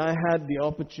guys that I had the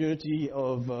opportunity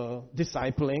of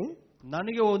discipling,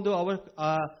 ನನಗೆ ಒಂದು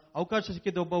ಅವಕಾಶ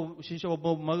ಸಿಕ್ಕಿದ್ದ ಒಬ್ಬ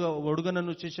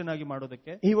ಹುಡುಗನನ್ನು ಶಿಷ್ಯನಾಗಿ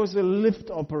ಮಾಡೋದಕ್ಕೆ. he was a lift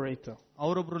operator.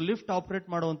 ಅವರೊಬ್ರು lift operate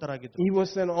ಮಾಡುವಂತರಾಗಿದ್ರು. He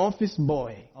was an office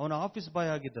boy. ಅವನ office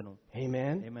boy ಆಗಿದ್ದನು.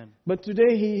 Amen. Amen. But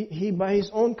today he by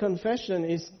his own confession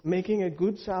is making a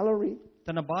good salary.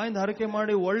 ತನ್ನ ಬಾಯಿಂದ ಹರಕೆ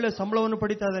ಮಾಡಿ ಒಳ್ಳೆ ಸಂಬಳವನ್ನು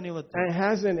ಪಡಿತಾ ಇದ್ದಾನೆ ಇವತ್ತು. And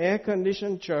has an air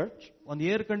conditioned church. ಒಂದು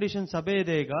ಏರ್ ಕಂಡೀಷನ್ ಸಭೆ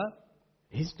ಇದೆ ಈಗ.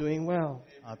 He's doing well.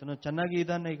 ಆತನು ಚೆನ್ನಾಗಿ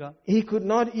ಇದ್ದಾನೆ ಈಗ. He could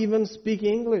not even speak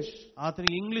English.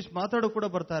 ಆತನಿಗೆ ಇಂಗ್ಲಿಷ್ ಮಾತಾಡೋ ಕೂಡ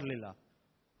ಬರ್ತಾ ಇರಲಿಲ್ಲ.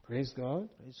 Praise God.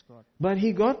 Praise God. But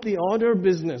he got the order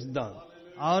business done.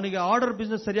 ಅವನಿಗೆ ಆರ್ಡರ್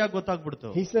ಬಿಸ್ನೆಸ್ ಸರಿಯಾಗಿ ಗೊತ್ತಾಗ್ಬಿಡ್ತು.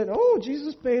 He said, "Oh,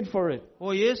 Jesus paid for it."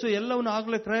 ಓ, ಯೇಸು ಎಲ್ಲವನ್ನು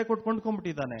ಆಗ್ಲೇ ಕ್ರಯ ಕೊಟ್ಟು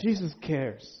ಕೊಂಡ್ಕೊಂಡ್ಬಿಟ್ಟಿದ್ದಾನೆ. Jesus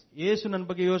cares. ಯೇಸು ನನ್ನ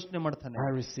ಬಗ್ಗೆ ಯೋಚನೆ ಮಾಡ್ತಾನೆ. I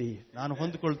receive. ನಾನು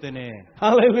ಹೊಂದ್ಕೊಳ್ತೇನೆ.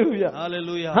 Hallelujah.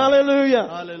 Hallelujah. Hallelujah.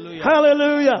 Hallelujah.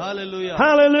 Hallelujah. Hallelujah.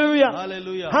 Hallelujah.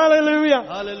 Hallelujah. Hallelujah.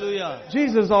 Hallelujah.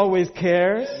 Jesus always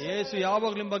cares. ಯೇಸು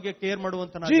ಯಾವಾಗಲೂ ನಿಮ್ಮ ಬಗ್ಗೆ ಕೇರ್ Jesus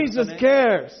ಮಾಡುವಂತನಾಗಿದ್ದಾನೆ.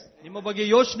 cares. ನಿಮ್ಮ ಬಗ್ಗೆ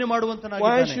ಯೋಚನೆ Why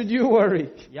ಮಾಡುವಂತನಾಗಿದ್ದಾನೆ. should you worry?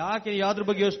 ಯಾಕೆ ಯಾದ್ರ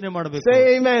ಬಗ್ಗೆ ಯೋಚನೆ ಮಾಡಬೇಕು? Say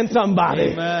amen, somebody.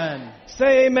 Amen.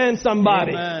 Say amen,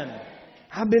 somebody. Amen.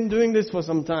 I've been doing this for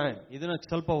some time. ಇದನ್ನ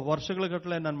ಸ್ವಲ್ಪ ವರ್ಷಗಳ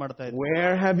ಗಟ್ಟಲೆ ನಾನು ಮಾಡ್ತಾ ಇದ್ದೀನಿ.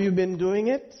 Where have you been doing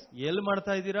it? ಎಲ್ಲಿ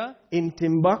ಮಾಡ್ತಾ ಇದ್ದೀರಾ? In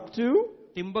Timbuktu?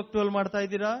 ಟಿಂಬಕ್ಟು ಅಲ್ಲಿ ಮಾಡ್ತಾ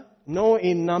ಇದ್ದೀರಾ? No,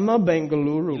 in Nama,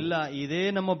 Bengaluru. ಇಲ್ಲ, ಇದೇ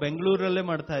ನಮ್ಮ ಬೆಂಗಳೂರಲ್ಲೇ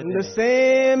ಮಾಡ್ತಾ In the ಇದ್ದೀನಿ.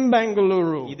 same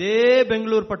Bengaluru. ಇದೇ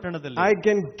ಬೆಂಗಳೂರು ಪಟ್ಟಣದಲ್ಲಿ. I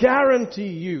can guarantee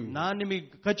you. ನಾನು ನಿಮಗೆ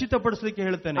ಖಚಿತಪಡಿಸಲಿಕ್ಕೆ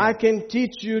ಹೇಳ್ತೇನೆ. I can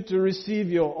teach you to receive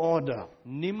your order.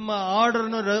 ನಿಮ್ಮ ಆರ್ಡರ್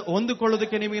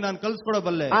ಹೊಂದಿಕೊಳ್ಳೋದಕ್ಕೆ ನಿಮಗೆ ನಾನು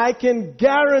ಕಲಿಸ್ಕೊಡಬಲ್ಲೆ. I can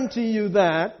guarantee you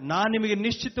that. ನಾನು ನಿಮಗೆ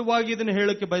ನಿಶ್ಚಿತವಾಗಿ ಇದನ್ನು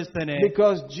ಹೇಳಕ್ಕೆ ಬಯಸ್ತೇನೆ.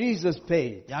 Because Jesus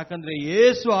paid. ಯಾಕಂದ್ರೆ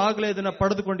ಯೇಸು ಆಗ್ಲೇ ಇದನ್ನ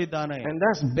ಪಡೆದುಕೊಂಡಿದ್ದಾನೆ. And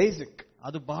that's basic.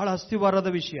 ಅದು ಬಹಳ ಅಸ್ಥಿವಾರದ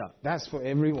ವಿಷಯ. That's for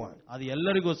everyone. ಅದು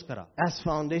ಎಲ್ಲರಿಗೋಸ್ಕರ. That's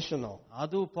foundational.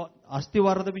 ಅದು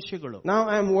ಅಸ್ಥಿವಾರದ ವಿಷಯಗಳು. Now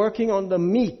I'm working on the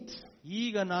meat.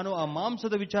 ಈಗ ನಾನು ಆ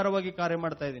ಮಾಂಸದ ವಿಚಾರವಾಗಿ ಕಾರ್ಯ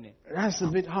ಮಾಡ್ತಾ ಇದ್ದೀನಿ. That's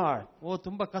a bit hard. ಓ,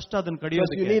 ತುಂಬಾ ಕಷ್ಟ ಅದನ್ನ Because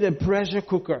you ಕಡಿಯೋದಕ್ಕೆ. need a pressure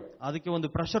cooker. ಅದಕ್ಕೆ ಒಂದು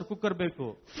ಪ್ರೆಷರ್ ಕುಕ್ಕರ್ ಬೇಕು.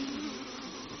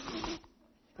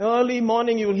 Early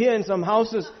morning you'll hear in some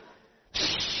houses.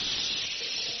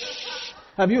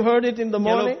 Have you heard it in the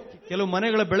morning? ಕೆಲವು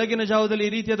ಮನೆಗಳ ಬೆಳಗಿನ ಜಾವದಲ್ಲಿ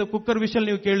ಈ ರೀತಿಯಾದ ಕುಕ್ಕರ್ ವಿಷಲ್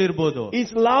ನೀವು ಕೇಳಿರ್ಬೋದು.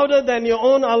 It's louder than your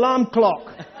own alarm clock.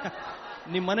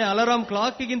 ನಿಮ್ ಮನೆ ಅಲಾರಾಮ್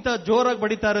ಕ್ಲಾಕ್ ಗಿಂತ ಜೋರಾಗಿ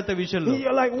ಬಡಿತಾ ಇರುತ್ತೆ whistle.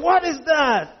 You're like, what is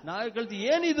that? ನಾವೇ ಕೇಳ್ತೀವಿ,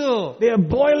 ಏನಿದು? They are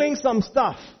boiling some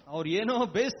stuff. ಅವ್ರು ಏನೋ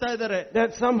ಬೇಯಿಸ್ತಾ ಇದ್ದಾರೆ.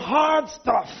 That's some hard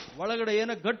stuff. ಒಳಗಡೆ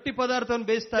ಏನೋ ಗಟ್ಟಿ ಪದಾರ್ಥವನ್ನು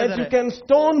ಬೇಯಿಸ್ತಾ That you ಇದ್ದಾರೆ. can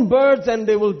stone birds and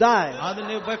they will die. ಅದನ್ನ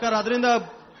ನೀವು ಬೇಕಾದ್ರೆ ಅದರಿಂದ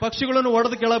ಪಕ್ಷಿಗಳನ್ನು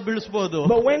ಒಡೆದು ಕೆಳಗೆ ಬೀಳಿಸಬಹುದು.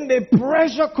 But when they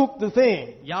pressure cook the thing,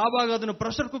 ಯಾವಾಗ ಅದನ್ನು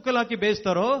ಪ್ರೆಷರ್ ಕುಕ್ಕರ್ ಹಾಕಿ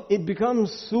ಬೇಯಿಸ್ತಾರೋ it becomes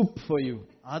soup for you.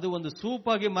 ಅದು ಒಂದು ಸೂಪ್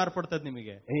ಆಗಿ ಮಾರ್ಪಡ್ತದೆ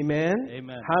ನಿಮಗೆ. Amen.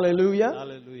 Amen. Hallelujah.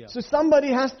 Hallelujah. So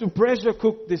somebody has to pressure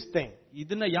cook this thing.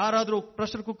 ಇದನ್ನ ಯಾರಾದ್ರೂ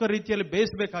ಪ್ರೆಷರ್ ಕುಕ್ಕರ್ ರೀತಿಯಲ್ಲಿ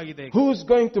ಬೇಯಿಸಬೇಕಾಗಿದೆ. Who's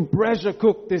going to pressure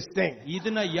cook this thing?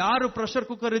 ಇದನ್ನ ಯಾರು ಪ್ರೆಷರ್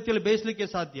ಕುಕ್ಕರ್ ರೀತಿಯಲ್ಲಿ ಬೇಯಿಸಲಿಕ್ಕೆ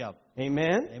ಸಾಧ್ಯ?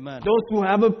 Amen. Amen. Those who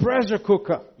have a pressure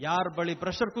cooker. ಯಾರ ಬಳಿ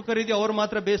pressure cooker ಇದೆಯೋ ಅವ್ರು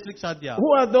ಮಾತ್ರ ಬೇಯಿಸಲಿಕ್ಕೆ ಸಾಧ್ಯ. Who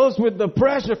are those with the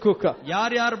pressure cooker?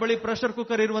 ಯಾರ್ಯಾರ ಬಳಿ ಪ್ರೆಷರ್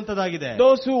ಕುಕ್ಕರ್ ಇರುವಂತದಾಗಿದೆ.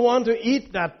 Those who want to eat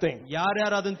that thing.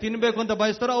 ಯಾರ್ಯಾರು ಅದನ್ನ ತಿನ್ಬೇಕು ಅಂತ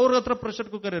ಬಯಸ್ತಾರೋ ಅವ್ರ ಹತ್ರ ಪ್ರೆಷರ್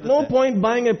ಕುಕ್ಕರ್ No ಇರುತ್ತೆ. point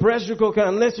buying a pressure cooker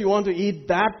unless you want to eat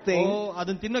that thing.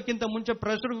 ಅದನ್ನ ತಿನ್ನೋಕ್ಕಿಂತ ಮುಂಚೆ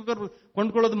ಪ್ರೆಷರ್ ಕುಕ್ಕರ್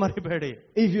ಕೊಂಡ್ಕೊಳ್ಳೋದು ಮರಿಬೇಡಿ.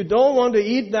 If you don't want to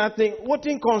eat that thing, what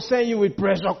thing concern you with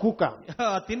pressure cooker?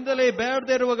 ತಿಂದಲೇ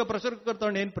ಬೇಡದೇ ಇರುವಾಗ pressure cooker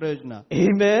ತಗೊಂಡು ಏನ್ ಪ್ರಯೋಜನ?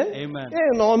 Amen. Amen. A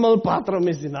normal patram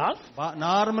is enough.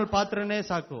 Normal ಪಾತ್ರೆನೇ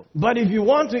ಸಾಕು. But if you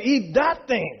want to eat that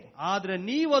thing, ಆದ್ರೆ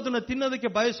ನೀವು ಅದನ್ನ ತಿನ್ನೋದಕ್ಕೆ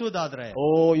ಬಯಸುವುದಾದ್ರೆ,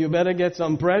 oh, you better get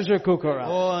some pressure cooker out.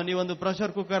 ನೀವೊಂದು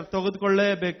pressure cooker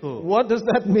ತೆಗೆದುಕೊಳ್ಳೇಬೇಕು. What does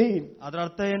that mean? ಅದರ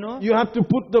ಅರ್ಥ ಏನು? You have to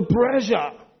put the pressure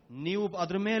ನೀವು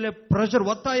ಅದ್ರ ಮೇಲೆ ಪ್ರೆಷರ್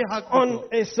ಒತ್ತಾಯ on ಹಾಕಬೇಕು.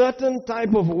 a certain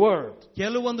type of word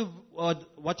ಕೆಲವೊಂದು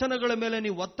ವಚನಗಳ ಮೇಲೆ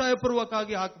ನೀವು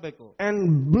ಒತ್ತಾಯಪೂರ್ವಕವಾಗಿ ಹಾಕಬೇಕು. and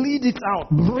bleed it out.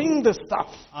 Bring the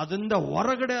stuff ಅದರಿಂದ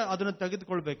ಹೊರಗಡೆ ಅದನ್ನು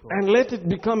ತೆಗೆದುಕೊಳ್ಬೇಕು. and let it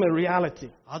become a reality.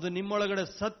 ಅದು ನಿಮ್ಮೊಳಗಡೆ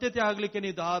ಸತ್ಯತೆ ಆಗ್ಲಿಕ್ಕೆ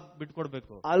ನೀವು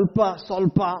ಬಿಟ್ಕೊಡ್ಬೇಕು. Alpa,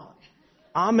 solpa,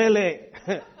 ಆಮೇಲೆ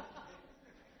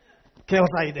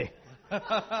ಕೆಲಸ ಇದೆ.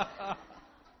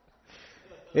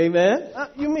 Amen.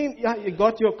 You mean, yeah, you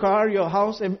got your car, your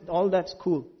house, all that's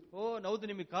cool. ಹೌದು,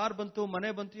 ನಿಮಗೆ ಕಾರ್ ಬಂತು, ಮನೆ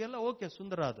ಬಂತು, ಎಲ್ಲ ಓಕೆ,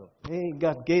 ಸುಂದರ ಅದು. Hey,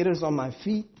 got gators on my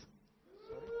feet,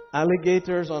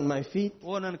 alligators on my feet.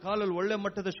 ನನ್ನ ಕಾಲಲ್ಲಿ ಒಳ್ಳೆ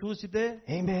ಮಟ್ಟದ ಶೂಸ್ ಇದೆ.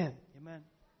 Amen. Amen.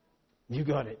 You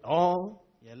got it all.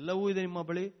 ಎಲ್ಲವೂ ಇದೆ ನಿಮ್ಮ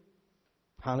ಬಳಿ.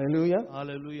 Hallelujah.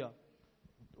 Hallelujah.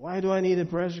 Why do I need a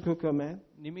pressure cooker, man?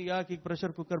 ನಿಮಗೆ ಯಾಕೆ ಈಗ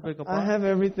ಪ್ರೆಷರ್ ಕುಕ್ಕರ್ ಬೇಕಪ್ಪ? I have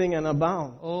everything and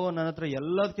abound. ನನ್ನ ಹತ್ರ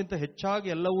ಎಲ್ಲದಕ್ಕಿಂತ ಹೆಚ್ಚಾಗಿ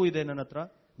ಎಲ್ಲವೂ ಇದೆ ನನ್ನ ಹತ್ರ.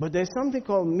 But there's something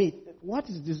called meat. What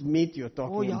is this meat you're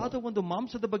talking about? ಯಾವುದೋ ಒಂದು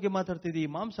ಮಾಂಸದ ಬಗ್ಗೆ ಮಾತಾಡ್ತಿದ್ದೀವಿ.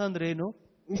 ಮಾಂಸ ಅಂದ್ರೆ ಏನು?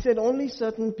 He said only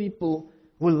certain people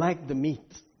will like the meat.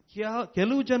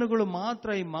 ಕೆಲವು ಜನಗಳು ಮಾತ್ರ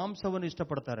ಈ ಮಾಂಸವನ್ನು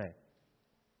ಇಷ್ಟಪಡ್ತಾರೆ.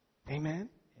 Amen.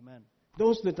 Amen.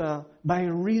 Those that are by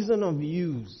reason of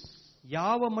use.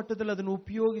 ಯಾವ ಮಟ್ಟದಲ್ಲಿ ಅದನ್ನು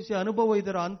ಉಪಯೋಗಿಸಿ ಅನುಭವ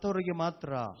ಇದರ ಅಂತವರಿಗೆ ಮಾತ್ರ.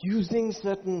 Using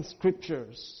certain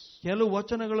scriptures. ಕೆಲವು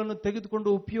ವಚನಗಳನ್ನು ತೆಗೆದುಕೊಂಡು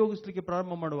ಉಪಯೋಗಿಸಲಿಕ್ಕೆ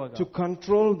ಪ್ರಾರಂಭ ಮಾಡುವಾಗ to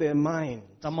control their mind,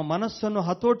 ತಮ್ಮ ಮನಸ್ಸನ್ನು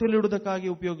ಹತೋಟಿಯಲ್ಲಿಡುವುದಕ್ಕಾಗಿ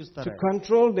ಉಪಯೋಗಿಸ್ತಾರೆ. to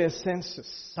control their senses,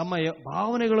 ತಮ್ಮ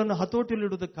ಭಾವನೆಗಳನ್ನು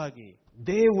ಹತೋಟಿಯಲ್ಲಿಡುವುದಕ್ಕಾಗಿ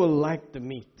they will like the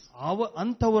meat.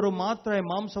 ಅಂತವರು ಮಾತ್ರ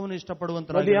ಮಾಂಸವನ್ನು But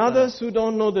ಇಷ್ಟಪಡುವಂತರಾಗಿದ್ದಾರೆ. the others who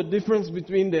don't know the difference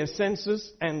between their senses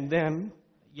and them,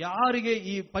 ಯಾರಿಗೆ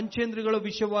ಈ ಪಂಚೇಂದ್ರಿಯಗಳ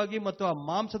ವಿಷಯವಾಗಿ ಮತ್ತು ಆ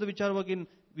ಮಾಂಸದ ವಿಚಾರವಾಗಿ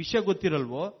ವಿಷಯ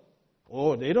ಗೊತ್ತಿರಲ್ವೋ,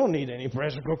 Oh, they don't need any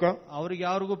pressure cooker. ಅವ್ರಿಗೆ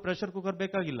ಯಾರಿಗೂ ಪ್ರೆಷರ್ ಕುಕ್ಕರ್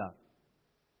ಬೇಕಾಗಿಲ್ಲ.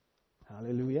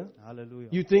 Hallelujah. Hallelujah.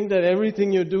 You think that everything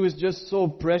you do is just so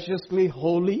preciously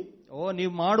holy?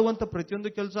 ನೀವು ಮಾಡುವಂತ ಪ್ರತಿಯೊಂದು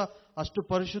ಕೆಲಸ ಅಷ್ಟು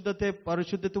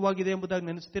ಪರಿಶುದ್ಧವಾಗಿದೆ ಎಂಬುದಾಗಿ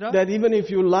ನೆನೆಸ್ತೀರಾ? That even if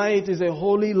you lie, it is a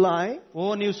holy lie?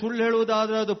 ನೀವು ಸುಳ್ಳು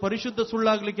ಹೇಳುವುದಾದ್ರೆ ಅದು ಪರಿಶುದ್ಧ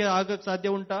ಸುಳ್ಳಾಗ್ಲಿಕ್ಕೆ ಆಗಕ್ಕೆ ಸಾಧ್ಯ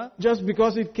ಉಂಟಾ? Just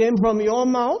because it came from your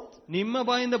mouth? ನಿಮ್ಮ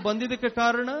ಬಾಯಿಂದ ಬಂದಿದ್ದಕ್ಕೆ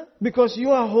ಕಾರಣ? Because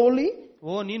you are holy?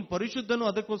 ನೀನ್ ಪರಿಶುದ್ಧನು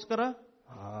ಅದಕ್ಕೋಸ್ಕರ?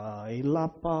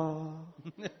 Illappa.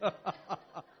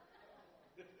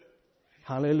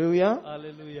 Hallelujah.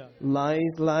 Hallelujah.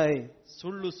 Lie.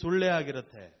 ಸುಳ್ಳು ಸುಳ್ಳೇ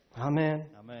ಆಗಿರುತ್ತೆ. Amen.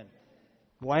 Amen.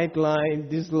 White lie,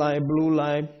 this lie, blue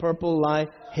lie, purple lie,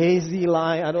 hazy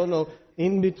lie. I don't know.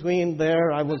 In between there,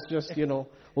 I was just,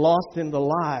 lost in the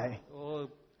lie.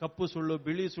 ಕಪ್ಪು ಸುಳ್ಳು,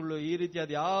 ಬಿಳಿ ಸುಳ್ಳು, ಈ ರೀತಿಯಾದ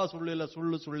ಯಾವ ಸುಳ್ಳು ಇಲ್ಲ,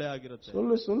 ಸುಳ್ಳೇ ಆಗಿರುತ್ತೆ.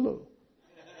 Sulu.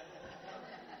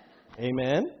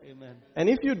 Amen. Amen. And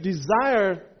if you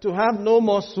desire to have no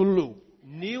more sulu,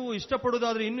 ನೀವು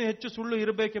ಇಷ್ಟಪಡುವುದಾದ್ರೆ ಇನ್ನೂ ಹೆಚ್ಚು ಸುಳ್ಳು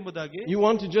ಇರಬೇಕೆಂಬುದಾಗಿ, you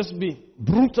want to just be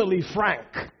brutally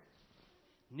frank,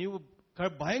 ನೀವು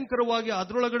ಭಯಂಕರವಾಗಿ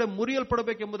ಅದರೊಳಗಡೆ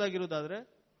ಮುರಿಯಲ್ಪಡಬೇಕೆಂಬುದಾಗಿರುವುದಾದ್ರೆ,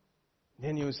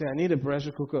 then you say, I need a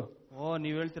pressure cooker.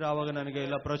 ನೀವು ಹೇಳ್ತೀರಾ ಆವಾಗ ನನಗೆ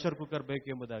ಇಲ್ಲ ಪ್ರೆಷರ್ ಕುಕ್ಕರ್ ಬೇಕು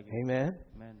ಎಂಬುದಾಗಿ. Amen.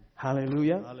 Amen.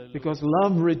 Hallelujah. Hallelujah. Because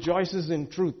love rejoices in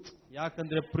truth.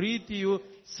 ಯಾಕಂದ್ರೆ ಪ್ರೀತಿಯು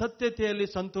ಸತ್ಯತೆಯಲ್ಲಿ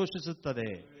ಸಂತೋಷಿಸುತ್ತದೆ.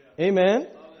 Amen.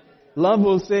 Love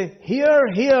will say,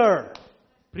 hear.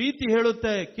 ಪ್ರೀತಿ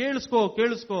ಹೇಳುತ್ತೆ,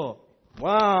 ಕೇಳಿಸ್ಕೋ.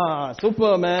 Wow,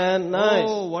 super man,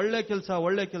 nice. ಒಳ್ಳೆ ಕೆಲಸ.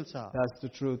 That's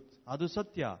the truth. ಅದು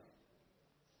ಸತ್ಯ.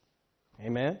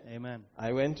 Amen. Amen.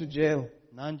 I went to jail.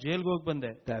 ನಾನು ಜೈಲ್ಗೆ ಹೋಗಿ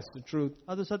ಬಂದೆ. That's the truth.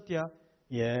 ಅದು ಸತ್ಯ.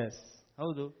 Yes.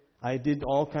 ಹೌದು. I did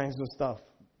all kinds of stuff.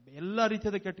 ಎಲ್ಲಾ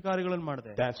ರೀತಿಯಾದ ಕೆಟ್ಟ ಕಾರ್ಯಗಳನ್ನು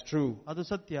ಮಾಡಿದೆ. That's true. ಅದು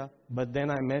ಸತ್ಯ. But then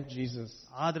I met Jesus.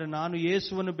 ಆದ್ರೆ ನಾನು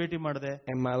ಯೇಸುವನ್ನು ಭೇಟಿ ಮಾಡಿದೆ.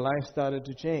 And my life started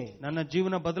to change. ನನ್ನ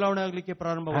ಜೀವನ ಬದಲಾವಣೆ ಆಗಲಿಕ್ಕೆ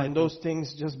ಪ್ರಾರಂಭವಾಯಿತು. And those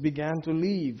things just began to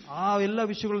leave. ಆ ಎಲ್ಲ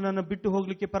ವಿಷಯಗಳು ನನ್ನ ಬಿಟ್ಟು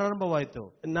ಹೋಗ್ಲಿಕ್ಕೆ ಪ್ರಾರಂಭವಾಯಿತು.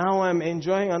 Now I'm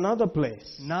enjoying another place.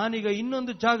 ನಾನೀಗ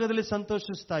ಇನ್ನೊಂದು ಜಾಗದಲ್ಲಿ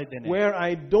ಸಂತೋಷಿಸ್ತಾ ಇದ್ದೇನೆ. Where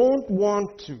I don't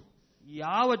want to.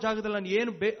 ಯಾವ ಜಾಗದಲ್ಲಿ ನಾನು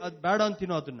ಏನು ಬೇಡ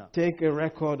ಅಂತೀನೋ ಅದನ್ನ. Take a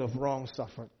record of wrong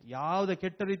suffered. ಯಾವುದೇ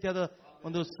ಕೆಟ್ಟ ರೀತಿಯಾದ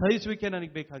ಒಂದು ಸಹಿಸುವಿಕೆ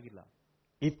ನನಗೆ ಬೇಕಾಗಿಲ್ಲ.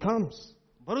 It comes.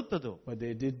 ಬರುತ್ತದು. But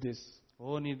they did this.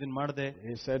 ನೀ ಇದನ್ನ ಮಾಡಿದೆ.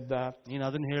 They said that. ನೀನು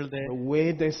ಅದನ್ನ ಹೇಳ್ದೆ. The way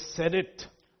they said it.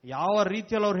 ಯಾವ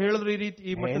ರೀತಿಯಲ್ಲಿ ಅವ್ರು ಹೇಳಿದ್ರು ಈ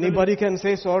ರೀತಿ. Anybody can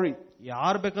say sorry.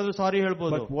 ಯಾರು ಬೇಕಾದ್ರೂ ಸಾರಿ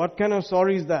ಹೇಳ್ಬೋದು. But what kind of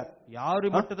sorry is that?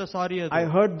 ಯಾವ ಮಟ್ಟದ ಸಾರಿ ಅದು? I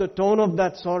heard the tone of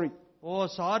that sorry.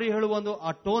 ಸಾರಿ ಹೇಳುವ ಒಂದು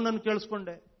ಆ ಟೋನ್ ಅನ್ನು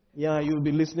ಕೇಳಿಸ್ಕೊಂಡೆ. Yeah, you'll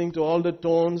be listening to all the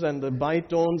tones and the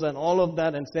bitones and all of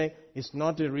that and saying, it's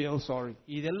not a real sorry.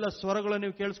 ಇದೆಲ್ಲ ಸ್ವರಗಳನ್ನು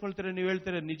ನೀವು ಕೇಳಿಸ್ಕೊಳ್ತೀರ, ನೀವು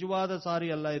ಹೇಳ್ತೀರ ನಿಜವಾದ ಸಾರಿ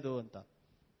ಅಲ್ಲ ಇದು ಅಂತ.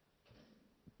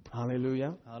 Hallelujah.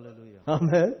 Hallelujah.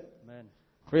 Amen. Amen.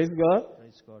 Praise God.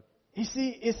 Praise God. You see,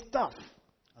 it's tough.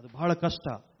 ಅದು ಬಹಳ ಕಷ್ಟ.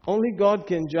 Only God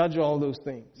can judge all those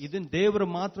things. ಇದನ್ನ ದೇವರು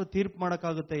ಮಾತ್ರ ತೀರ್ಪು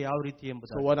ಮಾಡಕ್ಕಾಗುತ್ತೆ ಯಾವ ರೀತಿ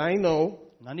ಎಂಬುದು. So what I know,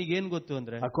 ನನಗೇನ್ ಗೊತ್ತು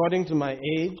ಅಂದ್ರೆ, according to my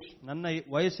age, ನನ್ನ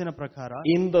ವಯಸ್ಸಿನ ಪ್ರಕಾರ,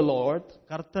 in the Lord,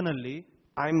 ಕರ್ತನಲ್ಲಿ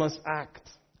I must act.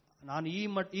 ನಾನು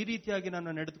ಈ ರೀತಿಯಾಗಿ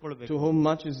ನಾನು ನಡೆದುಕೊಳ್ಳಬೇಕು. To whom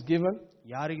much is given,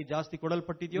 ಯಾರಿಗೆ ಜಾಸ್ತಿ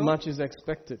ಕೊಡಲ್ಪಟ್ಟಿದೆಯೋ much is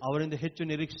expected. ಅವರಿಂದ ಹೆಚ್ಚು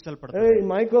ನಿರೀಕ್ಷಿಸಲ್ಪಡುತ್ತದೆ. Hey,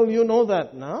 Michael, you know that,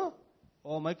 no?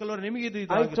 Michael ಅವರು ನಿಮಗೆ ಇದು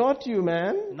I taught you,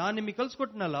 man. ನಾನು ನಿಮಗೆ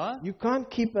ಕಲ್ಸ್ಕೊಟ್ನಲ್ಲ. You can't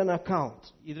keep an account.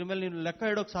 ಇದ್ರ ಮೇಲೆ ನೀವು ಲೆಕ್ಕ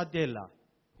ಇಡೋಕ್ ಸಾಧ್ಯ ಇಲ್ಲ.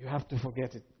 You have to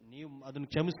forget it. ನೀವು ಅದನ್ನು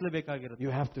ಕ್ಷಮಿಸಲೇಬೇಕಾಗಿರುತ್ತೆ.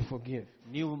 You have to forgive.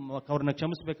 ನೀವು ಅವ್ರನ್ನ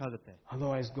ಕ್ಷಮಿಸಬೇಕಾಗುತ್ತೆ.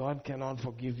 Otherwise, God cannot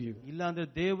forgive you. ಇಲ್ಲ ಅಂದ್ರೆ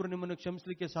ದೇವರು ನಿಮ್ಮನ್ನು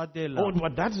ಕ್ಷಮಿಸಲಿಕ್ಕೆ ಸಾಧ್ಯ ಇಲ್ಲ. Oh,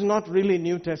 but that's not really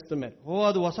New Testament.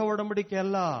 ಅದು ಹೊಸ ಒಡಂಬಡಿಕೆ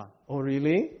ಅಲ್ಲ. Oh,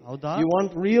 really? ಹೌದಾ? You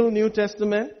want real New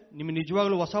Testament? ನಿಮಗೆ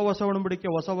ನಿಜವಾಗ್ಲೂ ಹೊಸ ಒಡಂಬಡಿಕೆ,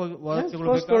 ಹೊಸ ವಾಕ್ಯಗಳು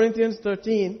ಬೇಕಾ? 1 Corinthians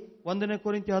 13. 1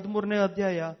 ಕೊರಿಂಥಿ 13ನೇ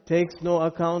ಅಧ್ಯಾಯ. Takes no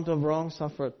account of wrong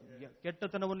suffered.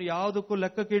 ಕೆಟ್ಟತನವನ್ನು ಯಾವುದಕ್ಕೂ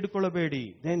ಲೆಕ್ಕಕ್ಕೆ ಇಟ್ಟುಕೊಳ್ಳಬೇಡಿ.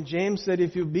 Then James said,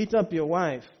 if you beat up your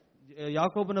wife,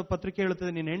 ಯಾಕೋಬನ ಪತ್ರಿಕೆ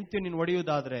ಹೇಳುತ್ತದೆ, ನೀನು ಹೆಂಡತಿ ನೀನು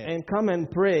ಹೊಡೆಯುವುದಾದ್ರೆ, and come and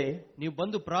pray, ನೀವು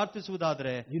ಬಂದು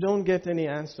ಪ್ರಾರ್ಥಿಸುವುದಾದ್ರೆ, you don't get any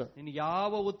answer. ನಿನಗೆ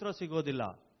ಯಾವ ಉತ್ತರ ಸಿಗೋದಿಲ್ಲ.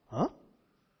 Huh?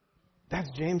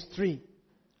 That's James 3.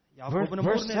 ಯಾಕೋಬನ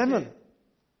Verse 7.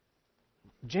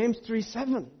 James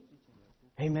 3:7.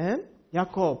 Amen.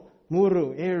 Jacob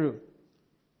 3:7.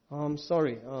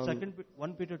 Sorry.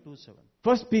 1 Peter 2:7.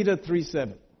 1 Peter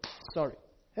 3:7. Sorry.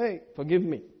 Hey, forgive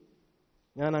me.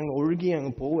 ഞാൻ അങ്ങ് ഒഴുകി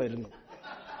അങ്ങ് പോവായിരുന്നു.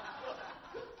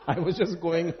 I was just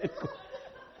going.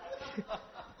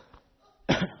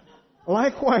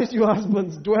 Likewise, you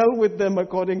husbands, dwell with them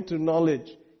according to knowledge.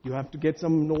 You have to get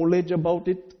some knowledge about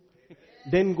it.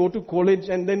 Then go to college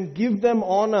and then give them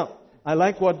honor. I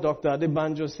like what Dr.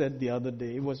 Adebanjo said the other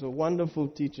day. It was a wonderful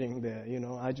teaching there.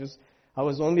 I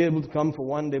was only able to come for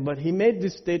one day, but he made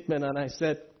this statement and I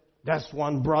said, that's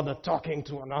one brother talking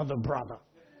to another brother.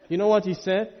 You know what he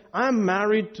said? I'm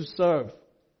married to serve.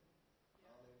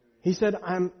 He said,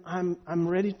 I'm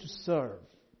ready to serve.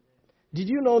 Did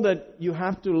you know that you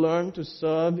have to learn to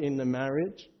serve in the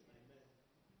marriage?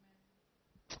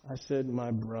 I said,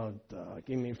 my brother,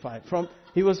 give me 5.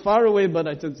 He was far away, but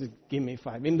I said, give me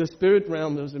 5. In the spirit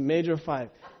realm, there was a major 5.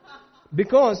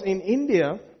 Because in India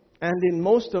and in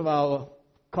most of our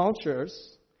cultures,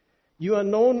 you are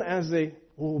known as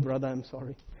oh brother, I'm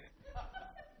sorry.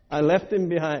 I left him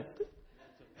behind.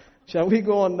 Shall we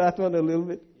go on that one a little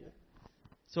bit?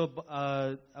 So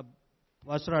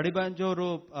master Adebanjo ಅವರು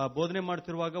ಬೋಧನೆ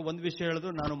ಮಾಡ್ತಿರುವಾಗ ಒಂದು ವಿಷಯ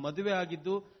ಹೇಳಿದ್ರು, ನಾನು ಮದುವೆ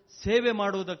ಆಗಿದ್ದು ಸೇವೆ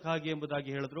ಮಾಡುವುದಕ್ಕಾಗಿ ಎಂಬುದಾಗಿ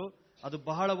ಹೇಳಿದ್ರು. ಅದು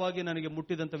ಬಹಳವಾಗಿ ನನಗೆ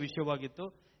ಮುಟ್ಟಿದಂತ ವಿಷಯವಾಗಿತ್ತು.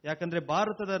 ಯಾಕಂದ್ರೆ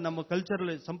ಭಾರತದ ನಮ್ಮ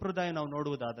ಕಲ್ಚರಲ್ ಸಂಪ್ರದಾಯ ನಾವು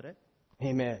ನೋಡುವುದಾದರೆ,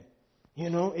 Amen. You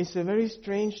know, it's a very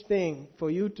strange thing for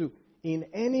you to in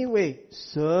any way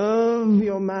serve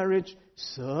your marriage,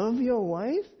 serve your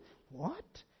wife. What?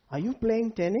 Are you playing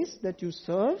tennis that you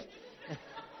serve?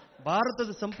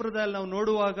 ಭಾರತದ ಸಂಪ್ರದಾಯ ನಾವು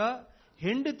ನೋಡುವಾಗ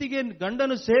ಹೆಂಡತಿಗೆ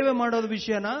ಗಂಡನು ಸೇವೆ ಮಾಡೋದು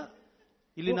ವಿಷಯನ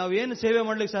ಇಲ್ಲಿ ನಾವು ಏನು ಸೇವೆ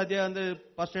ಮಾಡ್ಲಿಕ್ಕೆ ಸಾಧ್ಯ ಅಂದ್ರೆ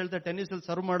ಫಸ್ಟ್ ಹೇಳ್ತಾರೆ ಟೆನ್ನಿಸ್ ಅಲ್ಲಿ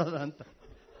ಸರ್ವ್ ಮಾಡೋದ ಅಂತ.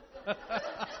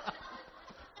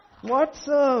 What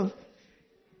serve?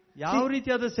 ಯಾವ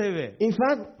ರೀತಿಯಾದ ಸೇವೆ? In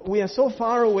fact, we are so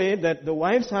far away that the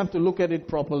wives have to look at it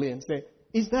properly and say,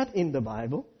 is that in the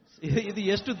Bible? ಇದು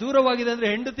ಎಷ್ಟು ದೂರವಾಗಿದೆ ಅಂದ್ರೆ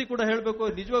ಹೆಂಡತಿ ಕೂಡ ಹೇಳ್ಬೇಕು,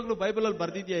 ನಿಜವಾಗ್ಲೂ ಬೈಬಲ್ ಅಲ್ಲಿ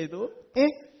ಬರ್ದಿದ್ಯಾ ಇದು?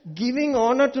 Giving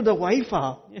honor to the wife.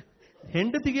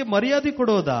 ಹೆಂಡತಿಗೆ ಮರ್ಯಾದೆ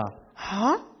ಕೊಡೋದಾ?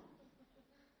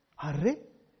 Arre?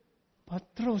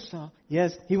 Patrosa.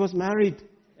 Yes, he was married.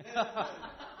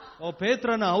 ಓ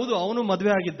ಪೇತ್ರನ, ಹೌದು ಅವನು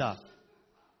ಮದುವೆ ಆಗಿದ್ದ.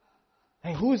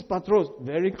 And who is Patros?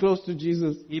 Very close to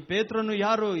Jesus. ಈ ಪೇತ್ರನು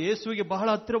ಯಾರು? ಯೇಸುವಿಗೆ ಬಹಳ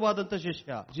ಹತ್ತಿರವಾದಂತ ಶಿಷ್ಯ.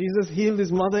 Jesus healed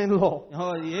his mother-in-law.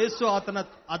 ಯೇಸು ಆತನ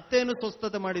ಅತ್ತೆಯನ್ನು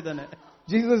ಸ್ವಸ್ಥತೆ ಮಾಡಿದ್ದಾನೆ.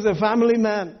 Jesus is a family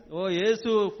man. ಓ ಯೇಸು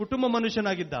ಕುಟುಂಬ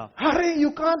ಮನುಷ್ಯನಾಗಿದ್ದ. Hurry,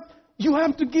 you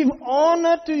have to give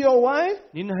honor to your wife.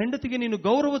 ನಿನ್ನ ಹೆಂಡತಿಗೆ ನೀನು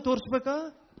ಗೌರವ ತೋರಿಸಬೇಕಾ?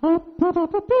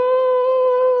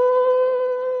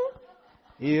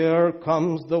 Here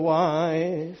comes the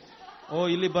wife. ಓ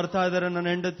ಇಲ್ಲಿ ಬರ್ತಾ ಇದ್ದಾರೆ ನನ್ನ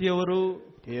ಹೆಂಡತಿಯವರು.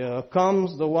 Here comes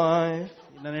the wife.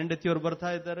 ನನ್ನ ಹೆಂಡತಿಯವರು ಬರ್ತಾ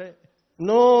ಇದ್ದಾರೆ.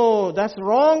 No, that's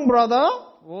wrong, brother.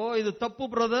 ಓ ಇದು ತಪ್ಪು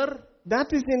brother. That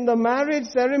is in the marriage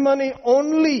ceremony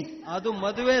only. ಅದು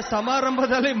ಮದುವೆ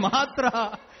ಸಮಾರಂಭದಲ್ಲಿ ಮಾತ್ರ.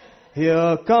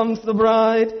 Here comes the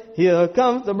bride. Here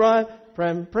comes the bride.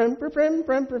 Prem, prem, prem, prem,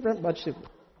 prem, prem, prem. But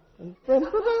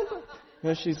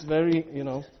she's very,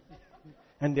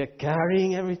 and they're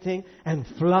carrying everything and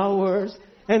flowers,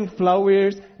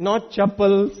 not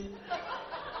chappals.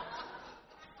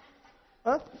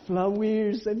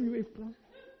 Flowers everywhere.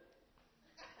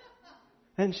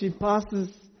 And she passes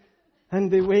and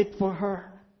they wait for her.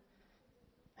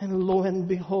 And lo and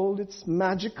behold, it's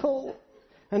magical.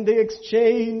 And they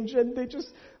exchange and they just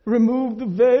remove the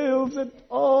veils and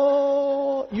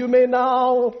you may now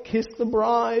kiss the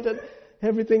bride and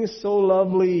everything is so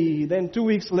lovely. Then 2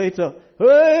 weeks later,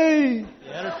 hey!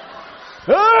 Yes.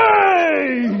 Hey!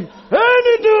 How do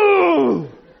you do?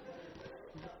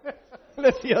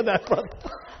 Let's hear that, brother.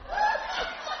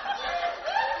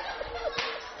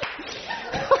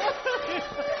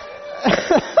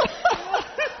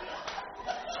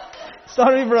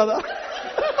 Sorry, brother.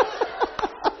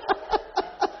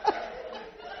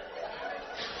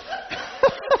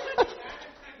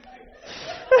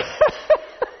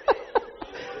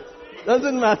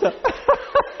 Doesn't matter.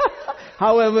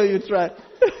 However you try.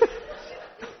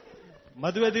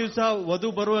 ಮದುವೆ ದಿವಸ ವಧು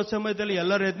ಬರುವ ಸಮಯದಲ್ಲಿ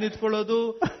ಎಲ್ಲರೂ ಎದ್ದು ನಿಂತ್ಕೊಳ್ಳೋದು,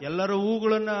 ಎಲ್ಲರೂ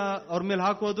ಹೂಗಳನ್ನ ಅವ್ರ ಮೇಲೆ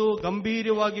ಹಾಕೋದು,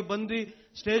 ಗಂಭೀರವಾಗಿ ಬಂದು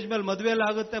ಸ್ಟೇಜ್ ಮೇಲೆ ಮದುವೆಯಲ್ಲಿ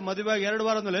ಆಗುತ್ತೆ. ಮದುವೆಯಾಗಿ 2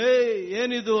 ವಾರ ಆದ್ಮೇಲೆ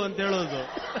ಏನಿದು ಅಂತ ಹೇಳೋದು.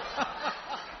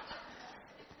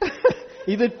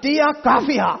 ಇದು ಟೀಯಾ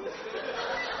ಕಾಫಿಯಾ?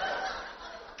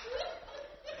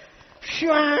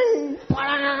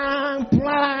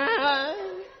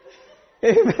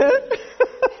 Amen.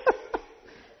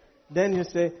 Then you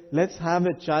say, let's have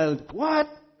a child. What?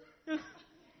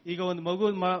 ಈಗ ಒಂದು ಮಗು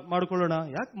ಮಾಡ್ಕೊಳ್ಳೋಣ.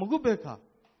 ಯಾಕೆ ಮಗು ಬೇಕಾ?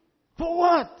 For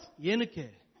what? ಏನಕ್ಕೆ?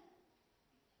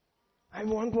 I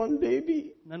want one baby.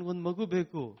 ನನ್ಗೊಂದು ಮಗು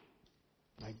ಬೇಕು.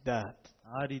 Like that.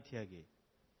 ಆ ರೀತಿಯಾಗಿ.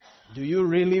 Do you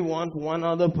really want one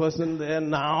other person there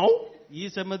now? ಈ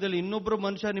ಸಮಯದಲ್ಲಿ ಇನ್ನೊಬ್ರು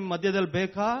ಮನುಷ್ಯ ನಿಮ್ಮ ಮಧ್ಯದಲ್ಲಿ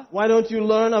ಬೇಕಾ? Why don't you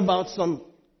learn about some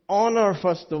honor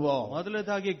first of all?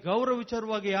 ಮೊದಲನೇದಾಗಿ ಗೌರವ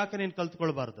ವಿಚಾರವಾಗಿ ಯಾಕೆ ನೀನು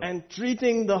ಕಲ್ತ್ಕೊಳ್ಬಾರ್ದು? And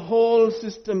treating the whole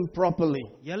system properly.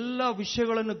 ಎಲ್ಲ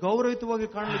ವಿಷಯಗಳನ್ನು ಗೌರವಯುತವಾಗಿ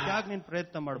ಕಾಣಲಿಕ್ಕೆ ಯಾಕೆ ನೀನು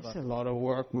ಪ್ರಯತ್ನ ಮಾಡಬಾರ್ದು? It's a lot of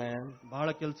work, man. ಬಹಳ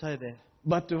ಕೆಲಸ ಇದೆ.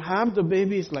 But to have the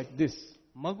babies like this.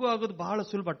 ಮಗು ಆಗೋದು ಬಹಳ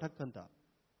ಸುಲಭ, ಟಕ್ ಅಂತ.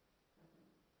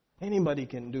 Anybody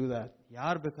can do that.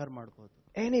 ಯಾರು ಬೇಕಾದ್ರೂ ಮಾಡ್ಬೋದು.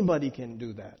 Anybody can do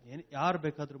that. ಯಾರು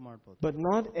ಬೇಕಾದ್ರೂ ಮಾಡ್ಬೋದು. But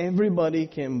not everybody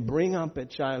can bring up a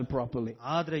child properly.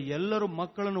 ಆದ್ರೆ ಎಲ್ಲರೂ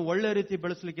ಮಕ್ಕಳನ್ನು ಒಳ್ಳೆ ರೀತಿ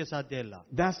ಬೆಳೆಸಲಿಕ್ಕೆ ಸಾಧ್ಯ ಇಲ್ಲ.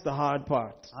 That's the hard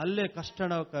part. ಅಲ್ಲೇ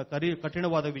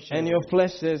ಕಠಿಣವಾದ ವಿಷಯ. And your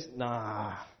flesh says,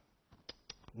 nah.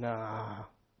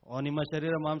 ಓ ನಿಮ್ಮ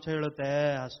ಶರೀರ ಮಾಂಸ ಹೇಳುತ್ತೆ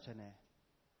ಅಷ್ಟೇನೆ.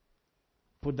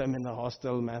 Put them in the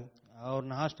hostel, man.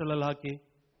 ಅವ್ರನ್ನ ಹಾಸ್ಟೆಲ್ ಅಲ್ಲಿ ಹಾಕಿ.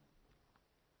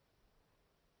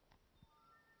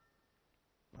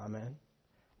 Amen.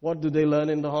 What do they learn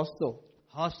in the hostel?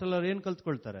 Hostel ಅವ್ರು ಏನ್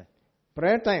ಕಲ್ತ್ಕೊಳ್ತಾರೆ?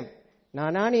 Prayer time.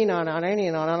 Na-na-ni, na-na-ni,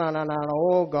 na-na-na-na-na,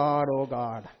 oh God, oh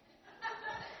God.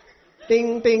 Ting,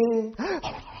 ting.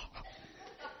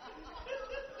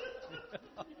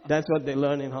 That's what they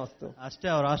learn in hostel. ಅಷ್ಟೇ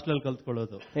ಅವ್ರ hostel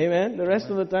ಕಲ್ತ್ಕೊಳ್ಳೋದು. Amen. The rest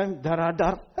of the time,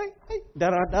 dar-dar,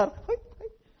 dar-dar.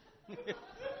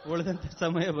 ಉಳಿದಂತ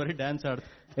ಸಮಯ ಬರೀ dance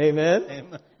ಆಡ್ತಾರೆ. Amen.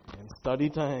 And study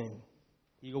time.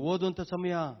 ಈಗ ಓದುವಂತ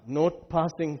ಸಮಯ. Note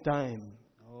passing time.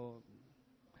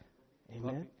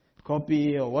 Amen. Copy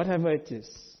or whatever it is.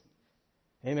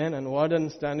 Amen. And warden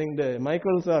standing there.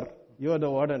 Michael sir, you are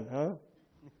the warden, huh?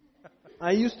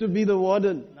 I used to be the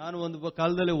warden. ನಾನು ಒಂದು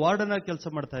ಕಾಲದಲ್ಲಿ warden ಆಗಿ ಕೆಲಸ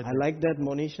ಮಾಡ್ತಾ ಇದ್ದೆ. I like that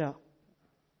Monisha.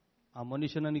 ಆ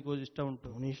ಮನುಷ್ಯ ನನಗೆ ಇಷ್ಟ ಉಂಟು.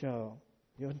 Monisha,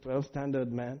 you're 12th standard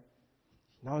man.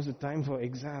 Now is the time for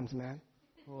exams, man.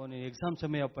 ಓ ನೀ ಎಕ್ಸಾಮ್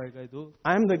ಸಮಯ ಅಪ್ಪ ಈಗ ಇದು.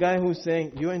 I am the guy who's saying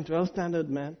you're in 12th standard,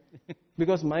 man.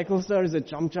 Because Michael sir is a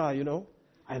chamcha, you know.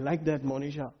 I like that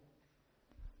Monisha.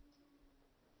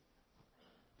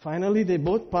 Finally they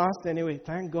both passed anyway.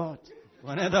 Thank God.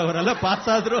 ಕೊನೆದವರೆಲ್ಲ pass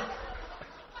ಆದ್ರು.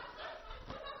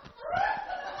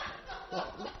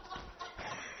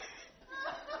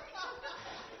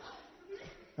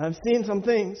 I've seen some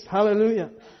things. Hallelujah.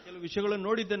 ಕೆಲವು ವಿಷಯಗಳನ್ನು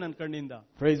ನೋಡಿದ್ದೆ ನನ್ನ ಕಣ್ಣಿಂದ.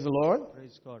 Praise the Lord.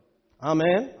 Praise God.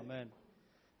 Amen. Amen.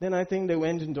 Then I think they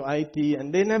went into IT and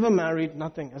they never married,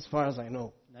 nothing as far as I know.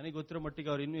 ನನಗೆ ಗೊತ್ತಿರೋ ಮಟ್ಟಿಗೆ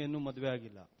ಅವರು ಇನ್ನೂ ಮದುವೆ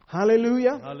ಆಗಿಲ್ಲ.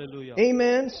 Hallelujah. Hallelujah.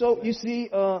 Amen. So you see,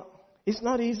 it's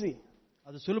not easy.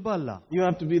 ಅದು ಸುಲಭ ಅಲ್ಲ. You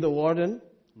have to be the warden.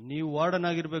 ನೀವು ವಾರ್ಡನ್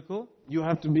ಆಗಿರ್ಬೇಕು. You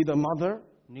have to be the mother.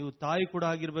 ನೀವು ತಾಯಿ ಕೂಡ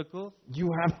ಆಗಿರ್ಬೇಕು. You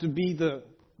have to be the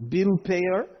bill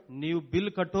payer. ನೀವು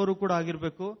ಬಿಲ್ ಕಟ್ಟೋರು ಕೂಡ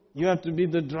ಆಗಿರ್ಬೇಕು. You have to be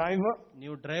the driver.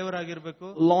 ನೀವು ಡ್ರೈವರ್ ಆಗಿರ್ಬೇಕು.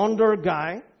 Launder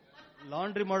guy.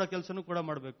 ಲಾಂಡ್ರಿ ಮಾಡೋ ಕೆಲಸನೂ ಕೂಡ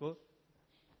ಮಾಡಬೇಕು.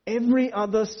 Every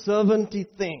other servanty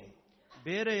thing.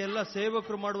 ಬೇರೆ ಎಲ್ಲ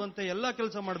ಸೇವಕರು ಮಾಡುವಂತ ಎಲ್ಲ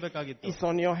ಕೆಲಸ ಮಾಡಬೇಕಾಗಿತ್ತು. It's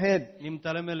on your head. ನಿಮ್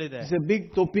ತಲೆ ಮೇಲೆ ಇದೆ. There's a big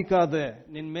topika there.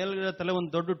 ನಿನ್ ಮೇಲೆ ತಲೆ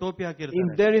ಒಂದು ದೊಡ್ಡ ಟೋಪಿ ಹಾಕಿರ್ತಾರೆ. If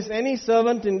there is any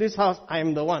servant in this house, I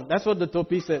am the one. That's what the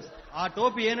topi says. ಆ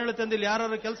ಟೋಪಿ ಏನ್ ಹೇಳುತ್ತೆ ಅಂದ್ರೆ ಯಾರು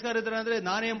ಕೆಲಸಗಾರ ಇದ್ದಾರೆ ಅಂದ್ರೆ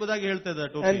ನಾನೇ ಎಂಬುದಾಗಿ ಹೇಳ್ತದೆ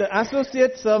ಟೋಪಿ. And the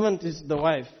associate servant is the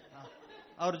wife.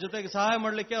 ಅವ್ರ ಜೊತೆಗೆ ಸಹಾಯ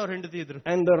ಮಾಡ್ಲಿಕ್ಕೆ ಅವ್ರ ಹೆಂಡತಿ ಇದ್ರು.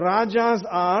 And the rajas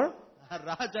are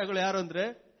ರಾಜಗಳು ಯಾರು ಅಂದ್ರೆ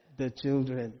the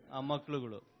children. ಆ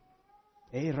ಮಕ್ಕಳುಗಳು.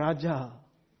 Hey Raja.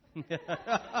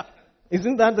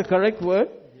 Isn't that the correct word?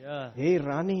 Yeah. Hey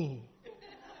Rani.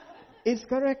 It's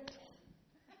correct.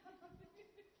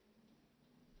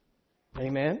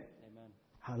 Amen. Amen.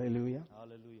 Hallelujah.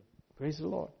 Hallelujah. Praise the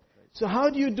Lord. So how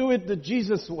do you do it the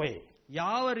Jesus way?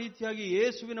 ಯಾವ ರೀತಿಯಾಗಿ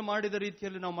ಯೇಸುವಿನ ಮಾಡಿದ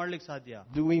ರೀತಿಯಲ್ಲಿ ನಾವು ಮಾಡ್ಲಿಕ್ಕೆ ಸಾಧ್ಯ?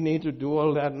 Do we need to do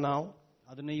all that now?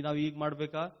 ಅದನ್ನ ನಾವು ಈಗ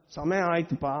ಮಾಡ್ಬೇಕಾ? ಸಮಯ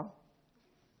ಆಯ್ತು ಪಾ.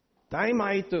 Time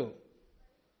ಆಯ್ತು.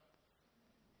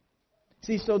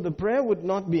 See, so the prayer would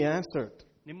not be answered.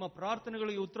 ನಿಮ್ಮ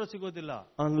ಪ್ರಾರ್ಥನೆಗಳಿಗೆ ಉತ್ತರ ಸಿಗೋದಿಲ್ಲ.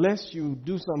 Unless you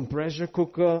do some pressure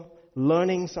cooker,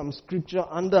 learning some scripture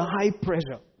under high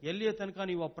pressure. ಎಲ್ಲಿಯ ತನಕ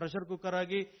ನೀವು ಪ್ರೆಷರ್ ಕುಕ್ಕರ್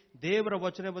ಆಗಿ ದೇವರ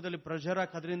ವಚನ ಬದಲಿ ಪ್ರೆಷರ್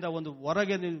ಹಾಕಿ ಅದರಿಂದ ಒಂದು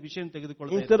ಹೊರಗೆ ವಿಷಯ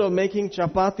ತೆಗೆದುಕೊಳ್ಳಿ. Instead of making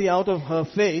chapati out of her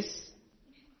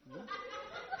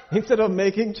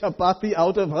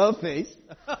face,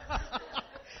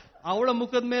 ಅವಳ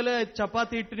ಮುಖದ ಮೇಲೆ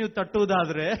ಚಪಾತಿ ಇಟ್ಟು ನೀವು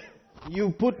ತಟ್ಟುವುದಾದ್ರೆ you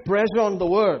put pressure on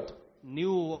the word.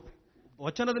 ನೀವು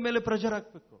ವಚನದ ಮೇಲೆ ಪ್ರೆಷರ್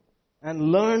ಹಾಕಬೇಕು. And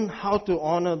learn how to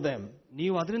honor them.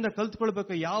 ನೀವು ಅದರಿಂದ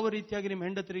ಕಲ್ತ್ಕೊಳ್ಬೇಕು ಯಾವ ರೀತಿಯಾಗಿ ನಿಮ್ಮ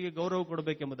ಹೆಂಡತಿಗೆ ಗೌರವ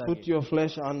ಕೊಡಬೇಕೆಂಬುದಾಗಿ. Put your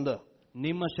flesh under.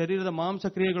 ನಿಮ್ಮ ಶರೀರದ ಮಾಂಸ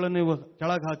ಕ್ರಿಯೆಗಳನ್ನು ನೀವು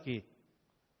ಕೆಳಗೆ ಹಾಕಿ.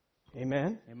 Amen.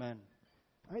 Amen.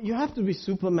 You have to be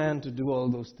Superman to do all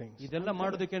those things. ಇದೆಲ್ಲ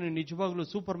ಮಾಡೋದಕ್ಕೆ ನೀವು ನಿಜವಾಗ್ಲೂ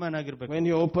ಸೂಪರ್ ಮ್ಯಾನ್ ಆಗಿರ್ಬೇಕು. When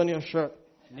you open your shirt,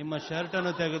 ನಿಮ್ಮ ಶರ್ಟ್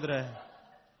ಅನ್ನು ತೆಗೆದ್ರೆ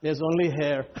there's only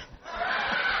hair.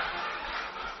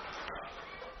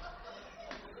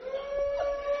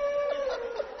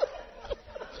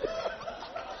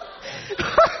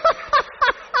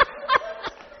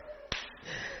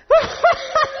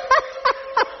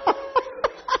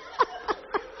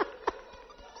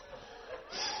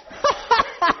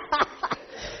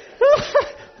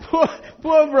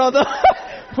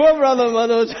 Poor brother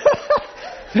Manoj.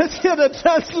 Let's hear the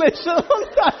translation on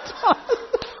that one.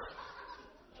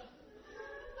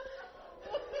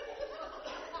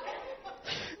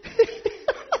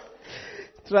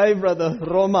 Try, brother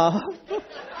Roma.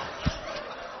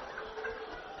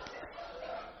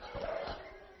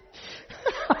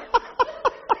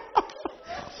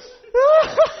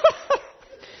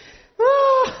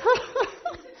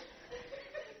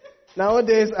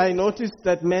 Nowadays, I noticed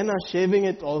that men are shaving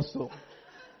it also.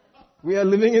 We are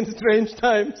living in strange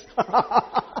times.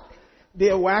 They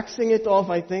are waxing it off,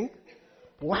 I think.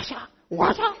 Washa,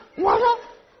 washa, washa.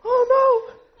 Oh no!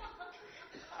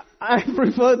 I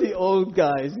prefer the old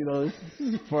guys, you know.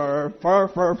 Fur.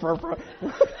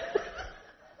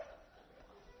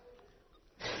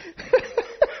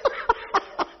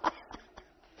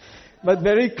 But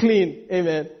very clean.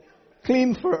 Amen. clean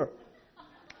fur.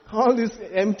 All this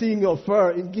emptying of fur,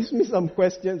 it gives me some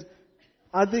questions.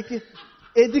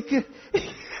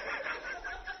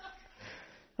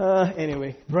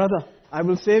 Anyway, brother, I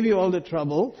will save you all the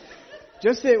trouble.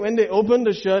 Just say when they open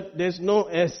the shirt, there's no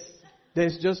S.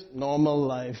 There's just normal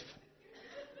life.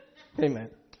 Amen.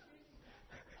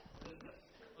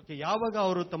 Okay, ಯಾವಾಗ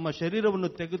ಅವರು ತಮ್ಮ ಶರೀರವನ್ನು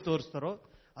ತೆಗೆದು ತೋರಿಸ್ತಾರೋ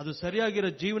ಅದು ಸರಿಯಾಗಿರೋ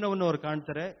ಜೀವನವನ್ನು ಅವರು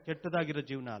ಕಾಣ್ತಾರೆ, ಕೆಟ್ಟದಾಗಿರೋ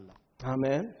ಜೀವನ ಅಲ್ಲ.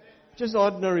 Amen. Just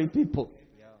ordinary people.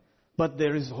 But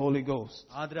there is Holy Ghost.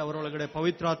 ಆದ್ರೆ ಅವರೊಳಗಡೆ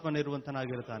ಪವಿತ್ರಾತ್ಮನ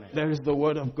ಇರುವಂತನಾಗಿರ್ತಾನೆ. There is the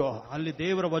Word of God. ಅಲ್ಲಿ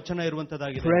ದೇವರ ವಚನ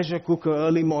ಇರುವಂತದಾಗಿದೆ. Pressure cooker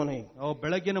early morning.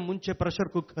 ಬೆಳಗಿನ ಮುಂಚೆ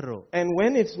pressure cooker. And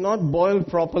when it's not boiled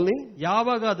properly,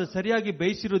 ಯಾವಾಗ ಅದು ಸರಿಯಾಗಿ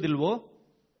ಬೇಯಿಸಿರುವುದಿಲ್ವೋ,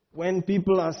 when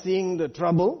people are seeing the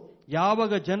trouble,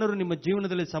 ಯಾವಾಗ ಜನರು ನಿಮ್ಮ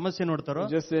ಜೀವನದಲ್ಲಿ ಸಮಸ್ಯೆ ನೋಡ್ತಾರೋ,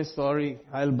 just say sorry,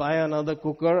 I'll buy another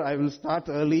cooker, I will start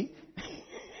early.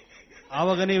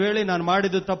 ಆವಾಗ ನೀವು ಹೇಳಿ ನಾನು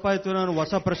ಮಾಡಿದ್ದು ತಪ್ಪಾಯ್ತು, ನಾನು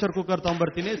ಹೊಸ ಪ್ರೆಷರ್ ಕುಕ್ಕರ್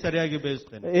ತಗೊಂಡ್ಬರ್ತೀನಿ, ಸರಿಯಾಗಿ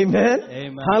ಬೇಯಿಸ್ತೇನೆ. Amen.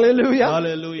 Amen. Hallelujah.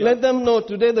 Hallelujah. Let them know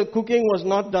today the cooking was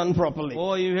not done properly.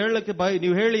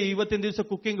 ನೀವು ಹೇಳಿ ಇವತ್ತಿನ ದಿವಸ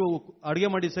ಕುಕಿಂಗ್ ಅಡಿಗೆ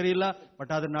ಮಾಡಿ ಸರಿ ಇಲ್ಲ,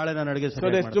 ಬಟ್ ಆದ್ರೆ ನಾಳೆ ನಾನು ಅಡಿಗೆ ಸರಿ.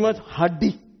 So there's too much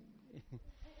haddi.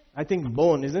 I think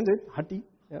bone, isn't it? Haddi.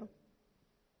 Yeah.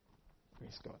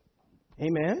 Praise God.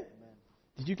 Amen.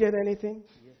 Did you get anything?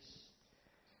 Yes.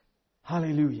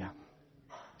 Hallelujah.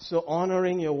 So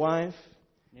honoring your wife.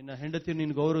 ನಿನ್ನ ಹೆಂಡತಿ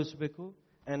ನೀನು ಗೌರವಿಸಬೇಕು.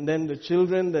 And then the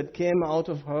children that came out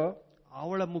of her.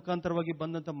 ಅವಳ ಮುಖಾಂತರವಾಗಿ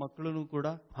ಬಂದಂತ ಮಕ್ಕಳನ್ನು ಕೂಡ.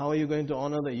 How are you going to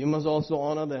honor them? You must also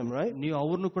honor them, right? ನೀವು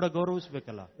ಅವ್ರನ್ನು ಕೂಡ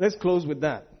ಗೌರವಿಸಬೇಕಲ್ಲ. Let's close with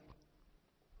that.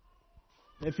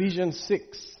 Ephesians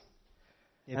 6.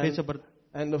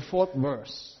 And the 4th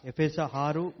verse. ಎಫೆಸ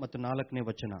 6 ಮತ್ತು 4ನೇ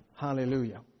ವಚನ.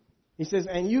 Hallelujah. He says,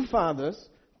 and you fathers,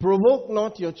 provoke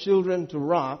not your children to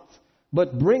wrath, but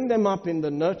bring them up in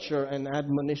the nurture and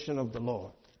admonition of the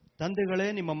Lord. ತಂದೆಗಳೇ,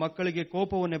 ನಿಮ್ಮ ಮಕ್ಕಳಿಗೆ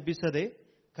ಕೋಪವನ್ನು ಎಬ್ಬಿಸದೆ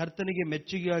ಕರ್ತನಿಗೆ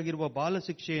ಮೆಚ್ಚುಗೆಯಾಗಿರುವ ಬಾಲ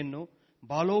ಶಿಕ್ಷೆಯನ್ನು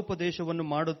ಬಾಲೋಪದೇಶವನ್ನು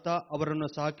ಮಾಡುತ್ತಾ ಅವರನ್ನು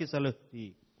ಸಾಕಿ ಸಲಹಿ.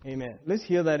 Amen. Let's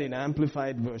hear that in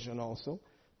amplified version also.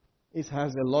 It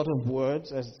has a lot of words,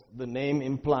 as the name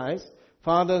implies.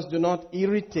 Fathers, do not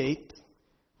irritate,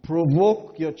 provoke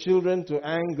your children to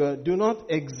anger. Do not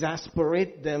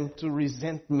exasperate them to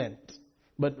resentment,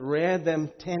 but rear them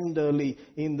tenderly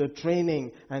in the training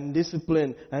and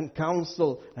discipline and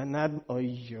counsel and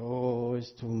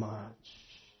it's too much.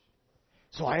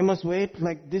 So I must wait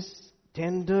like this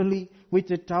tenderly with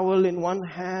a towel in one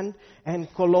hand and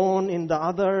cologne in the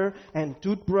other and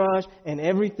toothbrush and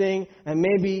everything and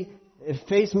maybe a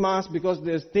face mask because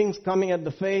there's things coming at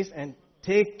the face and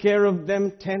take care of them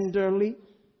tenderly.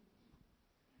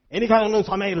 I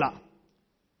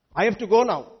have to go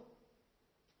now.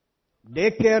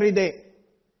 Take care ಇದೆ.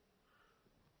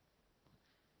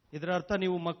 ಇದರ ಅರ್ಥ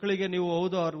ನೀವು ಮಕ್ಕಳಿಗೆ ನೀವು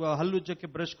ಹೌದು ಅವ್ರ ಹಲ್ಲುಜ್ಜಕ್ಕೆ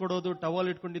brush ಕೊಡೋದು, towel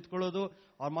ಇಟ್ಕೊಂಡು ನಿಂತ್ಕೊಳ್ಳೋದು,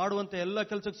 ಅವ್ರು ಮಾಡುವಂತ ಎಲ್ಲ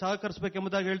ಕೆಲಸಕ್ಕೆ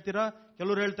ಸಹಕರಿಸಬೇಕೆಂಬುದಾಗಿ ಹೇಳ್ತೀರಾ.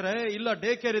 ಕೆಲವರು ಹೇಳ್ತಾರೆ ಇಲ್ಲ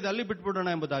ಡೇ ಕೇರ್ ಇದೆ ಅಲ್ಲಿ ಬಿಟ್ಬಿಡೋಣ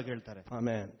ಎಂಬುದಾಗಿ ಹೇಳ್ತಾರೆ.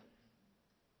 Amen.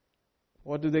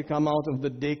 What do they come out of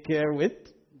the day care with?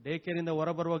 Day care ಇಂದ ಹೊರ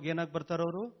ಬರುವಾಗ ಏನಾಗಿ ಬರ್ತಾರ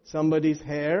ಅವರು? Somebody's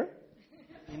hair.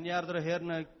 ಇನ್ಯಾರ್ದರ ಹೇರ್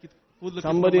ನ ಕೂದಲು.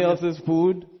 Somebody else's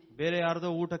food. ಬೇರೆ ಯಾರ್ದೋ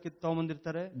ಊಟ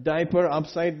ಕಿತ್ತೊಂಬಂದಿರ್ತಾರೆ. Diaper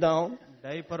upside down.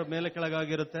 ಡೈಪರ್ ಮೇಲೆ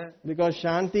ಕೆಳಗಾಗಿರುತ್ತೆ. Because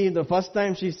Shanti, the first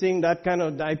time she's seeing that kind of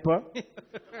diaper.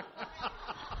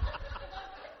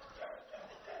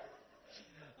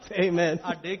 Amen.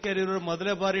 ಆ ಡೇ ಕೇರ್ ಇರೋರು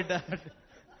ಮೊದಲೇ ಬಾರಿ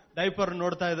ಡೈಪರ್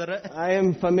ನೋಡ್ತಾ ಇದ್ದಾರೆ. I am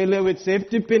familiar with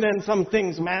safety pin and some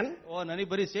things, man. ನನಗೆ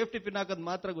ಬರೀ ಸೇಫ್ಟಿ ಪಿನ್ ಹಾಕೋದು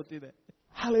ಮಾತ್ರ ಗೊತ್ತಿದೆ.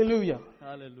 Hallelujah.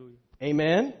 Hallelujah.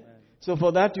 Amen. So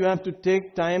for that you have to take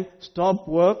time, stop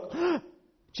work,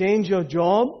 change your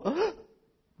job,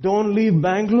 don't leave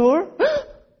Bangalore.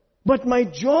 But my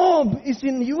job is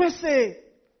in USA.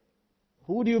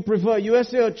 Who do you prefer,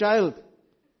 USA or child?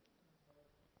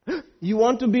 You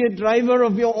want to be a driver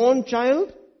of your own child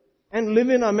and live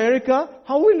in America?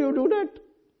 How will you do that?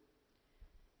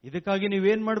 ಇದಕ್ಕಾಗಿ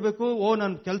ನೀವೇನ್ ಮಾಡಬೇಕು?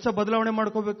 ನಾನು ಕೆಲಸ ಬದಲಾವಣೆ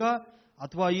ಮಾಡ್ಕೋಬೇಕಾ,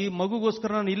 ಅಥವಾ ಈ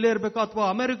ಮಗುಗೋಸ್ಕರ ನಾನು ಇಲ್ಲೇ ಇರಬೇಕಾ, ಅಥವಾ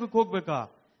ಅಮೆರಿಕಕ್ಕೆ ಹೋಗ್ಬೇಕಾ?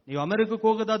 ನೀವು ಅಮೆರಿಕಕ್ಕೆ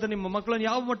ಹೋಗೋದಾದ್ರೆ ನಿಮ್ಮ ಮಕ್ಕಳನ್ನ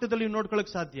ಯಾವ ಮಟ್ಟದಲ್ಲಿ ನೀವು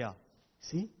ನೋಡ್ಕೊಳ್ಳಕ್ ಸಾಧ್ಯ?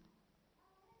 See?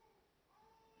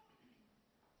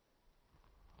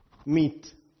 Meat.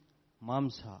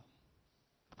 ಮಾಂಸ.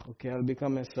 Okay, I'll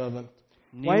become a servant.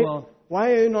 Why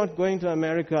are you not going to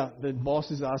America? The boss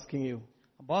is asking you.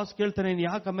 Boss ಕೇಳ್ತಾನೆ, ನೀನು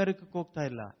ಯಾಕೆ ಅಮೆರಿಕಕ್ಕೆ ಹೋಗ್ತಾ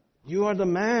ಇಲ್ಲ? You are the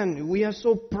man. We are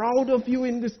so proud of you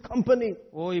in this company.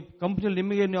 ಈ ಕಂಪನಿಯಲ್ಲಿ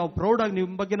ನಿಮಗೆ ನಾವು ಪ್ರೌಡ್ ಆಗಿ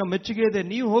ನಿಮ್ಮ ಬಗ್ಗೆ ನಾವು ಮೆಚ್ಚುಗೆ ಇದೆ,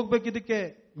 ನೀವು ಹೋಗ್ಬೇಕು ಇದಕ್ಕೆ.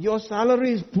 Your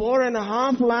salary is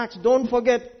 4.5 lakhs. Don't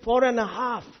forget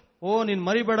 4.5. ನೀನ್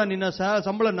ಮರಿಬೇಡ, ನಿನ್ನ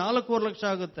ಸಂಬಳ 4.5 ಲಕ್ಷ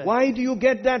ಆಗುತ್ತೆ. Why do you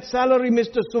get that salary,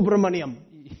 Mr. Subramaniam?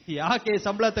 ಯಾಕೆ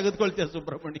ಸಂಬಳ ತೆಗೆದುಕೊಳ್ತೀಯ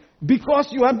Subrahmanya? Because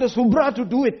you have the Subra to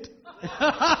do it.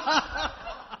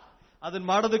 ಅದನ್ನ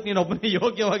ಮಾಡೋದಕ್ಕೆ ನೀನು ಒಬ್ಬನೇ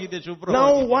ಯೋಗ್ಯವಾಗಿದ್ದೆ ಶುಭ್ರ.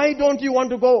 Now why don't you want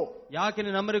to go? ಯಾಕೆ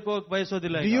ನೀನು ಅಮೆರಿಕ ಹೋಗಕ್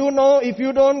ಬಯಸೋದಿಲ್ಲ? Do you know if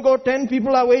you don't go 10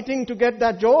 people are waiting to get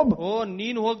that job?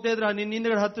 ನೀನು ಹೋಗದೆ ಇದ್ರೆ ನಿನ್ನ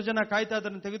ಹಿಂದ್ಗಡೆ 10 ಜನ ಕಾಯ್ತಾ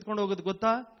ಇದ್ರೆ ತೆಗೆದುಕೊಂಡು ಹೋಗೋದು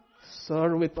ಗೊತ್ತಾ? Sir,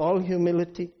 with all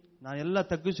humility, ನಾನೆಲ್ಲ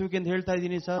ತಗ್ಗಿಸುವಿಕೆ ಅಂತ ಹೇಳ್ತಾ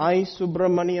ಇದ್ದೀನಿ sir. I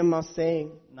Subramaniam are saying,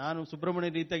 ನಾನು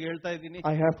ಸುಬ್ರಹ್ಮಣ್ಯ ರೀತಿಯಾಗಿ ಹೇಳ್ತಾ ಇದ್ದೀನಿ,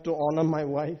 I have to honor my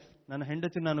wife ನನ್ನ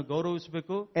ಹೆಂಡತಿ ನಾನು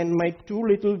ಗೌರವಿಸಬೇಕು. and my 2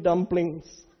 little dumplings.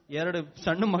 2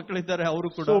 ಸಣ್ಣ ಮಕ್ಕಳಿದ್ದಾರೆ ಅವರು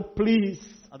ಕೂಡ. So please,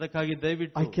 ಅದಕ್ಕಾಗಿ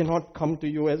ದಯವಿಟ್ಟು I cannot come to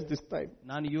US this time.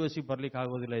 ನಾನು ಯುಎಸ್ಗೆ ಬರ್ಲಿಕ್ಕೆ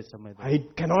ಆಗೋದಿಲ್ಲ ಈ ಸಮಯದಲ್ಲಿ. I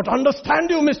cannot understand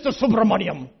you, Mr.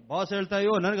 Subramaniam. Boss ಹೇಳ್ತಾ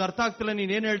ಅಯ್ಯೋ ನನಗೆ ಅರ್ಥ ಆಗ್ತಿಲ್ಲ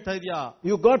ನೀನ್ ಏನ್ ಹೇಳ್ತಾ ಇದೀಯಾ.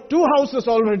 You got 2 houses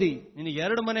already. ನಿನಗೆ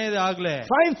 2 ಮನೆ ಇದೆ ಆಗ್ಲೇ.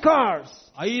 5 cars.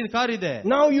 5 ಕಾರ್ ಇದೆ.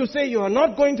 Now you say you are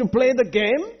not going to play the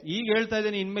game. ಈಗ ಹೇಳ್ತಾ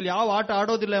ಇದ್ದೀನಿ ಇನ್ಮೇಲೆ ಯಾವ ಆಟ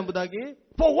ಆಡೋದಿಲ್ಲ ಎಂಬುದಾಗಿ.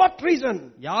 For what reason?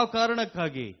 ಯಾವ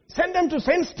ಕಾರಣಕ್ಕಾಗಿ? Send them to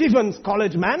St. Stephen's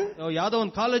College, man. ಯಾವ್ದೋ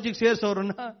ಒಂದು ಕಾಲೇಜಿಗೆ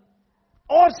ಸೇರ್ಸೋರನ್ನ.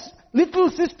 Or Little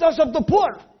Sisters of the Poor.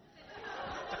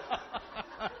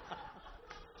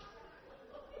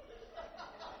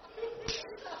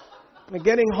 We're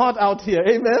getting hot out here,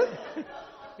 amen?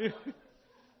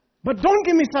 But don't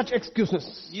give me such excuses.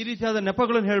 ಈ ರೀತಿಯಾದ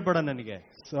ನೆಪಗಳನ್ನು ಹೇಳ್ಬೇಡ ನನಗೆ.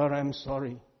 Sir, I'm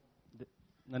sorry.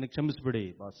 ನನಗೆ ಕ್ಷಮಿಸ್ಬಿಡಿ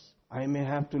boss. I may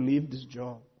have to leave this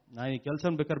job. ನಾನು ಈ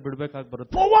ಕೆಲಸ ಬೇಕಾದ್ರೆ ಬಿಡ್ಬೇಕಾಗಿ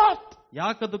ಬರುತ್ತೆ. For what?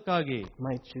 ಯಾಕದಕ್ಕಾಗಿ?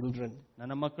 My children.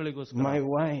 ನನ್ನ ಮಕ್ಕಳಿಗೋಸ್ಕರ. My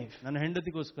wife. ನನ್ನ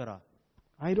ಹೆಂಡತಿಗೋಸ್ಕರ.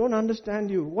 I don't understand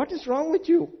you. What is wrong with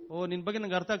you? ನಿನ್ ಬಗ್ಗೆ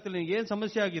ನಂಗೆ ಅರ್ಥ ಆಗ್ತಿಲ್ಲ. ನಿನಗೆ ಏನ್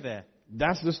ಸಮಸ್ಯೆ ಆಗಿದೆ?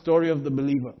 That's the story of the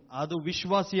believer. ಅದು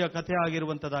ವಿಶ್ವಾಸಿಯ ಕಥೆ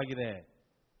ಆಗಿರುವಂತದ್ದಾಗಿದೆ.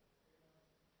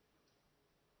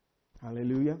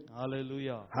 Hallelujah.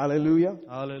 Hallelujah. Hallelujah.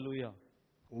 Hallelujah.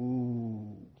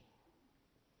 Ooh.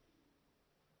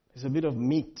 There's a bit of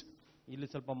meat. ಇಲ್ಲಿ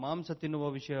ಸ್ವಲ್ಪ ಮಾಂಸ ತಿನ್ನುವ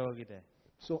ವಿಷಯವಾಗಿದೆ.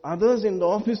 So others in the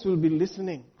office will be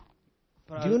listening.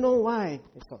 Do you know why?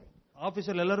 Sorry.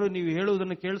 ಆಫೀಸಲ್ಲಿ ಎಲ್ಲರೂ ನೀವು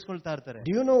ಹೇಳುವುದನ್ನು ಕೇಳಿಸ್ಕೊಳ್ತಾ ಇರ್ತಾರೆ.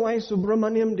 Do you know why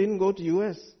Subramaniam didn't go to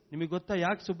US? ನಿಮಗೆ ಗೊತ್ತಾ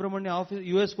ಯಾಕೆ ಸುಬ್ರಹ್ಮಣ್ಯ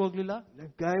US ಹೋಗ್ಲಿಲ್ಲ?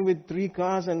 That guy with 3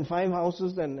 cars and 5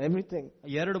 houses and everything.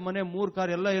 2 ಮನೆ 3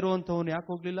 ಕಾರ್ ಎಲ್ಲ ಇರುವಂತವನು ಯಾಕೆ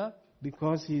ಹೋಗ್ಲಿಲ್ಲ?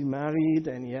 Because he's married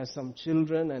and he has some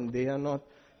children and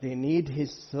they need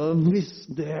his service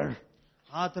there.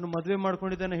 ಆತನು ಮದುವೆ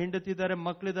ಮಾಡ್ಕೊಂಡಿದ್ದಾನೆ, ಹೆಂಡತಿ ಇದ್ದಾರೆ,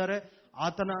 ಮಕ್ಕಳಿದ್ದಾರೆ.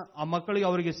 ಆ ಮಕ್ಕಳಿಗೆ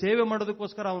ಅವರಿಗೆ ಸೇವೆ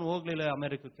ಮಾಡೋದಕ್ಕೋಸ್ಕರ ಅವನು ಹೋಗ್ಲಿಲ್ಲ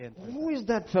ಅಮೆರಿಕಕ್ಕೆ ಅಂತ. Who is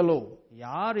that fellow?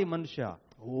 ಯಾರು ಈ ಮನುಷ್ಯ?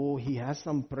 Oh, he has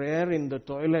some prayer in the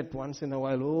toilet once in a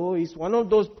while. Oh, he's one of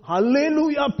those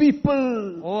hallelujah people.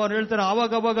 ಅವ್ರು ಹೇಳ್ತಾರೆ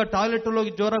ಆವಾಗ ಟಾಯ್ಲೆಟ್ ಅಲ್ಲಿ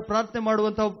ಹೋಗಿ ಜೋರಾಗಿ ಪ್ರಾರ್ಥನೆ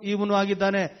ಮಾಡುವಂತ ಇವನು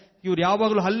ಆಗಿದ್ದಾನೆ. ಇವ್ರು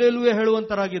ಯಾವಾಗಲೂ hallelujah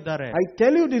ಹೇಳುವಂತರಾಗಿದ್ದಾರೆ. I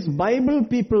tell you, these Bible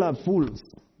people are fools.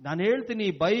 ನಾನು ಹೇಳ್ತೀನಿ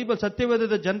ಬೈಬಲ್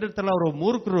ಸತ್ಯವೇದದ ಜನರಿರ್ತಾರಲ್ಲ ಅವರು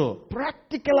ಮೂರ್ಖರು.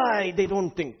 Practical they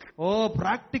don't think.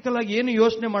 Practical ಆಗಿ ಏನು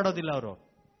ಯೋಚನೆ ಮಾಡೋದಿಲ್ಲ ಅವರು.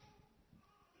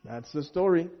 That's the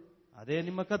story. ಅದೇ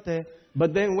ನಿಮ್ಮ ಕತೆ. But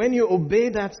then when you obey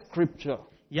that scripture,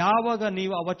 ಯಾವಾಗ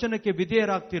ನೀವು ಆ ವಚನಕ್ಕೆ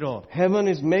ವಿಧೇಯರಾಗ್ತಿರೋ, heaven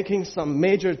is making some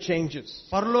major changes.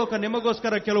 ಪರಲೋಕ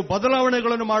ನಿಮಗೋಸ್ಕರ ಕೆಲವು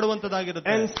ಬದಲಾವಣೆಗಳನ್ನು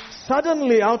ಮಾಡುವಂತದ್ದಾಗಿರುತ್ತೆ. And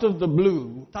suddenly out of the blue,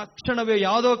 ತಕ್ಷಣವೇ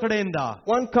ಯಾವುದೋ ಕಡೆಯಿಂದ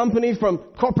one company from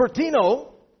Cupertino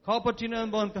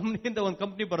ಎಂಬ ಒಂದು ಕಂಪನಿಯಿಂದ ಒಂದು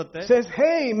ಕಂಪನಿ ಬರುತ್ತೆ. says,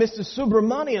 hey, Mr.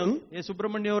 Subramaniam,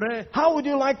 Subrahmanya ಅವರೇ, how would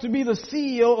you like to be the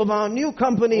CEO of our new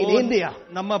company in India?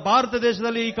 ನಮ್ಮ ಭಾರತ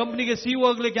ದೇಶದಲ್ಲಿ ಈ ಕಂಪನಿಗೆ CEO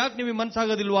ಆಗ್ಲಿಕ್ಕೆ ಯಾಕೆ ನಿಮಗೆ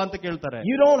ಮನಸ್ಸಾಗೋದಿಲ್ವಾ ಅಂತ ಕೇಳ್ತಾರೆ.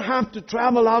 You don't have to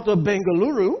travel out of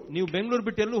Bengaluru. ನೀವು ಬೆಂಗಳೂರು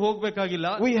ಬಿಟ್ಟು ಎಲ್ಲೂ ಹೋಗ್ಬೇಕಾಗಿಲ್ಲ.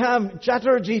 We have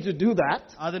Chatterjee to do that.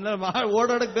 ಅದನ್ನ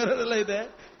ಓಡಾಡಕ್ ಬೇರೆಲ್ಲ ಇದೆ.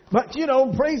 But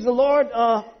praise the Lord,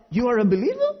 you are a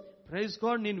believer? Praise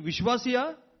God, ನೀನು ವಿಶ್ವಾಸಿಯಾ?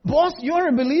 Boss, you are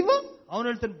a believer? ಅವನು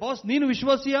ಹೇಳ್ತಾನೆ, ಬಾಸ್ ನೀನು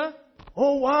ವಿಶ್ವಾಸಿಯಾ?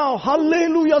 Oh wow,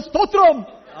 hallelujah, stotram.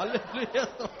 Hallelujah,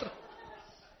 stotram.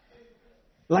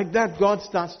 Like that God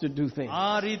starts to do things. ಆ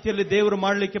ರೀತಿಯಲ್ಲಿ ದೇವರು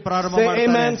ಮಾಡಲಿಕ್ಕೆ ಪ್ರಾರಂಭ ಮಾಡ್ತಾನೆ. Say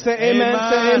amen, say amen,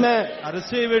 say amen. I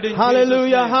receive it in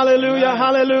hallelujah, Jesus' name. hallelujah,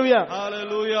 hallelujah.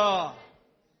 Hallelujah.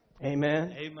 Amen.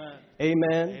 Amen.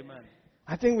 Amen. Amen.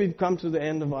 I think we've come to the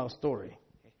end of our story.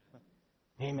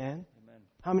 Amen. Amen.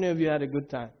 How many of you had a good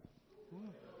time?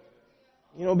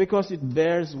 Because it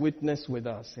bears witness with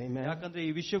us. Amen. ಯಾಕಂದ್ರೆ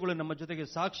ಈ ವಿಷಯಗಳು ನಮ್ಮ ಜೊತೆಗೆ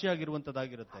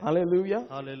ಸಾಕ್ಷಿಯಾಗಿರುವಂತದ್ದಾಗಿರುತ್ತೆ. Hallelujah.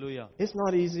 Hallelujah. It's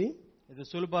not easy. ಇದು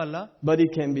ಸುಲಭ ಅಲ್ಲ. But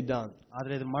it can be done.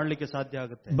 ಆದ್ರೆ ಇದು ಮಾಡಲಿಕ್ಕೆ ಸಾಧ್ಯ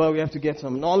ಆಗುತ್ತೆ. But we have to get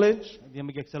some knowledge.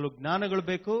 ನಮಗೆ ಕೆಲವು ಜ್ಞಾನಗಳು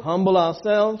ಬೇಕು. Humble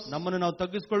ourselves. ನಮ್ಮನ್ನು ನಾವು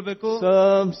ತಗ್ಗಿಸಿಕೊಳ್ಬೇಕು.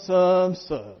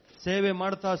 Serve. ಸೇವೆ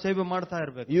ಮಾಡ್ತಾ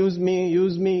ಇರಬೇಕು. Use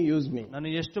me. ನಾನು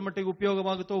ಎಷ್ಟು ಮಟ್ಟಿಗೆ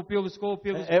ಉಪಯೋಗವಾಗುತ್ತೋ ಉಪಯೋಗಿಸ್ಕೋ.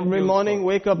 Every morning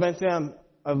wake up and say, I'm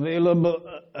available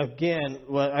again.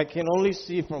 Well, I can only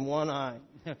see from one eye.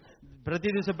 ಪ್ರತಿ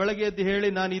ದಿವಸ ಬೆಳಗ್ಗೆ ಎದ್ದು ಹೇಳಿ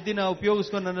ನಾನು ಈ ದಿನ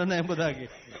ಉಪಯೋಗಿಸ್ಕೊಂಡು ನನ್ನನ್ನು ಎಂಬುದಾಗಿ.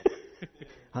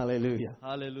 Hallelujah.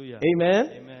 Hallelujah. Amen.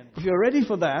 Amen. If you're ready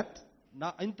for that,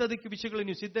 ಇಂಥದಕ್ಕೆ ವಿಷಯಗಳು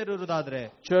ನೀವು ಸಿದ್ಧ ಇರುವುದಾದ್ರೆ,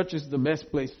 church is the best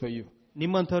place for you.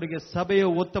 ನಿಮ್ಮಂಥವರಿಗೆ ಸಭೆಯು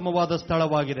ಉತ್ತಮವಾದ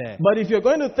ಸ್ಥಳವಾಗಿದೆ. But if you're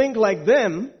going to think like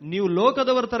them, ನೀವು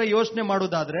ಲೋಕದವರ ತರ ಯೋಚನೆ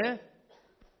ಮಾಡುವುದಾದ್ರೆ,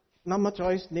 ನಮ್ಮ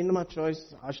ಚಾಯ್ಸ್, ನಿಮ್ಮ ಚಾಯ್ಸ್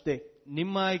ಅಷ್ಟೇ.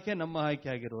 ನಿಮ್ಮ ಆಯ್ಕೆ ನಮ್ಮ ಆಯ್ಕೆ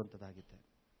ಆಗಿರುವಂತದ್ದಾಗಿದೆ.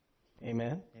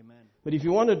 Amen. Amen. But if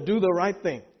you want to do the right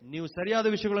thing ನೀವು ಸರಿಯಾದ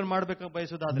ವಿಷಯಗಳನ್ನು ಮಾಡಬೇಕು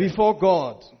ಬಯಸುವುದಾದ್ರೆ before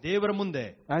God, ದೇವರ ಮುಂದೆ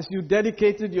as you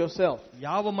dedicated yourself,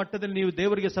 ಯಾವ ಮಟ್ಟದಲ್ಲಿ ನೀವು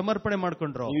ದೇವರಿಗೆ ಸಮರ್ಪಣೆ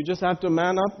ಮಾಡ್ಕೊಂಡ್ರೋ you just have to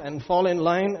man up and fall in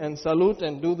line and salute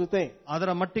and do the thing.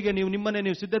 ಅದರ ಮಟ್ಟಿಗೆ ನೀವು ನಿಮ್ಮನ್ನೇ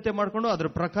ನೀವು ಸಿದ್ಧತೆ ಮಾಡ್ಕೊಂಡು ಅದರ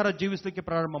ಪ್ರಕಾರ ಜೀವಿಸಲಿಕ್ಕೆ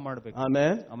ಪ್ರಾರಂಭ ಮಾಡಬೇಕು.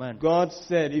 Amen. Amen. God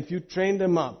said, if you train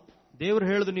them up, ದೇವರು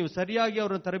ಹೇಳುದು ನೀವು ಸರಿಯಾಗಿ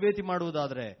ಅವರನ್ನು ತರಬೇತಿ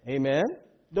ಮಾಡುವುದಾದ್ರೆ, amen,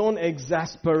 don't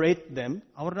exasperate them.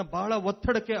 ಅವರನ್ನ ಬಹಳ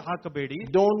ಒತ್ತಡಕ್ಕೆ ಹಾಕಬೇಡಿ.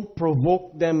 Don't provoke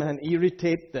them and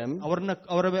irritate them.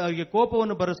 ಅವರಿಗೆ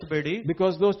ಕೋಪವನ್ನು ಬರೆಸಬೇಡಿ.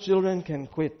 Because those children can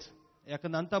quit.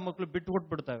 ಯಾಕಂದ್ರೆ ಅಂತ ಮಕ್ಕಳು ಬಿಟ್ಟು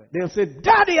ಕೊಟ್ಬಿಡ್ತವೆ. They'll say,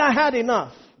 Daddy, I had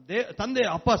enough. ತಂದೆ,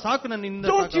 ಅಪ್ಪ ಸಾಕು ನನ್ನಿಂದ.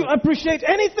 Don't you appreciate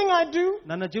anything I do?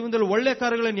 ನನ್ನ ಜೀವನದಲ್ಲಿ ಒಳ್ಳೆ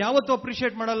ಕಾರ್ಯಗಳನ್ನು ಯಾವತ್ತೂ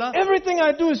ಅಪ್ರಿಶಿಯೇಟ್ ಮಾಡಲ್ಲ. Everything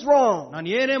I do is wrong. ನಾನು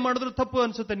ಏನೇ ಮಾಡಿದ್ರು ತಪ್ಪು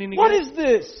ಅನ್ಸುತ್ತೆ ನಿನಗೆ. What is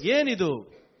this? ಏನಿದು?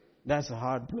 That's a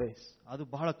hard place. ಅದು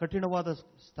ಬಹಳ ಕಠಿಣವಾದ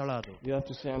ಸ್ಥಳ ಅದು. You have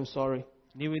to say, I'm sorry.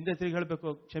 ನೀವು ಹಿಂದೆ ತಿರುಗಿ ಹೇಳಬೇಕು,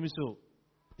 ಕ್ಷಮಿಸು.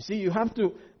 See, you have to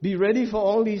be ready for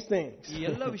all these things. ಈ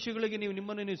ಎಲ್ಲ ವಿಷಯಗಳಿಗೆ ನೀವು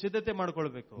ನಿಮ್ಮನ್ನು ನೀವು ಸಿದ್ಧತೆ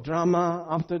ಮಾಡಿಕೊಳ್ಳಬೇಕು. Drama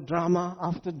after drama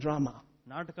after drama.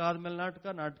 ನಾಟಕ ಆದ್ಮೇಲೆ ನಾಟಕ,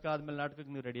 ನಾಟಕ ಆದ್ಮೇಲೆ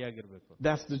ನಾಟಕಕ್ಕೆ ನೀವು ರೆಡಿ ಆಗಿರಬೇಕು.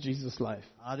 That's the Jesus life.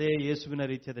 ಅದೇ ಯೇಸುವಿನ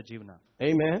ರೀತಿಯಾದ ಜೀವನ.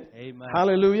 Amen. Amen.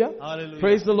 Hallelujah. Hallelujah.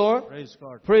 Praise the Lord. Praise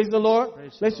God. Praise the Lord.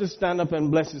 Praise Let's God. just stand up and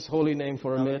bless His holy name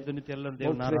for a minute.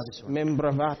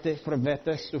 Membravate,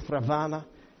 frevete, sufravana,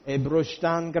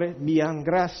 ebrostangre,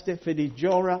 biangraste,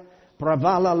 fedigiora,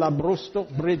 pravala labrosto,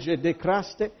 brige de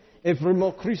craste, evrimo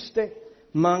Christe,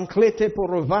 manclete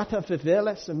porovata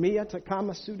fevele, semia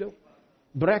takama sudo,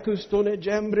 bracustone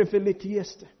gembre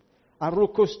felitieste,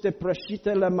 arucoste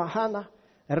prascite la mahana,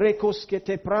 recos che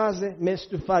te prase,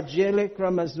 mestu fagele,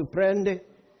 cramazuprende,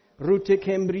 rute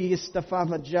cembriista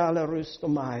fava gialla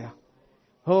rustomaya.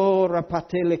 Oh,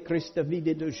 rapatele Christa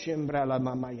vide do scembra la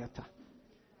mamayata.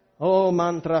 Oh,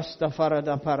 mantrasta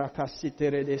farada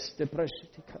paracasitere deste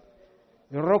prascitica.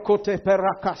 Rocote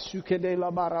peracasuke de la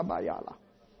barabayala.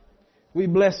 We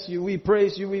bless you, we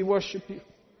praise you, we worship you.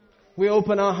 We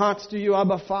open our hearts to you,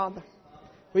 Abba Father.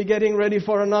 We're getting ready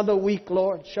for another week,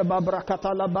 Lord.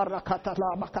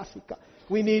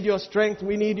 We need your strength,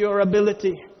 we need your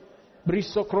ability.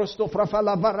 Briso crosto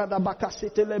frafala barada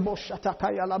bakasite lebo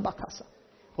shatakaya la bakasa.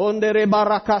 Ondere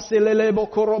barakase lelebo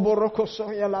koroboroko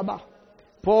yalaba.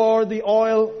 Pour the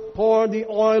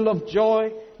oil of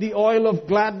joy, the oil of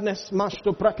gladness.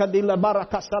 Mashto prakadila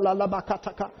barakasa la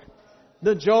labakataka.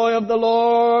 The joy of the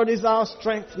Lord is our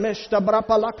strength. Meshta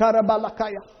brapalakara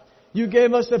balakaya. You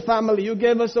gave us a family, you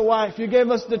gave us a wife, you gave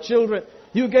us the children,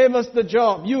 you gave us the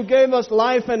job, you gave us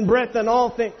life and breath and all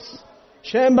things.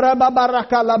 Shembra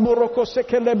babaraka la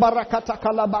burokoseke le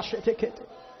barakataka la bashetekete.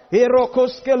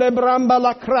 Erokoske le bramba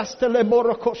la kraste le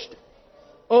borokoste.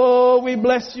 Oh, we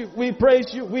bless you, we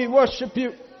praise you, we worship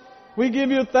you. We give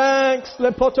you thanks.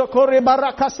 Le potokore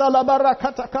barakasa la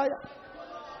barakatakaya.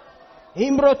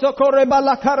 Imbrotokore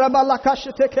balakara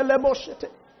balakasheteke le boshete.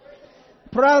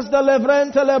 Prasda le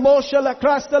vrente le boshe le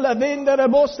kraste le vinde le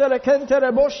bosse le kente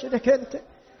le boshe le kente.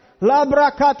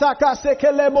 Labrakataka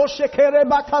seke le boshe kere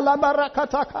bakala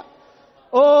barakataka.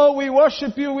 Oh, we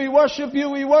worship you, we worship you,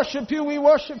 we worship you, we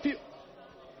worship you.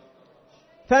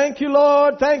 Thank you,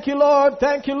 Lord, thank you, Lord,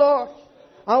 thank you, Lord.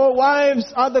 Our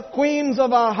wives are the queens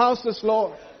of our houses,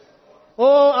 Lord.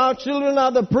 Oh, our children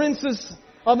are the princes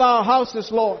of our houses,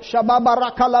 Lord.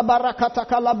 Shababaraka la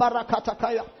barakataka la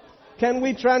barakatakaya. Can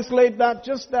we translate that?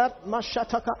 Just that?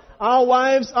 Mashataka. Our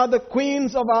wives are the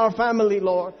queens of our family,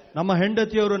 Lord. ನಮ್ಮ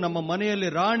ಹೆಂಡತಿಯವರು ನಮ್ಮ ಮನೆಯಲ್ಲಿ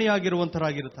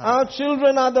ರಾಣಿಯಾಗಿರುವಂತರಾಗಿರುತ್ತಾರೆ. Our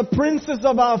children are the princes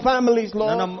of our families,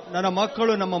 Lord. ನನ್ನ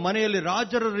ಮಕ್ಕಳು ನಮ್ಮ ಮನೆಯಲ್ಲಿ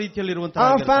ರಾಜರ ರೀತಿಯಲ್ಲಿ Our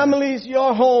ಇರುವಂತರಾಗಿರುತ್ತಾರೆ. family is your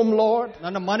home, Lord.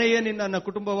 ನನ್ನ ಮನೆಯೇ ನನ್ನ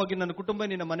ಕುಟುಂಬವಾಗಿ, ನನ್ನ ಕುಟುಂಬ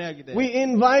ನಿನ್ನ ಮನೆಯಾಗಿದೆ. We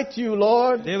invite you,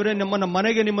 Lord. ದೇವರೇ, ನಮ್ಮ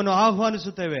ಮನೆಗೆ ನಿಮ್ಮನ್ನು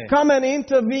ಆಹ್ವಾನಿಸುತ್ತೇವೆ. Come and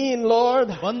intervene, Lord.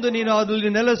 ಬಂದು ನೀನು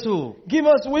ಅಲ್ಲಿ ನೆಲೆಸು. Give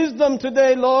us wisdom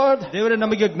today, Lord. ದೇವರೇ,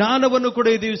 ನಮಗೆ ಜ್ಞಾನವನ್ನು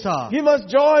ಕೊಡು ಈ ದಿವಸ. Give us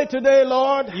joy today,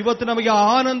 Lord. ಇವತ್ತು ನಮಗೆ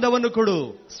ಆನಂದವನ್ನು ಕೊಡು.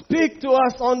 Speak to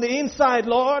us on the inside,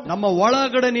 Lord. ನಮ್ಮ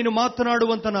ಒಳಗಡೆ ನೀನು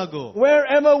ಮಾತನಾಡುವಂತನಾಗು.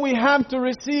 Wherever we have to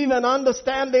receive an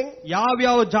understanding,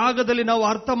 ಯಾವ್ಯಾವ ಜಾಗದಲ್ಲಿ ನಾವು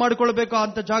ಅರ್ಥ ಮಾಡಿಕೊಳ್ಳಬೇಕೋ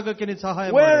ಅಂತ ಜಾಗಕ್ಕೆ ನೀನು ಸಹಾಯ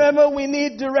ಮಾಡು. wherever we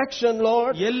need direction,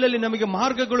 Lord, ಎಲ್ಲೆಲ್ಲಿ ನಮಗೆ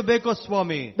ಮಾರ್ಗಗಳು ಬೇಕೋ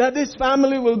ಸ್ವಾಮಿ, that this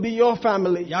family will be your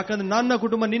family. ಯಾಕಂದ್ರೆ ನನ್ನ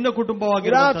ಕುಟುಂಬ ನಿನ್ನ That our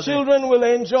ಕುಟುಂಬವಾಗಿರುತ್ತದೆ. children will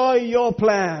enjoy your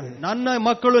plan. ನನ್ನ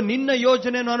ಮಕ್ಕಳು ನಿನ್ನ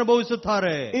ಯೋಜನೆಯನ್ನು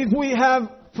ಅನುಭವಿಸುತ್ತಾರೆ. If we have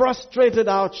frustrated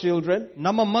our children,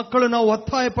 ನಮ್ಮ ಮಕ್ಕಳು ನಾವು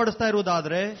ಒತ್ತಾಯ ಪಡಿಸ್ತಾ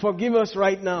ಇರುವುದಾದ್ರೆ forgive us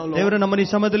right now, ದೇವರೇ, Lord. ನಮ್ಮ ಈ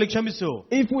ಸಮಯದಲ್ಲಿ ಕ್ಷಮಿಸು.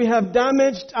 If we have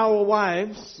damaged our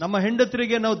wives, ನಮ್ಮ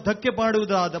ಹೆಂಡತಿರಿಗೆ ನಾವು ಧಕ್ಕೆ forgive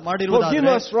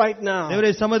ಮಾಡಿರುವುದಾದ್ರೆ us right now. ದೇವರೇ,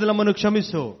 ಈ ಸಮಯದಲ್ಲಿ ನಮ್ಮನ್ನು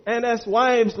ಕ್ಷಮಿಸು. And as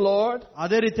wives, Lord,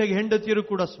 ಅದೇ ರೀತಿಯಾಗಿ ಹೆಂಡತಿಯರು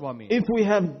ಕೂಡ ಸ್ವಾಮಿ, if we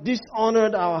have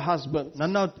dishonored our husbands,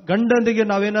 ನನ್ನ ಗಂಡನಿಗೆ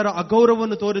ನಾವೇನಾರು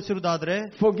ಅಗೌರವವನ್ನು ತೋರಿಸಿರುವುದಾದ್ರೆ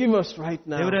forgive us right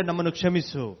now. ದೇವರೇ, ನಮ್ಮನ್ನು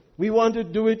ಕ್ಷಮಿಸು. We want to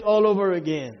do it all over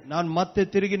again. ನಾನು ಮತ್ತೆ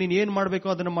ತಿರುಗಿ ನೀನು ಏನ್ ಮಾಡ್ಬೇಕು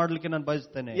ಅದನ್ನ ಮಾಡ್ಲಿಕ್ಕೆ ನಾನು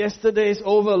ಬಯಸ್ತೇನೆ. Yesterday is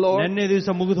over, Lord. ನೆನ್ನೆ ದಿವಸ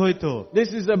ಮುಗಿದು ಹೋಯ್ತು.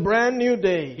 This is a brand new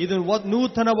day. ಇದು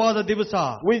ನೂತನವಾದ ದಿವಸ.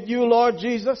 With you, Lord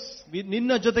Jesus,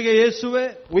 ನಿನ್ನ ಜೊತೆಗೆ ಯೇಸುವೆ,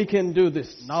 we can do this.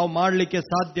 ನಾವು ಮಾಡ್ಲಿಕ್ಕೆ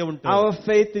ಸಾಧ್ಯ ಉಂಟು. Our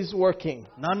faith is working.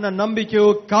 ನನ್ನ ನಂಬಿಕೆಯು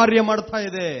ಕಾರ್ಯ ಮಾಡ್ತಾ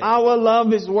ಇದೆ. Our love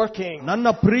is working. ನನ್ನ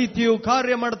ಪ್ರೀತಿಯು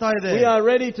ಕಾರ್ಯ ಮಾಡ್ತಾ ಇದೆ. We are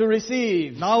ready to receive.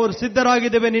 ನಾವು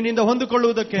ಸಿದ್ಧರಾಗಿದ್ದೇವೆ ನಿನ್ನಿಂದ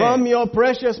ಹೊಂದಿಕೊಳ್ಳುವುದಕ್ಕೆ. From your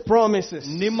precious promises.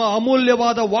 ನಿಮ್ಮ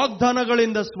ಅಮೂಲ್ಯವಾದ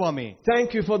ವಾಗ್ದಾನಗಳಿಂದ ಸ್ವಾಮಿ. Thank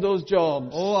you for those jobs.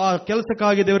 ಓ ಆ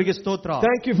ಕೆಲಸಕ್ಕಾಗಿ ದೇವರಿಗೆ ಸ್ತೋತ್ರ.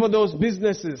 Thank you for those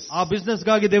businesses. ಆ ಬಿಸ್ನೆಸ್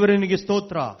ಗಾಗಿ ದೇವರೇ ನಿನಗೆ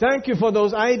ಸ್ತೋತ್ರ. Thank you for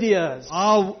those ideas. ಆ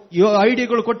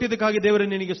ಐಡಿಯಾಗಳು ಕೊಟ್ಟಿದ್ದಕ್ಕಾಗಿ ದೇವರೇ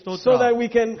ನಿನಗೆ ಸ್ತೋತ್ರ. So that we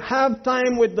can have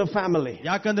time with the family.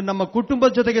 ಯಾಕಂದ್ರೆ ನಮ್ಮ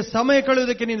ಕುಟುಂಬದ ಜೊತೆಗೆ ಸಮಯ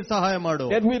ಕಳೆಯುವುದಕ್ಕೆ ನೀನು ಸಹಾಯ ಮಾಡು.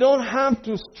 That we don't have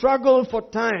to struggle for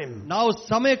time. ನಾವು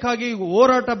ಸಮಯಕ್ಕಾಗಿ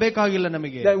ಹೋರಾಟ ಬೇಕಾಗಿಲ್ಲ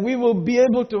ನಮಗೆ. That we will be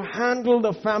able to handle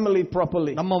the family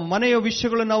properly. ನಮ್ಮ ಮನೆಯ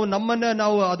ವಿಷಯಗಳು ನಾವು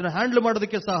ಅದನ್ನ ಹ್ಯಾಂಡಲ್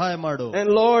ಮಾಡೋದಕ್ಕೆ ಸಹಾಯ ಮಾಡು. And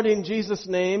Lord, in Jesus'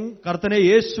 name, ಕರ್ತನೇ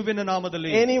ಯೇಸುವಿನ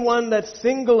ನಾಮದಲ್ಲಿ anyone that's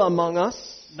single among us,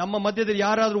 ನಮ್ಮ ಮಧ್ಯದಲ್ಲಿ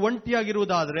ಯಾರಾದ್ರೂ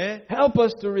ಒಂಟಿಯಾಗಿರುವುದಾದ್ರೆ help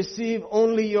us to receive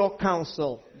only your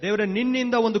counsel. ದೇವರೇ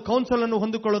ನಿನ್ನಿಂದ ಒಂದು ಕೌನ್ಸಿಲ್ ಅನ್ನು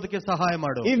ಹೊಂದಿಕೊಳ್ಳೋದಕ್ಕೆ ಸಹಾಯ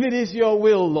ಮಾಡು. If it is your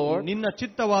will, Lord, ನಿನ್ನ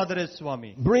ಚಿತ್ತವಾದರೆ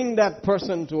ಸ್ವಾಮಿ, bring that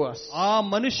person to us. ಆ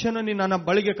ಮನುಷ್ಯನ ನೀನು ನನ್ನ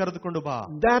ಬಳಿಗೆ ಕರೆದುಕೊಂಡು ಬಾ.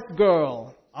 That girl,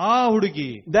 ಆ ಹುಡುಗಿ,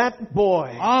 that boy,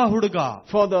 ಆ ಹುಡುಗ,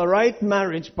 for the right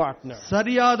marriage partner.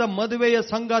 ಸರಿಯಾದ ಮದುವೆಯ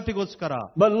ಸಂಗಾತಿಗೋಸ್ಕರ.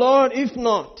 But Lord, if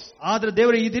not, ಆದ್ರೆ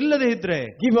ದೇವರೇ ಇದಿಲ್ಲದೆ ಇದ್ರೆ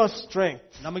give us strength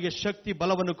ನಮಗೆ ಶಕ್ತಿ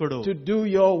ಬಲವನ್ನು ಕೊಡು. to do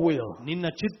your will. ನಿನ್ನ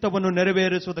ಚಿತ್ತವನ್ನು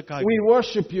ನೆರವೇರಿಸುವುದಕ್ಕಾಗಿ We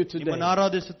worship you today. ನಿಮ್ಮನ್ನು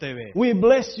ಆರಾಧಿಸುತ್ತೇವೆ. We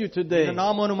bless you today. ನಿನ್ನ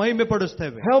ನಾಮವನ್ನು ಮಹಿಮೆ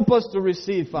ಪಡಿಸುತ್ತೇವೆ. Help us to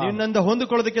receive, Father, ನಿನ್ನಿಂದ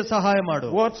ಹೊಂದಿಕೊಳ್ಳೋದಕ್ಕೆ ಸಹಾಯ ಮಾಡು.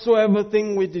 whatsoever thing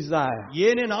we desire.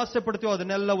 ಏನೇನು ಆಸೆ ಪಡ್ತೀವೋ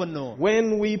ಅದನ್ನೆಲ್ಲವನ್ನು When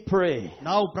we pray,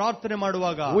 ನಾವು ಪ್ರಾರ್ಥನೆ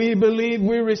ಮಾಡುವಾಗ we believe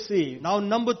we receive. ನಾವು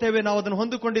ನಂಬುತ್ತೇವೆ, ನಾವು ಅದನ್ನು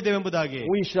ಹೊಂದಿಕೊಂಡಿದ್ದೇವೆ ಎಂಬುದಾಗಿ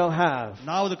We shall have.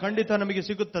 ನಾವು ಅದು ಖಂಡಿತ ನಮಗೆ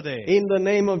ಸಿಗುತ್ತದೆ. In the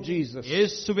name of Jesus.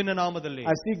 ಯೇಸುವಿನ ನಾಮದಲ್ಲಿ.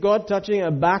 I see God touching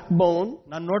a backbone.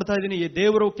 ನಾನು ನೋಡ್ತಾ ಇದ್ದೀನಿ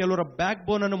ದೇವರು ಕೆಲವರ ಬ್ಯಾಕ್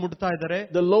ಬೋನ್ ಅನ್ನು ಮುಟ್ತಾ ಇದ್ದಾರೆ.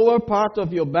 The lower part of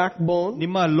your backbone.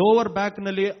 ನಿಮ್ಮ ಲೋವರ್ ಬ್ಯಾಕ್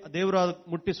ನಲ್ಲಿ ದೇವರು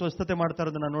ಮುಟ್ಟಿ ಸ್ವಸ್ಥತೆ ಮಾಡ್ತಾ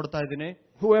ಇರೋದನ್ನ ನಾನು ನೋಡ್ತಾ ಇದ್ದೀನಿ.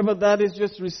 Whoever that is,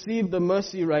 just receive the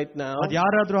mercy right now. ಅದು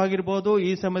ಯಾರಾದ್ರೂ ಆಗಿರಬಹುದು,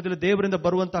 ಈ ಸಮಯದಲ್ಲಿ ದೇವರಿಂದ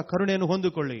ಬರುವಂತಹ ಕರುಣೆಯನ್ನು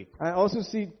ಹೊಂದಿಕೊಳ್ಳಿ. I also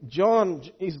see John.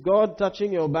 Is God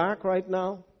touching your back right now?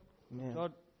 Man.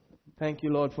 God, thank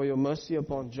you, Lord, for your mercy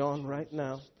upon John right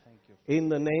now. In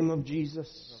the name of Jesus.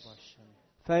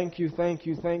 Thank you, thank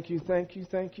you, thank you, thank you,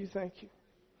 thank you, thank you.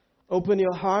 Open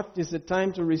your heart. It's a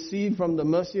time to receive from the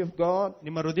mercy of God.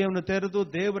 ನಿಮ್ಮ ಹೃದಯವನ್ನು ತೆರೆದು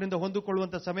ದೇವರಿಂದ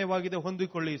ಹೊಂದಿಕೊಳ್ಳುವಂತ ಸಮಯವಾಗಿದೆ.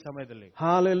 ಹೊಂದಿಕೊಳ್ಳಿ ಈ ಸಮಯದಲ್ಲಿ.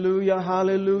 Hallelujah,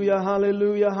 hallelujah,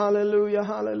 hallelujah, hallelujah,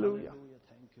 hallelujah.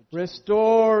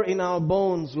 Restore in our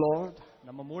bones, Lord.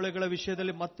 ನಮ್ಮ ಮೂಳೆಗಳ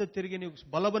ವಿಷಯದಲ್ಲಿ ಮತ್ತೆ ತಿರುಗಿ ನೀವು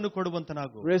ಬಲವನ್ನು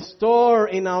ಕೊಡುವಂತನಾಗು. Restore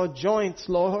in our joints,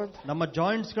 Lord. ನಮ್ಮ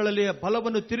ಜಾಯಿಂಟ್ಸ್ ಗಳಲ್ಲಿ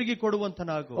ಬಲವನ್ನು ತಿರುಗಿ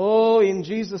ಕೊಡುವಂತನಾಗು. Oh, in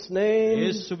Jesus' name.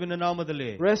 ಯೇಸುವಿನ ನಾಮದಲ್ಲಿ.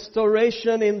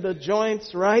 Restoration in the joints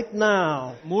right now.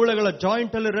 ಮೂಳೆಗಳ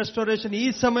ಜಾಯಿಂಟ್ ಅಲ್ಲಿ ರೆಸ್ಟೋರೇಷನ್ ಈ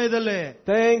ಸಮಯದಲ್ಲೇ.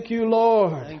 Thank you,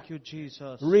 Lord. Thank you,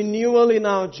 Jesus. Renewal in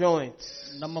our joints.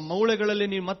 ನಮ್ಮ ಮೂಳೆಗಳಲ್ಲಿ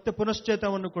ನೀವು ಮತ್ತೆ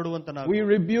ಪುನಶ್ಚೇತನವನ್ನು ಕೊಡುವಂತನಾಗು. We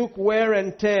rebuke wear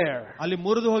and tear. ಅಲ್ಲಿ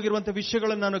ಮುರಿದು ಹೋಗಿರುವಂತಹ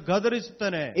ವಿಷಯಗಳನ್ನು ನಾನು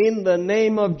ಗದರಿಸುತ್ತೇನೆ. In the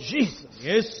name of Jesus.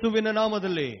 ಯೇಸುವಿನ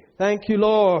ನಾಮದಲ್ಲಿ. Thank you,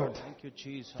 Lord. Thank you,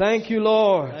 Jesus. Thank you,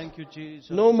 Lord. Thank you, Jesus.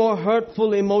 No more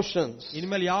hurtful emotions.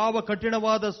 ಇನ್ಮೇಲೆ ಯಾವ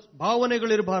ಕಠಿಣವಾದ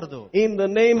ಭಾವನೆಗಳಿರಬಾರದು. In the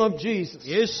name of Jesus.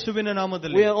 ಯೇಸುವಿನ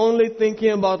ನಾಮದಲ್ಲಿ. We are only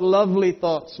thinking about lovely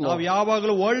thoughts, ನಾವು Lord.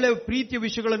 ಯಾವಾಗಲೂ ಒಳ್ಳೆ ಪ್ರೀತಿಯ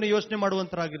ವಿಷಯಗಳನ್ನು ಯೋಚನೆ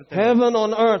ಮಾಡುವಂತರಾಗಿರ್ತೇವೆ. Heaven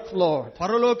on earth, Lord.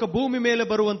 ಪರಲೋಕ ಭೂಮಿ ಮೇಲೆ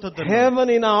ಬರುವಂತದ್ದು.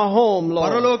 Heaven in our home, Lord.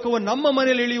 ಪರಲೋಕವು ನಮ್ಮ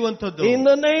ಮನೆಯಲ್ಲಿ ಇಳಿಯುವಂತದ್ದು. In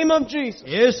the name of Jesus.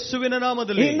 ಯೇಸುವಿನ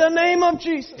ನಾಮದಲ್ಲಿ. In the name of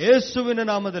Jesus. ಯೇಸುವಿನ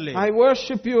ನಾಮದಲ್ಲಿ. I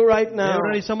worship you right now.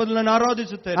 ದೇವರೇ ಈ ಸಮಯದಲ್ಲಿ ನಾನು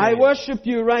ಆರಾಧಿಸುತ್ತೇನೆ. I worship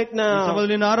you right ಈ now.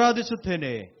 ಸಮಯದಲ್ಲಿ ನಾನು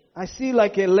ಆರಾಧಿಸುತ್ತೇನೆ. I see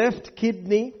like a left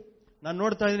kidney. ನಾನು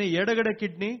ನೋಡ್ತಾ ಇದ್ದೀನಿ ಎಡಗಡೆ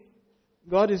kidney.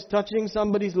 God is touching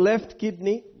somebody's left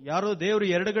kidney. ಯಾರೋ ದೇವರು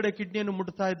ಎಡಗಡೆ ಕಿಡ್ನಿಯನ್ನು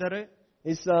ಮುಟ್ತಾ ಇದ್ದಾರೆ.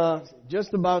 It's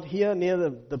just about here near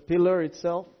the pillar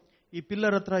itself. ಈ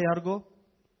ಪಿಲ್ಲರ್ ಹತ್ರ ಯಾರಿಗೋ.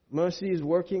 Mercy is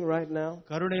working right now.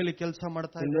 ಕರುಣೆಯಲ್ಲಿ ಕೆಲಸ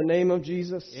ಮಾಡ್ತಾ In ಇದೆ. the name of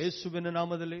Jesus. ಯೇಸುವಿನ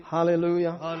ನಾಮದಲ್ಲಿ.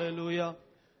 Hallelujah. Hallelujah.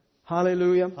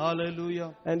 Hallelujah. Hallelujah.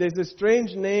 And there's a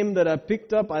strange name that I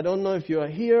picked up. I don't know if you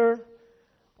are here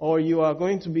or you are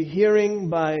going to be hearing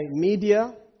by media.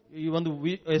 ಈ ಒಂದು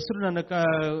ಹೆಸರು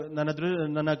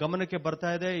ನನ್ನ ಗಮನಕ್ಕೆ ಬರ್ತಾ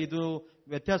ಇದೆ. ಇದು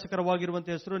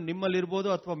ವ್ಯತ್ಯಾಸಕರವಾಗಿರುವಂತಹ ಹೆಸರು. ನಿಮ್ಮಲ್ಲಿರ್ಬೋದು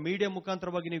ಅಥವಾ ಮೀಡಿಯಾ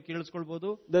ಮುಖಾಂತರವಾಗಿ ನೀವು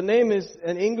ಕೇಳಿಸ್ಕೊಳ್ಬಹುದು. The name is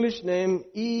an English name,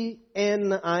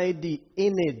 ENID,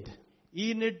 Enid.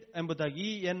 ENID ಎಂಬುದಾಗಿ,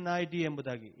 ENID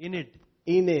ಎಂಬುದಾಗಿ, Enid.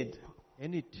 Enid.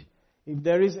 Enid. If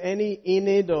there is any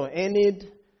Enid or Enid,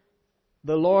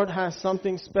 the Lord has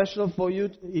something special for you.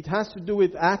 It has to do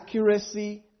with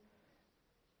accuracy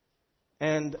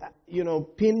and,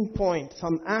 pinpoint,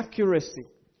 some accuracy.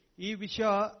 ಈ ವಿಷಯ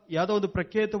ಯಾವುದೋ ಒಂದು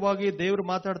ಪ್ರಖ್ಯಾತವಾಗಿ ದೇವರು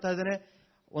ಮಾತಾಡ್ತಾ ಇದ್ದಾನೆ.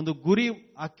 ಒಂದು ಗುರಿ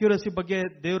ಅಕ್ಯುರಸಿ ಬಗ್ಗೆ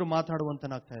ದೇವರು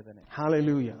ಮಾತಾಡುವಂತನಾಗ್ತಾ ಇದ್ದಾನೆ.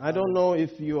 Hallelujah. I don't know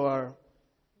if you are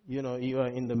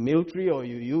in the military or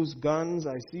you use guns.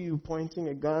 I see you pointing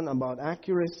a gun about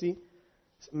accuracy.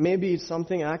 Maybe it's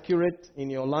something accurate in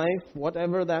your life.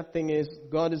 Whatever that thing is,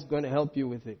 God is going to help you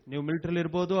with it. ನೀವು military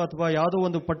ಇರಬಹುದು ಅಥವಾ ಯಾವುದೋ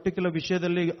ಒಂದು particular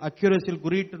ವಿಷಯದಲ್ಲಿ accuracy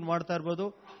ಗುರಿ ಇಟ್ಟು ಮಾಡ್ತಾ ಇರಬಹುದು,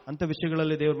 ಅಂತ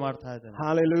ವಿಷಯಗಳಲ್ಲಿ ದೇವರು ಮಾಡ್ತಾ ಇದ್ದಾನೆ.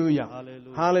 Hallelujah.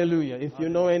 Hallelujah. If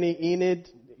you know any Enid,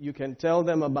 you can tell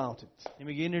them about it.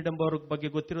 ನಿಮಗೆ Enid ಎಂಬವರ ಬಗ್ಗೆ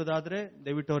ಗೊತ್ತಿರೋದಾದ್ರೆ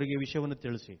ದಯವಿಟ್ಟು ಅವರಿಗೆ ವಿಷಯವನ್ನು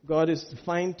ತಿಳಿಸಿ. God is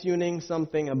fine tuning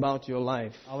something about your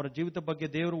life. ಅವರ ಜೀವಿತ ಬಗ್ಗೆ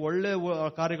ದೇವರು ಒಳ್ಳೆ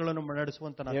ಕಾರ್ಯಗಳನ್ನು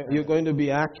ನಡೆಸುವಂತನಾಗಿದ್ದಾನೆ. You're going to be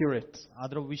accurate.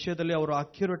 ಅದರ ವಿಷಯದಲ್ಲಿ ಅವರು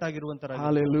ಅಕ್ಯುರೇಟ್ ಆಗಿರುವಂತರಾಗಿದ್ದಾರೆ.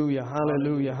 Hallelujah.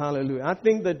 Hallelujah. Hallelujah. I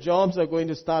think the jobs are going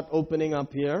to start opening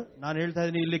up here. ನಾನು ಹೇಳ್ತಾ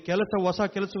ಇದ್ದೀನಿ, ಇಲ್ಲಿ ಹೊಸ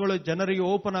ಕೆಲಸಗಳು ಜನರಿಗೆ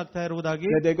ಓಪನ್ ಆಗ್ತಾ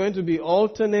ಇರುವುದಾಗಿ. They're going to be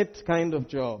alternate kind of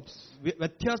jobs.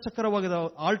 ವ್ಯತ್ಯಾಸಕರವಾದ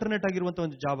ಆಲ್ಟರ್ನೇಟ್ ಆಗಿರುವಂತ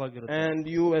ಒಂದು ಜಾಬ್ ಆಗಿರುತ್ತೆ. And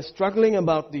you are struggling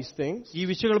about these things. ಈ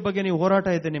ವಿಷಯಗಳ ಬಗ್ಗೆ ನೀವು ಹೋರಾಟ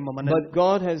ಇದೆ ನಿಮ್ಮ ಮನೆಯಲ್ಲಿ. But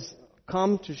God has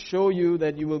come to show you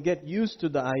that you will get used to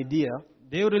the idea.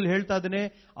 ದೇವರಲ್ಲಿ ಹೇಳ್ತಾ ಇದ್ದಾನೆ,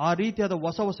 ಆ ರೀತಿಯಾದ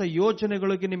ಹೊಸ ಹೊಸ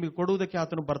ಯೋಜನೆಗಳಿಗೆ ನಿಮಗೆ ಕೊಡುವುದಕ್ಕೆ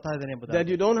ಆತನು ಬರ್ತಾ ಇದ್ದಾನೆ ಎಂಬುದಾಗಿ.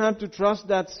 That you don't have to trust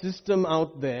that system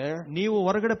out there. ನೀವು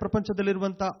ಹೊರಗಡೆ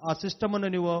ಪ್ರಪಂಚದಲ್ಲಿರುವಂತ ಆ ಸಿಸ್ಟಮ್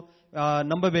ಅನ್ನು ನೀವು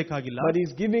ನಂಬಬೇಕಾಗಿಲ್ಲ. But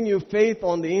He's giving you faith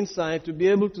on the inside to be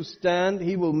able to stand.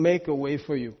 He will make a way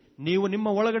for you. ನೀವು ನಿಮ್ಮ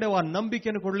ಒಳಗಡೆ ಆ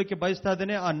ನಂಬಿಕೆಯನ್ನು ಕೊಡಲಿಕ್ಕೆ ಬಯಸ್ತಾ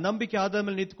ಇದ್ದೇನೆ. ಆ ನಂಬಿಕೆ ಆದ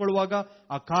ಮೇಲೆ ನಿಂತುಕೊಳ್ಳುವಾಗ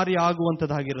ಆ ಕಾರ್ಯ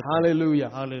ಆಗುವಂತದ್ದಾಗಿರುತ್ತೆ. Hallelujah.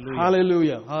 Hallelujah.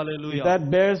 Hallelujah. Hallelujah. If that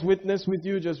bears witness with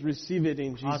you, just receive it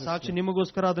in Jesus' ಆ ಸಾಕ್ಷಿ name.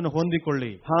 ನಿಮಗೋಸ್ಕರ ಅದನ್ನು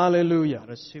ಹೊಂದಿಕೊಳ್ಳಿ. Hallelujah.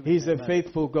 Receive it. He's a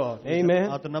faithful God. Amen.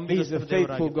 He's a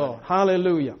faithful God.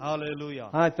 Hallelujah. Hallelujah.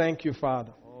 I thank you,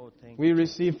 Father. We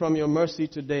receive from your mercy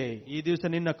today. ಈ ದಿವಸ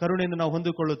ನಿನ್ನ ಕರುಣೆಯಿಂದ ನಾವು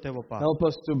ಹೊಂದಿಕೊಳ್ಳುತ್ತೇವಪ್ಪ. Help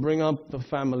us to bring up the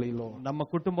family, Lord. ನಮ್ಮ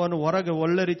ಕುಟುಂಬವನ್ನು ಹೊರಗೆ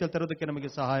ಒಳ್ಳೆ ರೀತಿಯಲ್ಲಿ ತರೋದಕ್ಕೆ ನಮಗೆ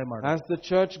ಸಹಾಯ ಮಾಡು. As the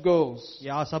church goes,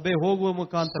 ಆ ಸಭೆ ಹೋಗುವ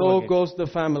ಮುಖಾಂತರ so goes the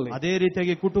family. ಅದೇ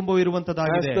ರೀತಿಯಾಗಿ ಕುಟುಂಬವು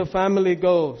ಇರುವಂತದ್ದಾಗಿದೆ. As the family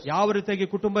goes, ಯಾವ ರೀತಿಯಾಗಿ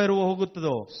ಕುಟುಂಬ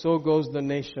ಹೋಗುತ್ತದೋ so goes the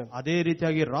nation. ಅದೇ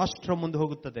ರೀತಿಯಾಗಿ ರಾಷ್ಟ್ರ ಮುಂದೆ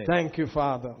ಹೋಗುತ್ತದೆ. Thank you,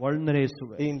 Father. ವಂದನೆ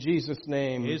ಯೇಸುವೇ. In Jesus'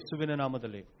 name. ಯೇಸುವಿನ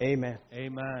ನಾಮದಲ್ಲಿ. Amen.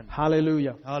 Amen.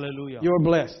 Hallelujah. Hallelujah. You're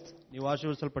blessed. ನೀವು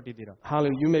ಆಶೀರ್ವದಿಸಲ್ಪಟ್ಟಿದ್ದೀರಾ.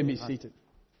 Hallelujah. You may be seated.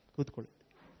 ಕೂತ್ಕೊಳ್ಳಿ.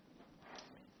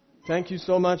 Thank you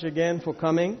so much again for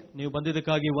coming. ನೀವು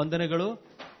ಬಂದಿದ್ದಕ್ಕಾಗಿ ವಂದನೆಗಳು.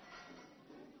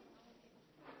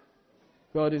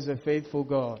 God is a faithful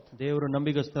God. ದೇವರು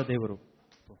ನಂಬಿಗಸ್ತ ದೇವರು.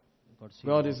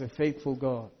 God is a faithful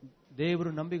God.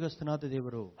 ದೇವರು ನಂಬಿಗಸ್ತನಾದ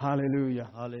ದೇವರು. Hallelujah.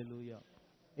 Hallelujah.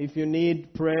 If you need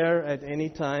prayer at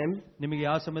any time, ನಿಮಗೆ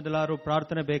ಯಾವ ಸಮಯದಲ್ಲಾದರೂ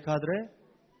ಪ್ರಾರ್ಥನೆ ಬೇಕಾದ್ರೆ,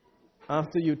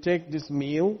 after you take this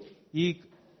meal, ಈ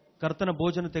ಕರ್ತನ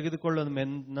ಭೋಜನ ತೆಗೆದುಕೊಳ್ಳುವ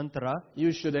ನಂತರ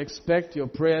you should expect your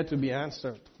prayer to be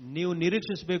answered. ನೀವು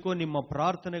ನಿರೀಕ್ಷಿಸಬೇಕು ನಿಮ್ಮ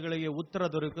ಪ್ರಾರ್ಥನೆಗಳಿಗೆ ಉತ್ತರ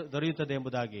ದೊರೆಯುತ್ತದೆ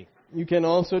ಎಂಬುದಾಗಿ. You can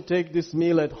also take this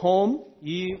meal at home.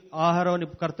 ಈ ಆಹಾರವನ್ನು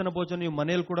ಕರ್ತನ ಭೋಜನ ನೀವು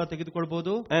ಮನೆಯಲ್ಲಿ ಕೂಡ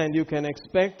ತೆಗೆದುಕೊಳ್ಳಬಹುದು. And you can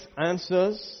expect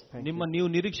answers. ನೀವು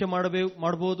ನಿರೀಕ್ಷೆ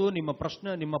ಮಾಡಬಹುದು.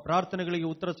 ನಿಮ್ಮ ಪ್ರಾರ್ಥನೆಗಳಿಗೆ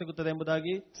ಉತ್ತರ ಸಿಗುತ್ತದೆ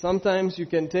ಎಂಬುದಾಗಿ. Sometimes you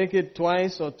can take it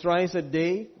twice or thrice a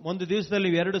day. ಒಂದು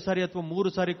ದಿವಸದಲ್ಲಿ 2 ಸಾರಿ ಅಥವಾ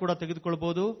 3 ಸಾರಿ ಕೂಡ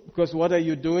ತೆಗೆದುಕೊಳ್ಳಬಹುದು. Because what are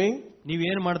you doing?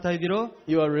 ನೀವೇನು ಮಾಡ್ತಾ ಇದ್ದೀರೋ?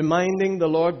 You are reminding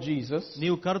the Lord Jesus.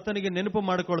 ನೀವು ಕರ್ತನಿಗೆ ನೆನಪು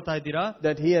ಮಾಡಿಕೊಳ್ತಾ ಇದ್ದೀರಾ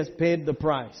that He has paid the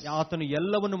price. ಆತನು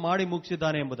ಎಲ್ಲವನ್ನು ಮಾಡಿ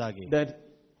ಮುಗಿಸಿದ್ದಾನೆ ಎಂಬುದಾಗಿ. That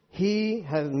He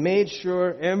has made sure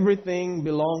everything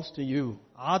belongs to you.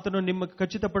 ಆತನು ನಿಮಗೆ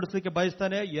ಖಚಿತಪಡಿಸಲಿಕ್ಕೆ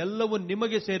ಬಯಸ್ತಾನೆ ಎಲ್ಲವೂ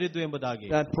ನಿಮಗೆ ಸೇರಿದ್ದು ಎಂಬುದಾಗಿ.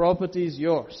 That property is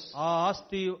yours. ಆ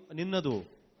ಆಸ್ತಿ ನಿನ್ನದು.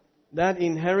 That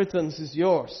inheritance is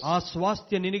yours. ಆ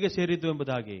ಸ್ವಾಸ್ಥ್ಯ ನಿನಗೆ ಸೇರಿದ್ದು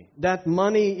ಎಂಬುದಾಗಿ. That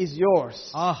money is yours.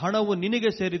 ಆ ಹಣವು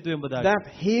ನಿನಗೆ ಸೇರಿದ್ದು ಎಂಬುದಾಗಿ. That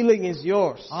healing is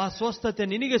yours. ಆ ಸ್ವಸ್ಥತೆ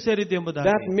ನಿನಗೆ ಸೇರಿದ್ದು ಎಂಬುದಾಗಿ.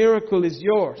 That miracle is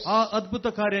yours. ಆ ಅದ್ಭುತ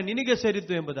ಕಾರ್ಯ ನಿನಗೆ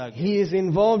ಸೇರಿದ್ದು ಎಂಬುದಾಗಿ. He is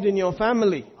involved in your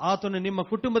family. ಆತನು ನಿಮ್ಮ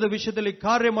ಕುಟುಂಬದ ವಿಷಯದಲ್ಲಿ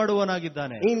ಕಾರ್ಯ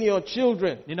ಮಾಡುವನಾಗಿದ್ದಾನೆ. In your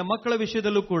children. ನಿನ್ನ ಮಕ್ಕಳ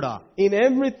ವಿಷಯದಲ್ಲೂ ಕೂಡ. In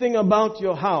everything about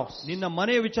your house. ನಿನ್ನ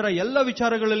ಮನೆಯ ವಿಚಾರ ಎಲ್ಲ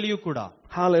ವಿಚಾರಗಳಲ್ಲಿಯೂ ಕೂಡ.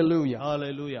 Hallelujah.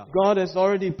 Hallelujah. God has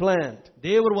already planned.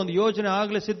 ದೇವರು ಒಂದು ಯೋಜನೆ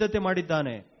ಆಗಲೇ ಸಿದ್ಧತೆ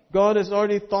ಮಾಡಿದ್ದಾನೆ. God has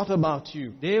already thought about you.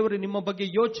 ದೇವರು ನಿಮ್ಮ ಬಗ್ಗೆ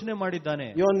ಯೋಚನೆ ಮಾಡಿದ್ದಾನೆ.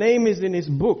 Your name is in His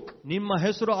book. ನಿಮ್ಮ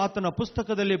ಹೆಸರು ಆತನ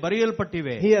ಪುಸ್ತಕದಲ್ಲಿ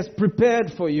ಬರೆಯಲ್ಪಟ್ಟಿವೆ. He has prepared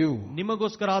for you.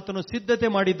 ನಿಮಗೋಸ್ಕರ ಆತನು ಸಿದ್ಧತೆ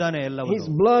ಮಾಡಿದ್ದಾನೆ ಎಲ್ಲವನ್ನೂ. His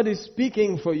blood is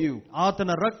speaking for you.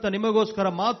 ಆತನ ರಕ್ತ ನಿಮಗೋಸ್ಕರ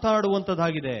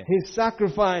ಮಾತಾಡುವಂತದ್ದಾಗಿದೆ. His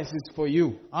sacrifice is for you.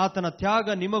 ಆತನ ತ್ಯಾಗ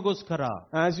ನಿಮಗೋಸ್ಕರ.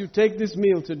 As you take this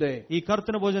meal today, ಈ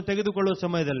ಕರ್ತನ ಭೋಜನ ತೆಗೆದುಕೊಳ್ಳುವ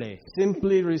ಸಮಯದಲ್ಲಿ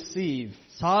simply receive.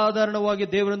 ಸಾಧಾರಣವಾಗಿ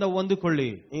ದೇವರಿಂದ ಹೊಂದಿಕೊಳ್ಳಿ.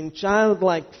 In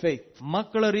childlike faith.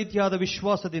 ಮಕ್ಕಳ ರೀತಿಯಾದ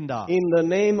ವಿಶ್ವಾಸದಿಂದ. In the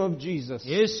name of Jesus.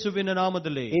 ಯೇಸುವಿನ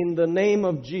ನಾಮದಲ್ಲಿ. In the name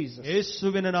of Jesus.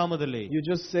 ಯೇಸುವಿನ ನಾಮದಲ್ಲಿ. You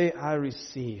just say, I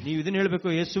receive. ನೀವು ಇದನ್ನ ಹೇಳಬೇಕು,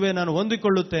 ಯೇಸುವೆ ನಾನು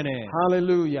ಹೊಂದಿಕೊಳ್ಳುತ್ತೇನೆ.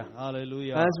 Hallelujah.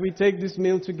 Hallelujah. As we take this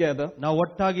meal together, ನಾವು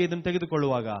ಒಟ್ಟಾಗಿ ಇದನ್ನು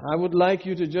ತೆಗೆದುಕೊಳ್ಳುವಾಗ I would like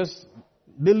you to just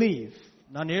believe.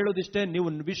 ನಾನು ಹೇಳೋದಿಷ್ಟೇ, ನೀವು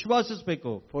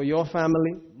ವಿಶ್ವಾಸಿಸಬೇಕು. For your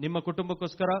family. ನಿಮ್ಮ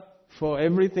ಕುಟುಂಬಕ್ಕೋಸ್ಕರ. For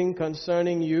everything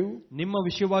concerning you. ನಿಮ್ಮ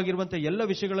ವಿಷಯವಾಗಿರುವಂತಹ ಎಲ್ಲ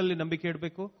ವಿಷಯಗಳಲ್ಲಿ ನಂಬಿಕೆ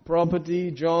ಇಡಬೇಕು. Property,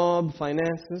 job,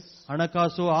 finances.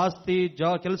 ಹಣಕಾಸು, ಆಸ್ತಿ,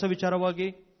 ಕೆಲಸ ವಿಚಾರವಾಗಿ.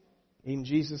 In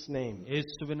Jesus' name.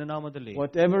 ಯೇಸುವಿನ ನಾಮದಲ್ಲಿ.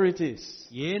 Whatever it is.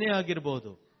 ಏನೇ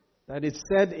ಆಗಿರಬಹುದು. That it's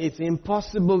said it's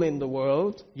impossible in the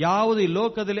world. ಯಾವುದು ಈ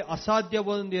ಲೋಕದಲ್ಲಿ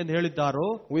ಅಸಾಧ್ಯವೆಂದು ಎಂದು ಹೇಳಿದ್ದಾರೋ,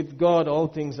 with God all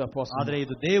things are possible. ಆದರೆ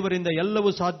ಇದು ದೇವರಿಂದ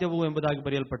ಎಲ್ಲವೂ ಸಾಧ್ಯವು ಎಂಬುದಾಗಿ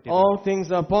ಬರೆಯಲ್ಪಟ್ಟಿದೆ. All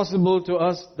things are possible to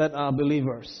us that are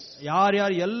believers.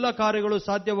 ಯಾರ್ಯಾರು ಎಲ್ಲ ಕಾರ್ಯಗಳು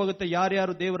ಸಾಧ್ಯವಾಗುತ್ತೆ,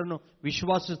 ಯಾರ್ಯಾರು ದೇವರನ್ನು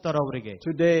ವಿಶ್ವಾಸಿಸುತ್ತಾರೋ ಅವರಿಗೆ.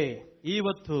 Today,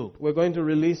 ಇವತ್ತು we're going to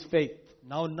release faith.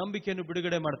 ನಾವು ನಂಬಿಕೆಯನ್ನು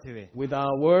ಬಿಡುಗಡೆ ಮಾಡ್ತೇವೆ. with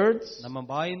our words, ನಮ್ಮ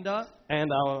ಬಾಯಿಂದ, and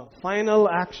our final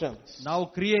actions. ನಾವು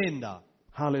ಕ್ರಿಯೆಯಿಂದ.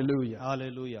 Hallelujah.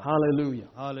 Hallelujah. Hallelujah.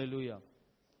 Hallelujah.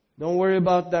 Don't worry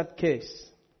about that case.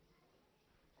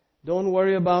 Don't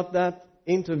worry about that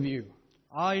interview.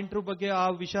 ಆ ಇಂಟರ್ವ್ಯೂ ಬಗ್ಗೆ, ಆ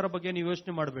ವಿಚಾರ ಬಗ್ಗೆ ನೀವು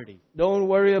ಯೋಚನೆ ಮಾಡಬೇಡಿ. Don't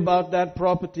worry about that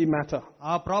property matter.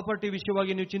 ಆ ಪ್ರಾಪರ್ಟಿ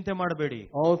ವಿಷಯವಾಗಿ ನೀವು ಚಿಂತೆ ಮಾಡಬೇಡಿ.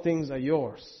 All things are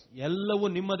yours. ಎಲ್ಲವೂ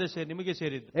ನಿಮ್ಮದೇ, ನಿಮಗೆ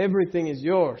ಸೇರಿದ್ದು. Everything is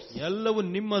yours. ಎಲ್ಲವೂ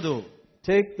ನಿಮ್ಮದು.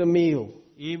 Take the meal.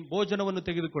 ಈ ಭೋಜನವನ್ನು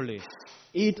ತೆಗೆದುಕೊಳ್ಳಿ.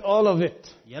 Eat all of it.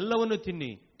 ಎಲ್ಲವನ್ನು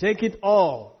ತಿನ್ನಿ. Take it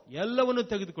all. ಎಲ್ಲವನ್ನು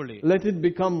ತೆಗೆದುಕೊಳ್ಳಿ. Let it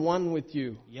become one with you.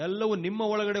 ಎಲ್ಲವೂ ನಿಮ್ಮ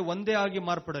ಒಳಗಡೆ ಒಂದೇ ಆಗಿ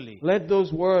ಮಾರ್ಪಡಲಿ. Let those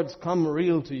words come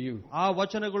real to you. ಆ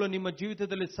ವಚನಗಳು ನಿಮ್ಮ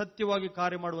ಜೀವಿತದಲ್ಲಿ ಸತ್ಯವಾಗಿ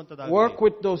ಕಾರ್ಯ ಮಾಡುವಂತದ್ದಾಗಲಿ. Work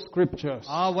with those scriptures.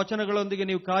 ಆ ವಚನಗಳೊಂದಿಗೆ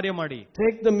ನೀವು ಕಾರ್ಯ ಮಾಡಿ.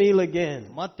 Take the meal again.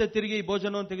 ಮತ್ತೆ ತಿರುಗಿ ಈ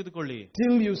ಭೋಜನವನ್ನು ತೆಗೆದುಕೊಳ್ಳಿ.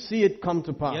 Till you see it come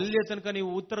to pass. ಎಲ್ಲಿಯ ತನಕ ನೀವು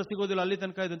ಉತ್ತರ ಸಿಗೋದಿಲ್ಲ ಅಲ್ಲಿ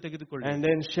ತನಕ ಇದನ್ನು ತೆಗೆದುಕೊಳ್ಳಿ. And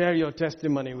then share your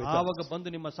testimony with us. ಆವಾಗ ಬಂದು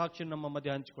ನಿಮ್ಮ ಸಾಕ್ಷಿ ನಮ್ಮ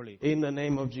ಮಧ್ಯೆ ಹಂಚಿಕೊಳ್ಳಿ. In the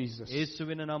name of Jesus.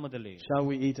 ಯೇಸುವಿನ ನಾಮದಲ್ಲಿ. Shall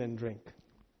we eat and drink?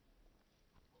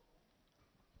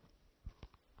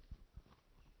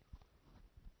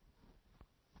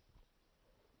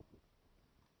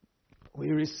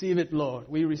 We receive it, Lord.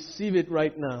 We receive it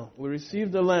right now. We receive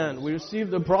the land. We receive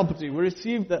the property. We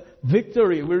receive the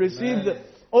victory. We receive the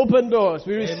open doors.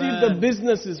 We receive the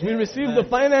businesses. We receive the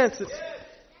finances.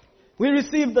 We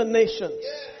receive the nations.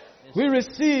 We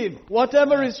receive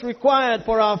whatever is required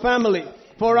for our family,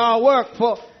 for our work,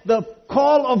 for the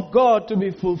call of God to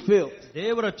be fulfilled.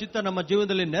 ದೇವರ ಚಿತ್ತ ನಮ್ಮ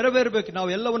ಜೀವನದಲ್ಲಿ ನೆರವೇರಬೇಕು. ನಾವು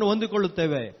ಎಲ್ಲವನ್ನು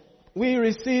ಹೊಂದಿಕೊಳ್ಳುತ್ತೇವೆ. We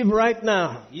receive right now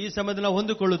ಈ ಸಮಯದಲ್ಲಿ ನಾವು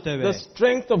ಹೊಂದಿಕೊಳ್ಳುತ್ತೇವೆ. the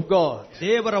strength of God,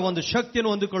 ದೇವರ ಒಂದು ಶಕ್ತಿಯನ್ನು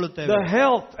ಹೊಂದಿಕೊಳ್ಳುತ್ತೇವೆ. the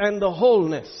health and the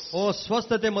wholeness. ಓ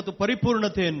ಸ್ವಸ್ಥತೆ ಮತ್ತು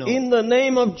ಪರಿಪೂರ್ಣತೆಯನ್ನು In the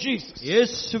name of Jesus.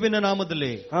 ಯೇಸುವಿನ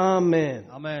ನಾಮದಲ್ಲಿ. Amen.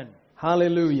 Amen.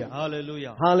 Hallelujah.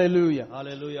 Hallelujah. Hallelujah.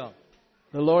 Hallelujah.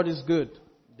 The Lord is good.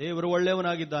 ದೇವರು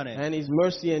ಒಳ್ಳೆಯವನಾಗಿದ್ದಾನೆ. And His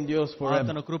mercy endures forever.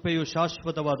 ಆತನ ಕೃಪೆಯು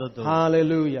ಶಾಶ್ವತವಾದದ್ದು.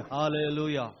 Hallelujah.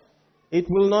 Hallelujah. It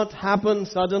will not happen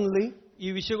suddenly.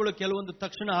 ಈ ವಿಷಯಗಳು ಕೆಲವೊಂದು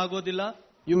ತಕ್ಷಣ ಆಗೋದಿಲ್ಲ.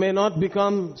 You may not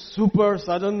become super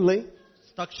suddenly.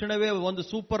 ತಕ್ಷಣವೇ ಒಂದು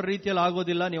ಸೂಪರ್ ರೀತಿಯಲ್ಲಿ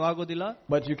ಆಗೋದಿಲ್ಲ, ನೀವು ಆಗೋದಿಲ್ಲ.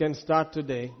 But you can start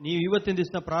today. ನೀವು ಇವತ್ತಿನ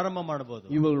ದಿವಸ ಪ್ರಾರಂಭ ಮಾಡಬಹುದು.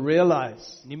 You will realize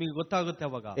ನಿಮಗೆ ಗೊತ್ತಾಗುತ್ತೆ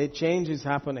ಅವಾಗ a change is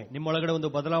happening. ನಿಮ್ಮೊಳಗಡೆ ಒಂದು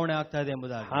ಬದಲಾವಣೆ ಆಗ್ತಾ ಇದೆ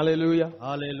ಎಂಬುದಾಗಿ. Hallelujah.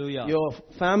 Hallelujah. Your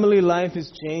family life is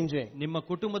changing. ನಿಮ್ಮ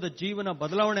ಕುಟುಂಬದ ಜೀವನ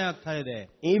ಬದಲಾವಣೆ ಆಗ್ತಾ ಇದೆ.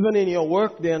 Even in your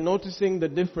work they are noticing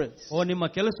the difference. ಓ ನಿಮ್ಮ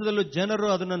ಕೆಲಸದಲ್ಲೂ ಜನರು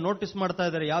ಅದನ್ನ ನೋಟಿಸ್ ಮಾಡ್ತಾ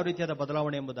ಇದ್ದಾರೆ ಯಾವ ರೀತಿಯಾದ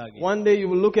ಬದಲಾವಣೆ ಎಂಬುದಾಗಿ. One day you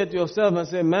will look at yourself and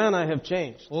say, "Man, I have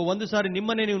changed." ಓ ಒಂದು ಸಾರಿ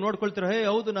ನಿಮ್ಮನ್ನೇ ನೀವು ನೋಡ್ಕೊಳ್ತೀರಾ, ಹೇ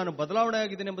ಹೌದು ನಾನು ಬದಲಾವಣೆ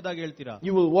ಆಗಿದ್ದೇನೆ ಎಂಬುದಾಗಿ ಹೇಳ್ತೀರಾ.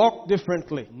 You will walk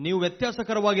differently. ನೀವು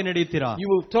ವ್ಯತ್ಯಾಸಕರವಾಗಿ ನಡೆಯುತ್ತೀರಾ. You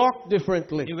will talk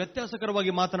differently. ನೀವು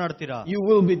ವ್ಯತ್ಯಾಸಕರವಾಗಿ ಮಾತನಾಡ್ತೀರಾ. You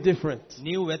will be different.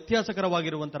 ನೀವು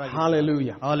ವ್ಯತ್ಯಾಸಕರವಾಗಿರುವಂತರಾಗಿ.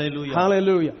 Hallelujah. Hallelujah.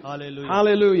 Hallelujah. Hallelujah.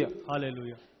 Hallelujah.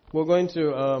 Hallelujah. We're going to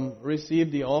receive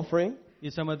the offering, ಈ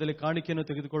ಸಮಯದಲ್ಲಿ ಕಾಣಿಕೆಯನ್ನು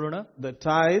ತೆಗೆದುಕೊಳ್ಳೋಣ. the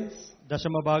tithes,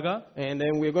 ದಶಮ ಭಾಗ. and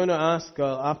then we're going to ask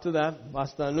after that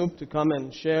Pastor Anup to come and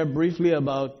share briefly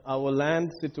about our land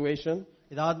situation.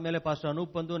 ಇದಾದ್ಮೇಲೆ pastor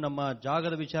Anoop ಬಂದು ನಮ್ಮ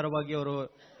ಜಾಗದ ವಿಚಾರವಾಗಿ ಅವರು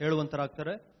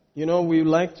ಹೇಳುವಂತರಾಗ್ತಾರೆ. You know, we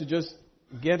like to just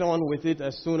get on with it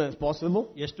as soon as possible.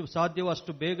 ಎಷ್ಟು ಸಾಧ್ಯವೋ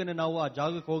ಅಷ್ಟು ಬೇಗನೆ ನಾವು ಆ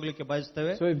ಜಾಗಕ್ಕೆ ಹೋಗ್ಲಿಕ್ಕೆ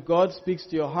ಬಯಸ್ತೇವೆ. So if God speaks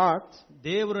to your heart,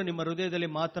 ದೇವರು ನಿಮ್ಮ ಹೃದಯದಲ್ಲಿ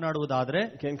ಮಾತನಾಡುವುದಾದ್ರೆ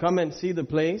you can come and see the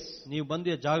place, ನೀವು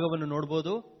ಬಂದು ಜಾಗವನ್ನು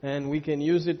ನೋಡಬಹುದು. and we can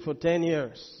use it for 10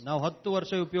 years. ನಾವು 10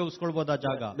 ವರ್ಷ ಉಪಯೋಗಿಸಿಕೊಳ್ಳಬಹುದು ಆ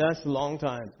ಜಾಗ. That's a long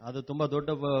time. ಅದು ತುಂಬಾ ದೊಡ್ಡ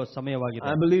ಸಮಯವಾಗಿದೆ.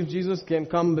 I believe Jesus can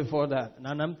come before that.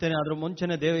 ನಾನು ನಂಬ್ತೇನೆ ಅದರ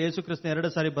ಮುಂಚೆನೆ ಯೇಸು ಕ್ರಿಸ್ತನ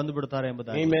 2 ಸಾರಿ ಬಂದು ಬಿಡ್ತಾರೆ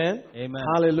ಎಂಬುದಾಗಿ. Amen. Amen.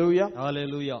 Hallelujah.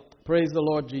 Hallelujah. Praise the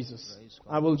Lord Jesus.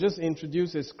 I will just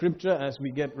introduce a scripture as we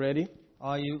get ready.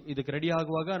 ಇದಕ್ಕೆ ರೆಡಿ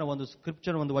ಆಗುವಾಗ ನಾನು ಒಂದು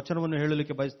ಸ್ಕ್ರಿಪ್ಚರ್, ಒಂದು ವಚನವನ್ನು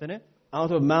ಹೇಳಲಿಕ್ಕೆ ಬಯಸ್ತೇನೆ.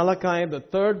 Out of Malachi, the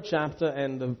 3rd chapter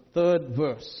and the 3rd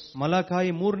verse.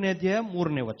 ಮಲಾಖಾಯಿ 3ನೇ ಅಧ್ಯಾಯ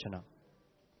 3ನೇ ವಚನ.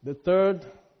 The 3rd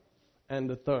and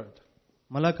the 3rd.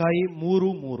 ಮಲಾಖಾಯಿ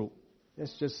 3:3.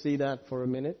 Let's just see that for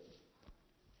a minute.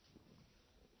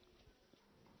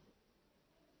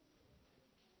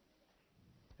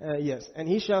 Yes, and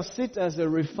he shall sit as a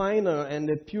refiner and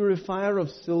a purifier of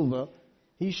silver.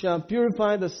 He shall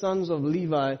purify the sons of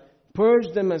Levi, purge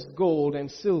them as gold and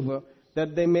silver, that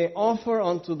they may offer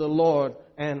unto the Lord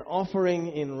an offering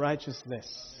in righteousness.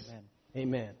 Amen.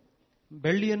 Amen.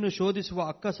 ಬೆಳ್ಳಿಯನ್ನು ಶೋಧಿಸುವ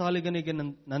ಅಕ್ಕಸಾಲಿಗನಿಗೆ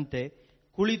ನಂತೆ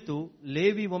ಕುಳಿತು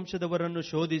Levi ವಂಶದವರನ್ನು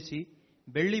ಶೋಧಿಸಿ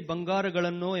ಬೆಳ್ಳಿ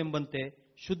ಬಂಗಾರಗಳನ್ನು ಎಂಬಂತೆ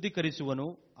ಶುದ್ಧೀಕರಿಸುವನು.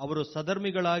 ಅವರು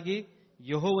ಸಧರ್ಮಿಗಳಾಗಿ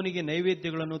ಯೆಹೋವನಿಗೆ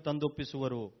ನೈವೇದ್ಯಗಳನ್ನು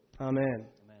ತಂದೊಪ್ಪಿಸುವರು. Amen.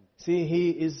 See, he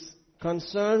is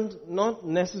concerned not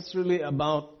necessarily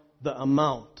about the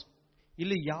amount,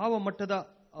 ಇಲ್ಲಿ ಯಾವ ಮಟ್ಟದ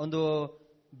ಒಂದು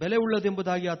ಬೆಲೆ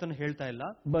ಉಳ್ಳದೆಂಬುದಾಗಿ ಆತನು ಹೇಳ್ತಾ ಇಲ್ಲ,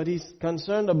 but he's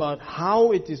concerned about how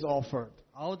it is offered.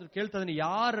 ಅವ್ರು ಕೇಳ್ತಾ ಇದ್ದಾನೆ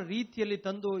ಯಾರ ರೀತಿಯಲ್ಲಿ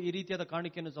ತಂದು ಈ ರೀತಿಯಾದ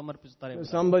ಕಾಣಿಕೆಯನ್ನು ಸಮರ್ಪಿಸುತ್ತಾರೆ.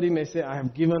 Somebody may say, I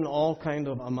have given all kind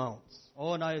of amounts,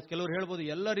 ಕೆಲವರು ಹೇಳ್ಬೋದು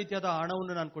ಎಲ್ಲ ರೀತಿಯಾದ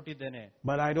ಹಣವನ್ನು ನಾನು ಕೊಟ್ಟಿದ್ದೇನೆ,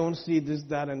 but I don't see this,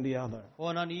 that and the other.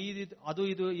 ನಾನು ಅದು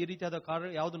ಇದು ಈ ರೀತಿಯಾದ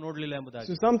ಕಾರ್ಯ ಯಾವುದು ನೋಡ್ಲಿಲ್ಲ ಎಂಬುದಾಗಿ.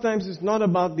 So sometimes it's not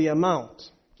about the amount.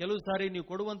 ಕೆಲವು ಸಾರಿ ನೀವು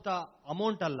ಕೊಡುವಂತ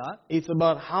ಅಮೌಂಟ್ ಅಲ್ಲ, It's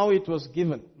about how it was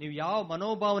given. ನೀವು ಯಾವ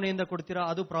ಮನೋಭಾವನೆಯಿಂದ ಕೊಡ್ತೀರಾ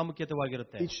ಅದು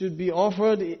ಪ್ರಾಮುಖ್ಯತೆವಾಗಿರುತ್ತೆ. It should be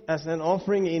offered as an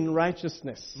offering in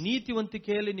righteousness.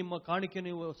 ನೀತಿವಂತಿಕೆಯಲ್ಲಿ ನಿಮ್ಮ ಕಾಣಿಕೆ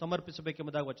ನೀವು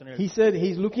ಸಮರ್ಪಿಸಬೇಕೆಂಬುದಾಗಿ ವಚನ He ಹೇಳ್ತಾರೆ. said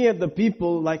he's looking at the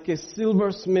people like a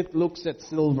silversmith looks at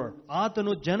silver.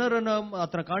 ಆತನು ಜನರನ್ನ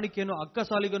ಆತನ ಕಾಣಿಕೆಯನ್ನು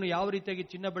ಅಕ್ಕಸಾಲಿಗನು ಯಾವ ರೀತಿಯಾಗಿ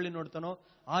ಚಿನ್ನ ಬೆಳ್ಳಿ ನೋಡ್ತಾನೋ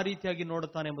ಆ ರೀತಿಯಾಗಿ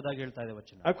ನೋಡುತ್ತಾನೆ ಎಂಬುದಾಗಿ ಹೇಳ್ತಾ ಇದೆ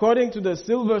ವಚನ. According to the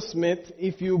silversmith,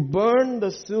 if you burn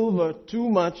the silver too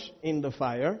much in the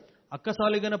fire,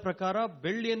 ಅಕ್ಕಸಾಲಿಗನ ಪ್ರಕಾರ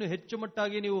ಬೆಳ್ಳಿಯನ್ನು ಹೆಚ್ಚು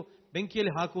ಮಟ್ಟಾಗಿ ನೀವು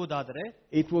ಬೆಂಕಿಯಲ್ಲಿ ಹಾಕುವುದಾದರೆ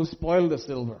it will spoil the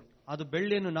silver. ಅದು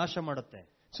ಬೆಳ್ಳಿಯನ್ನು ನಾಶ ಮಾಡುತ್ತೆ.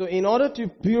 So in order to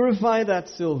purify that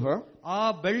silver, ಆ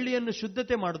ಬೆಳ್ಳಿಯನ್ನು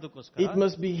ಶುದ್ಧತೆ ಮಾಡೋದಕ್ಕೋಸ್ಕರ it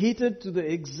must be heated to the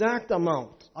exact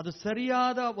amount. ಅದು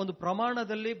ಸರಿಯಾದ ಒಂದು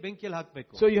ಪ್ರಮಾಣದಲ್ಲಿ ಬೆಂಕಿಯಲ್ಲಿ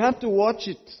ಹಾಕಬೇಕು. So you have to watch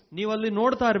it. ನೀವು ಅಲ್ಲಿ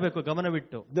ನೋಡ್ತಾ ಇರಬೇಕು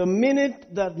ಗಮನವಿಟ್ಟು. The minute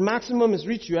that maximum is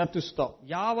reached, you have to stop.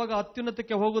 ಯಾವಾಗ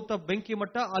ಅತ್ಯುನ್ನತಕ್ಕೆ ಹೋಗುತ್ತಾ ಬೆಂಕಿ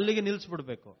ಮಟ್ಟ ಅಲ್ಲಿಗೆ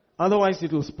ನಿಲ್ಲಿಸ್ಬಿಡ್ಬೇಕು, Otherwise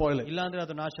it will spoil it. ಇಲ್ಲಾಂದ್ರೆ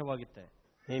ಅದು ನಾಶವಾಗುತ್ತೆ.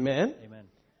 Amen. Amen.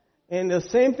 And the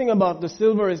same thing about the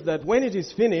silver is that when it is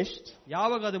finished,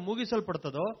 ಯಾವಾಗ ಅದು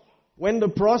ಮುಗಿಸಲ್ಪಡ್ತದೋ, when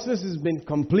the process has been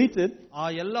completed, ಆ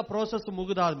ಎಲ್ಲ ಪ್ರೋಸೆಸ್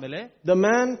ಮುಗಿದಾದ್ಮೇಲೆ the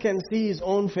man can see his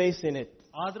own face in it.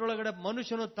 ಅದರೊಳಗಡೆ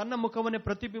ಮನುಷ್ಯನು ತನ್ನ ಮುಖವನ್ನೇ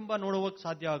ಪ್ರತಿಬಿಂಬ ನೋಡುವಕ್ಕೆ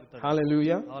ಸಾಧ್ಯ ಆಗುತ್ತದೆ.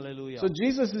 Hallelujah. Hallelujah. So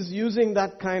Jesus is using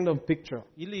that kind of picture.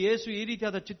 ಇಲ್ಲಿ ಯೇಸು ಈ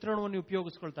ರೀತಿಯಾದ ಚಿತ್ರಣವನ್ನು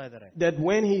ಉಪಯೋಗಿಸಿಕೊಳ್ತಾ ಇದ್ದಾರೆ. That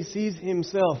when he sees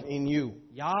himself in you,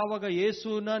 ಯಾವಾಗ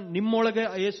ಯೇಸುನ ನಿಮ್ಮೊಳಗೆ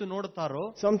ಯೇಸು ನೋಡುತ್ತಾರೋ,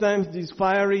 sometimes these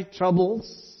fiery troubles,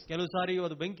 ಕೆಲವು ಸಾರಿ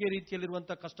ಅದು ಬೆಂಕಿ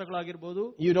ರೀತಿಯಲ್ಲಿರುವಂತಹ ಕಷ್ಟಗಳಾಗಿರ್ಬೋದು,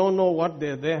 you don't know what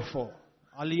they're there for.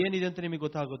 ಅಲ್ಲಿ ಏನಿದೆ ಅಂತ ನಿಮಗೆ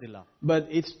ಗೊತ್ತಾಗೋದಿಲ್ಲ. But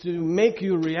it's to make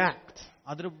you react.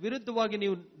 ಅದರ ವಿರುದ್ಧವಾಗಿ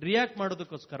ನೀವು ರಿಯಾಕ್ಟ್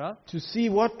ಮಾಡೋದಕ್ಕೋಸ್ಕರ, to see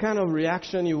what kind of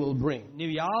reaction you will bring.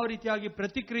 ನೀವು ಯಾವ ರೀತಿಯಾಗಿ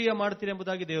ಪ್ರತಿಕ್ರಿಯೆ ಮಾಡ್ತೀರಿ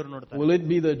ಎಂಬುದಾಗಿ ದೇವರು ನೋಡ್ತಾರೆ. Will it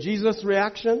be the Jesus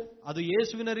reaction? ಅದು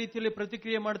ಯೇಸುವಿನ ರೀತಿಯಲ್ಲಿ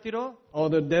ಪ್ರತಿಕ್ರಿಯೆ ಮಾಡ್ತಿರೋ, or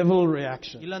the devil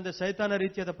reaction? ಇಲ್ಲಾಂದ್ರೆ ಸೈತಾನ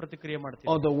ರೀತಿಯಾದ ಪ್ರತಿಕ್ರಿಯೆ ಮಾಡ್ತೀರೋ,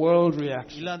 or the world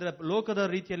reaction? ಇಲ್ಲಾಂದ್ರೆ ಲೋಕದ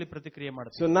ರೀತಿಯಲ್ಲಿ ಪ್ರತಿಕ್ರಿಯೆ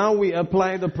ಮಾಡ್ತೀವಿ. So now we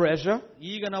apply the pressure,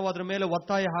 ಈಗ ನಾವು ಅದರ ಮೇಲೆ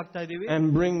ಒತ್ತಾಯ ಹಾಕ್ತಾ ಇದೀವಿ, and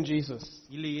bring Jesus.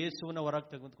 ಇಲ್ಲಿ ಯೇಸುವನ್ನ ಹೊರಗೆ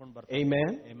ತೆಗೆದುಕೊಂಡು ಬರ್ತೀವಿ.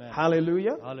 Amen. Amen.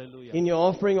 Hallelujah. Hallelujah. In your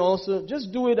offering also, just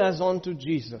do it as unto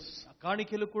Jesus.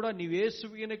 ಕಾಣಿಕೆಯಲ್ಲೂ ಕೂಡ ನೀವು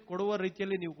ಯೇಸುವಿಗೆ ಕೊಡುವ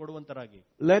ರೀತಿಯಲ್ಲಿ ನೀವು ಕೊಡುವಂತರಾಗಿ.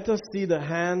 Let us see the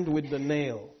hand with the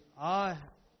nail. ಆ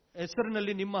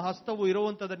ಹೆಸರಿನಲ್ಲಿ ನಿಮ್ಮ ಹಸ್ತವು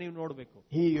ಇರುವಂತದ ನೀವು ನೋಡಬೇಕು.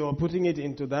 You are putting it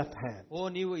into that hand.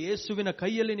 ನೀವು ಯೇಸುವಿನ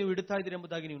ಕೈಯಲ್ಲಿ ನೀವು ಇಡ್ತಾ ಇದ್ದೀರಿ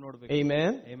ಎಂಬುದಾಗಿ ನೀವು ನೋಡಬೇಕು.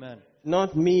 Amen. Amen. Not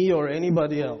me or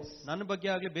anybody else. ನನ್ನ ಬಗ್ಗೆ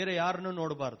ಆಗಲಿ ಬೇರೆ ಯಾರನ್ನು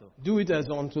ನೋಡಬಾರದು. Do it as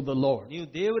unto the Lord. ನೀವು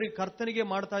ದೇವರಿಗೆ ಕರ್ತನಿಗೆ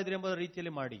ಮಾಡ್ತಾ ಇದ್ದೀರಿ ಎಂಬ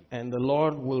ರೀತಿಯಲ್ಲಿ ಮಾಡಿ. And the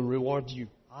Lord will reward you.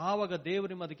 ಆವಾಗ ದೇವರು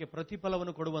ನಿಮ್ಮ ಅದಕ್ಕೆ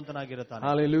ಪ್ರತಿಫಲವನ್ನು ಕೊಡುವಂತನಾಗಿರುತ್ತಾನೆ.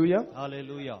 Hallelujah.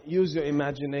 Hallelujah. Use your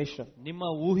imagination. ನಿಮ್ಮ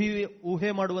ಊಹೆ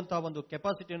ಮಾಡುವಂತಹ ಒಂದು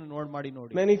ಕೆಪಾಸಿಟಿಯನ್ನು ಮಾಡಿ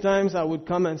ನೋಡಿ. Many times I would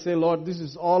come and say, Lord, this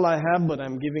is all I have, but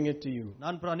I'm giving it to you.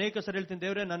 ನಾನು ಅನೇಕ ಸರಿ ಹೇಳ್ತೀನಿ,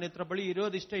 ದೇವರೇ ನನ್ನ ಹತ್ರ ಬಳಿ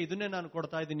ಇರೋದಿಷ್ಟೇ, ಇದನ್ನೇ ನಾನು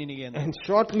ಕೊಡ್ತಾ ಇದ್ದೀನಿ ನಿನಗೆ ಅಂತ. And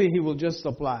shortly he will just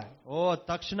supply.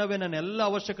 ತಕ್ಷಣವೇ ನನ್ನ ಎಲ್ಲ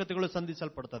ಅವಶ್ಯಕತೆಗಳು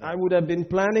ಸಂಧಿಸಲ್ಪಡ್ತದೆ. I would have been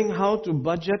planning how to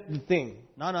budget the thing.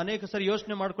 ನಾನು ಅನೇಕ ಸರಿ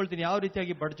ಯೋಚನೆ ಮಾಡ್ಕೊಳ್ತೀನಿ ಯಾವ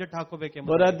ರೀತಿಯಾಗಿ ಬಡ್ಜೆಟ್ ಹಾಕೋಬೇಕೆಂಬ.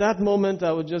 But at that moment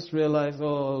I would just realize,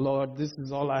 oh Lord, this is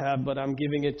all I have, but I'm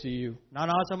giving it to you. ನಾನು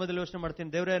ಆ ಸಮಯದಲ್ಲಿ ಯೋಚನೆ ಮಾಡ್ತೀನಿ,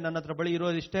 ದೇವರೇ ನನ್ನ ಹತ್ರ ಬಳಿ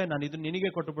ಇರೋದಿಷ್ಟೇ, ನಾನು ಇದು ನಿನಗೆ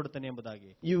ಕೊಟ್ಟು ಬಿಡುತ್ತೇನೆ ಎಂಬುದಾಗಿ.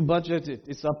 You budget it,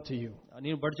 it's up to you.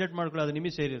 ನೀವು ಬಡ್ಜೆಟ್ ಮಾಡ್ಕೊಳ್ಳಿ, ಅದು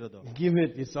ನಿಮಗೆ ಸೇರಿರೋದು. Give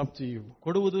it, it's up to you.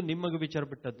 ಕೊಡುವುದು ನಿಮಗೆ ವಿಚಾರ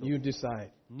ಬಿಟ್ಟದ್ದು. You decide.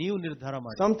 ನೀವು ನಿರ್ಧಾರ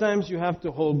ಮಾಡಿ. Sometimes you have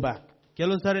to hold back.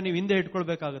 ಕೆಲವು ಸಾರಿ ನೀವು ಹಿಂದೆ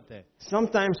ಇಟ್ಕೊಳ್ಬೇಕಾಗುತ್ತೆ.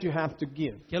 Sometimes you have to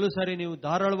give. ಕೆಲವು ಸಾರಿ ನೀವು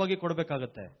ಧಾರಾಳವಾಗಿ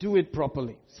ಕೊಡಬೇಕಾಗುತ್ತೆ. Do it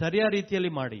properly. ಸರಿಯಾದ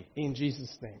ರೀತಿಯಲ್ಲಿ ಮಾಡಿ. In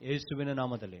Jesus' name. ಯೇಸುವಿನ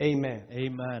ನಾಮದಲ್ಲಿ. Amen.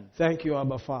 Amen. Thank you,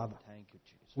 Abba Father. Thank you,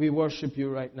 Jesus. We worship you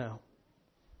right now.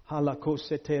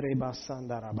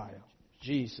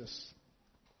 Jesus.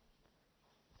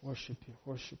 Worship you,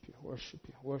 worship you, worship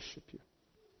you, worship you.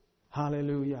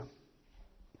 Hallelujah.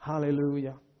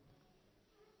 Hallelujah.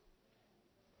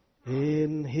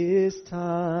 In His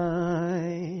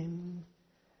time,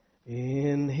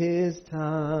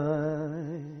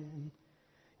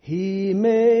 He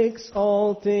makes all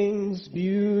things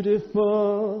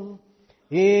beautiful.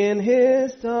 In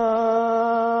His time,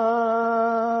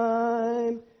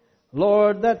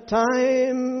 Lord, that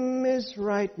time is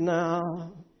right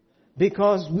now,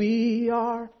 because we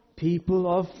are people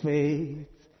of faith.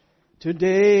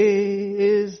 Today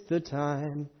is the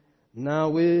time.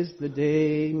 Now is the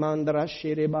day. Mandra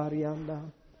Shere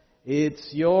Barianda.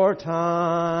 It's your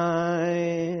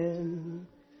time.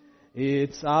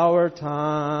 It's our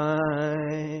time.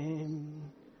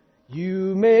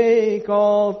 You make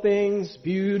all things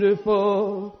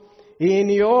beautiful. in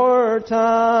your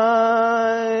time.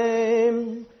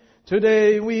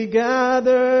 Today we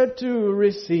gather to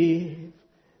receive,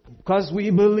 because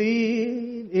we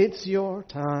believe it's your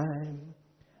time.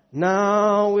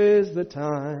 Now is the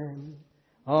time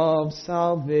of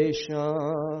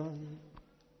salvation.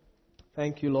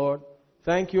 Thank you, Lord.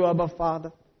 Thank you, Abba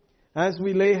Father. As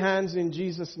we lay hands in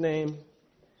Jesus' name,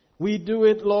 we do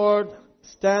it, Lord,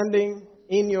 standing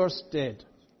in your stead.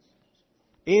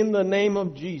 In the name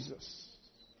of Jesus.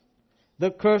 The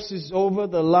curse is over.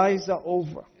 The lies are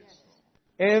over.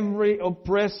 Every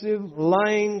oppressive,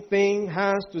 lying thing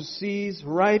has to cease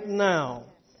right now.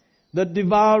 The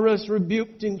devourer is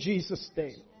rebuked in Jesus'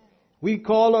 name. We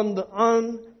call on the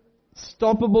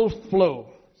unstoppable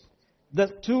flow. The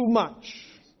too much.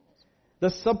 The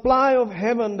supply of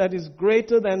heaven that is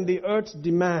greater than the earth's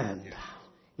demand.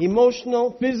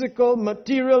 Emotional, physical,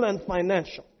 material, and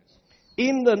financial.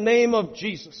 In the name of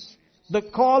Jesus. The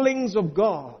callings of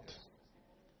God.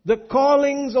 The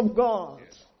callings of God.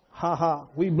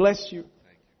 We bless you.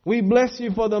 We bless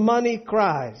you for the money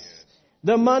cries.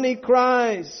 The money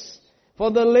cries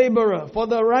for the laborer, for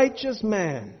the righteous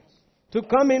man to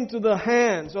come into the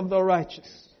hands of the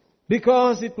righteous,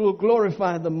 because it will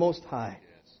glorify the Most High.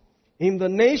 In the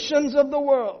nations of the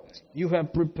world, you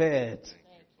have prepared.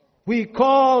 We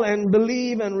call and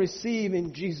believe and receive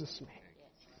in Jesus' name.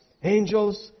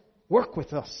 Angels, work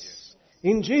with us.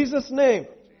 In Jesus' name.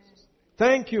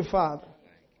 Thank you, Father.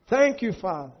 Thank you,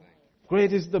 Father.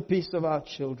 Great is the peace of our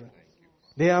children.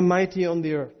 They are mighty on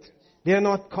the earth. They are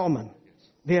not common.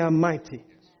 They are mighty.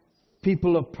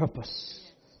 People of purpose.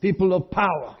 People of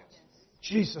power.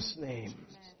 Jesus' name.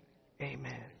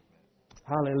 Amen.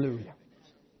 Hallelujah.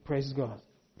 Praise God.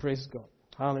 Praise God.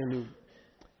 Hallelujah.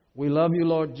 We love you,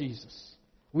 Lord Jesus.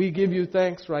 We give you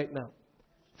thanks right now.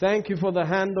 Thank you for the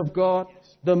hand of God,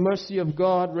 the mercy of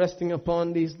God resting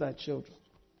upon these thy children.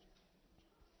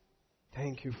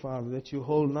 Thank you, Father, that you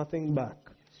hold nothing back.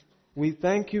 We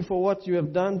thank you for what you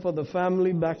have done for the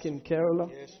family back in Kerala.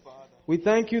 Yes, Father. We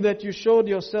thank you that you showed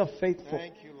yourself faithful.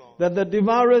 Thank you, Lord. That the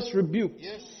devourer is rebuked.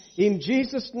 Yes. In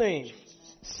Jesus' name.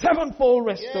 Sevenfold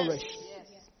restoration. Yes.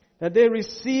 That they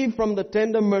receive from the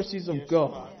tender mercies of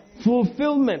God. Father.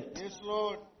 Fulfillment. Yes,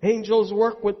 Lord. Angels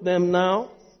work with them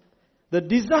now. The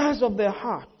desires of their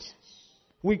heart.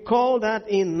 We call that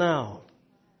in now.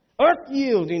 Earth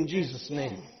yield in Jesus'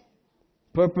 name.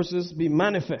 Purposes be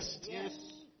manifest. Yes.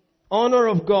 Honor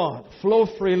of God flow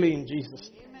freely in Jesus'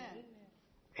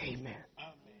 name. Amen.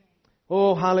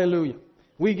 Oh, hallelujah.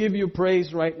 We give you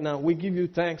praise right now. We give you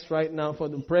thanks right now for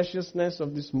the preciousness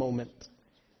of this moment.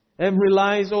 Every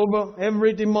lie is over.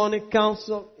 Every demonic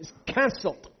counsel is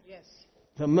cancelled. Yes.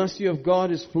 The mercy of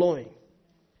God is flowing.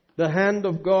 The hand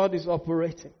of God is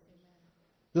operating.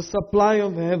 The supply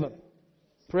of heaven,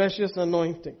 precious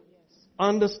anointing,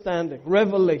 understanding,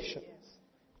 revelation,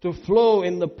 to flow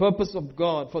in the purpose of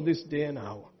God for this day and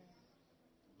hour.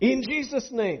 In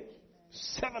Jesus' name,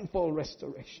 sevenfold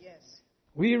restoration. Yes.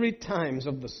 Weary times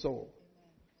of the soul,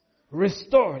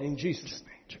 restored in Jesus'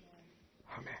 name.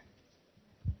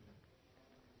 Amen.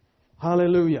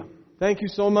 Hallelujah. Thank you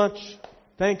so much.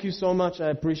 Thank you so much. I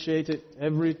appreciate it.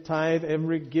 Every tithe,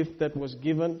 every gift that was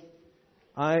given,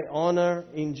 I honor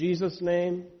in Jesus'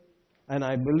 name, and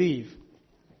I believe.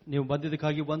 ನೀವು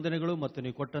ಬಂದಿದ್ದಕ್ಕಾಗಿ ವಂದನೆಗಳು ಮತ್ತು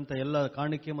ನೀವು ಕೊಟ್ಟಂತ ಎಲ್ಲ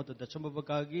ಕಾಣಿಕೆ ಮತ್ತು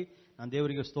ದಶಮಭಕ್ಕಾಗಿ ನಾನು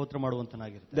ದೇವರಿಗೆ ಸ್ತೋತ್ರ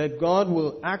ಮಾಡುವಂತನಾಗಿರುತ್ತೇನೆ. That God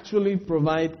will actually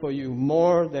provide for you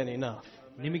more than enough.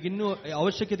 ನಿಮಗಿನ್ನೂ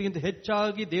ಅವಶ್ಯಕತೆಗಿಂತ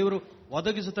ಹೆಚ್ಚಾಗಿ ದೇವರು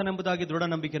ಒದಗಿಸುತ್ತಾನೆಂಬುದಾಗಿ ದೃಢ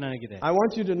ನಂಬಿಕೆ ನನಗಿದೆ. I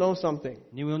want you to know something.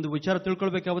 ನೀವು ಒಂದು ವಿಚಾರ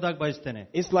ತಿಳ್ಕೊಳ್ಬೇಕಾಗಿ ಬಯಸ್ತೇನೆ.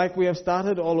 It's like we have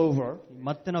started all over.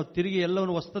 ಮತ್ತೆ ನಾವು ತಿರುಗಿ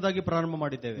ಎಲ್ಲವನ್ನು ಹೊಸದಾಗಿ ಪ್ರಾರಂಭ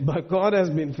ಮಾಡಿದ್ದೇವೆ. But God has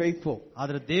been faithful.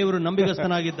 ಆದರೆ ದೇವರು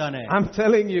ನಂಬಿಗಸ್ತನಾಗಿದ್ದಾನೆ. I'm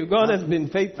telling you, God has been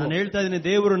faithful. ನಾನು ಹೇಳ್ತಾ ಇದ್ದೀನಿ,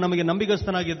 ದೇವರು ನಮಗೆ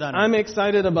ನಂಬಿಗಸ್ತನಾಗಿದ್ದಾನೆ. I'm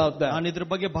excited about that. ನಾನು ಇದ್ರ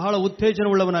ಬಗ್ಗೆ ಬಹಳ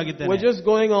ಉತ್ತೇಜನವುಳ್ಳವನಾಗಿದ್ದೇನೆ. We're just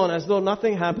going on as though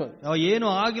nothing happened. ನಾವು ಏನು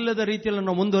ಆಗಿಲ್ಲದ ರೀತಿಯಲ್ಲಿ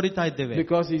ನಾವು ಮುಂದುವರಿತಾ ಇದ್ದೇವೆ.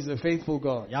 Because He's a faithful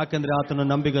God. ಯಾಕಂದ್ರೆ ಆತನು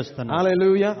ನಂಬಿಗಸ್ತನ.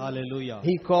 Hallelujah. Hallelujah.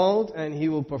 He called and He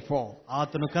will perform.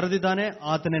 ಆತನು ಕರೆದಿದ್ದಾನೆ,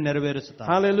 ಆತನೇ ನೆರವೇರಿಸುತ್ತಾನೆ.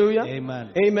 Hallelujah. Amen.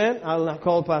 Amen. I'll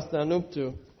call Pastor Anup to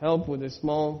help with a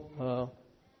small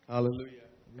hallelujah.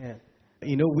 Amen.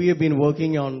 You know, we have been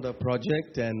working on the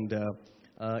project and,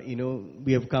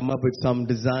 we have come up with some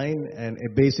design and a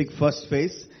basic first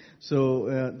phase. So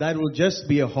that will just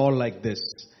be a hall like this,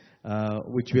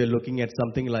 which we are looking at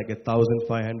something like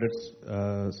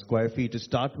 1,500 square feet to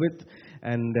start with.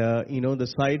 And,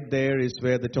 the side there is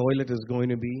where the toilet is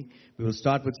going to be. We will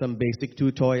start with some basic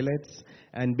 2 toilets.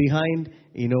 And behind,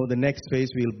 the next phase,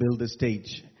 we'll build the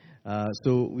stage.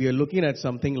 So we are looking at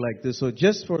something like this. So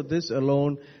just for this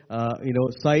alone,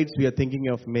 sides we are thinking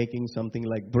of making something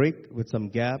like brick with some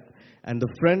gap. And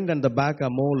the front and the back are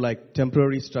more like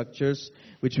temporary structures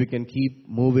which we can keep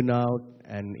moving out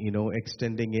and,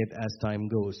 extending it as time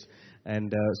goes.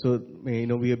 And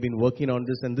we have been working on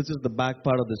this, and this is the back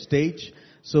part of the stage.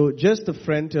 So just the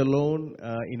front alone,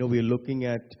 we are looking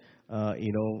at,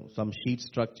 some sheet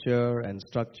structure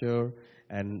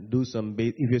and do some,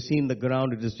 if you've seen the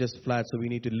ground, it is just flat, so we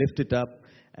need to lift it up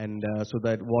and so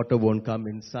that water won't come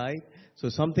inside. So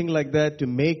something like that to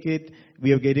make it,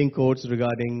 we are getting quotes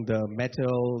regarding the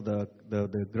metal,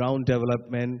 the ground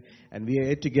development, and we are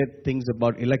yet to get things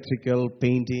about electrical,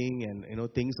 painting,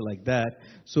 and things like that.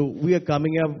 So we are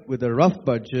coming up with a rough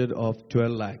budget of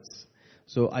 12 lakhs.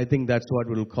 So I think that's what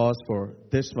will cost for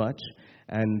this much.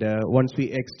 And once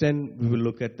we extend, we will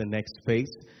look at the next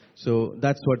phase. So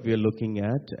that's what we are looking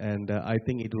at, and I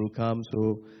think it will come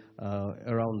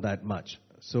around that much.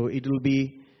 So it will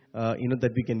be,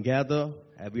 that we can gather.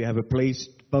 We have a place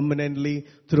permanently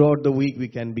throughout the week. We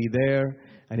can be there,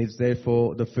 and it's there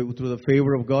through the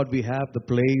favor of God. We have the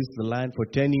place, the land for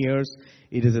 10 years.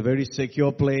 It is a very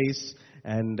secure place,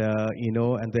 and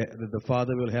the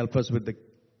Father will help us with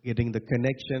getting the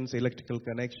connections, electrical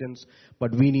connections,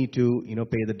 but we need to,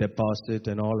 pay the deposit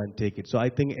and all and take it. So I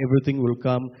think everything will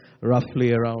come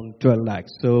roughly around 12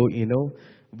 lakhs. So,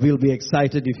 we'll be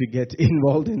excited if you get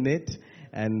involved in it.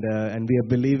 And we are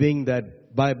believing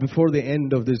that before the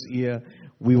end of this year,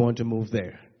 we want to move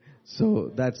there.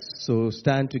 So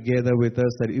stand together with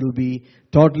us that it'll be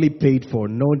totally paid for.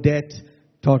 No debt,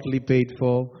 totally paid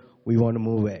for. We want to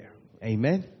move there.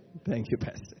 Amen. Thank you,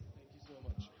 Pastor. Thank you so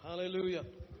much. Hallelujah.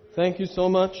 Thank you so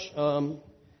much.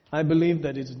 I believe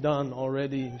that it's done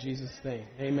already in Jesus' name.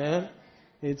 Amen.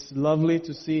 It's lovely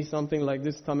to see something like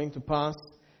this coming to pass.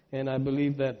 And I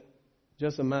believe that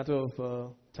just a matter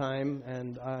of time,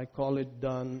 and I call it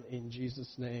done in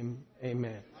Jesus' name.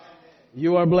 Amen.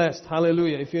 You are blessed.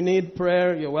 Hallelujah. If you need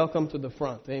prayer, you're welcome to the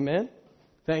front. Amen.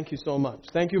 Thank you so much.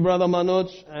 Thank you, Brother Manoj.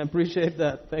 I appreciate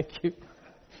that. Thank you.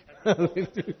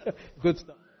 Good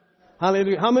stuff.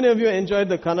 Hallelujah. How many of you enjoyed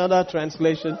the Kannada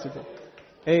translation today?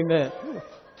 Amen.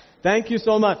 Thank you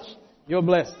so much. You're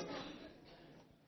blessed.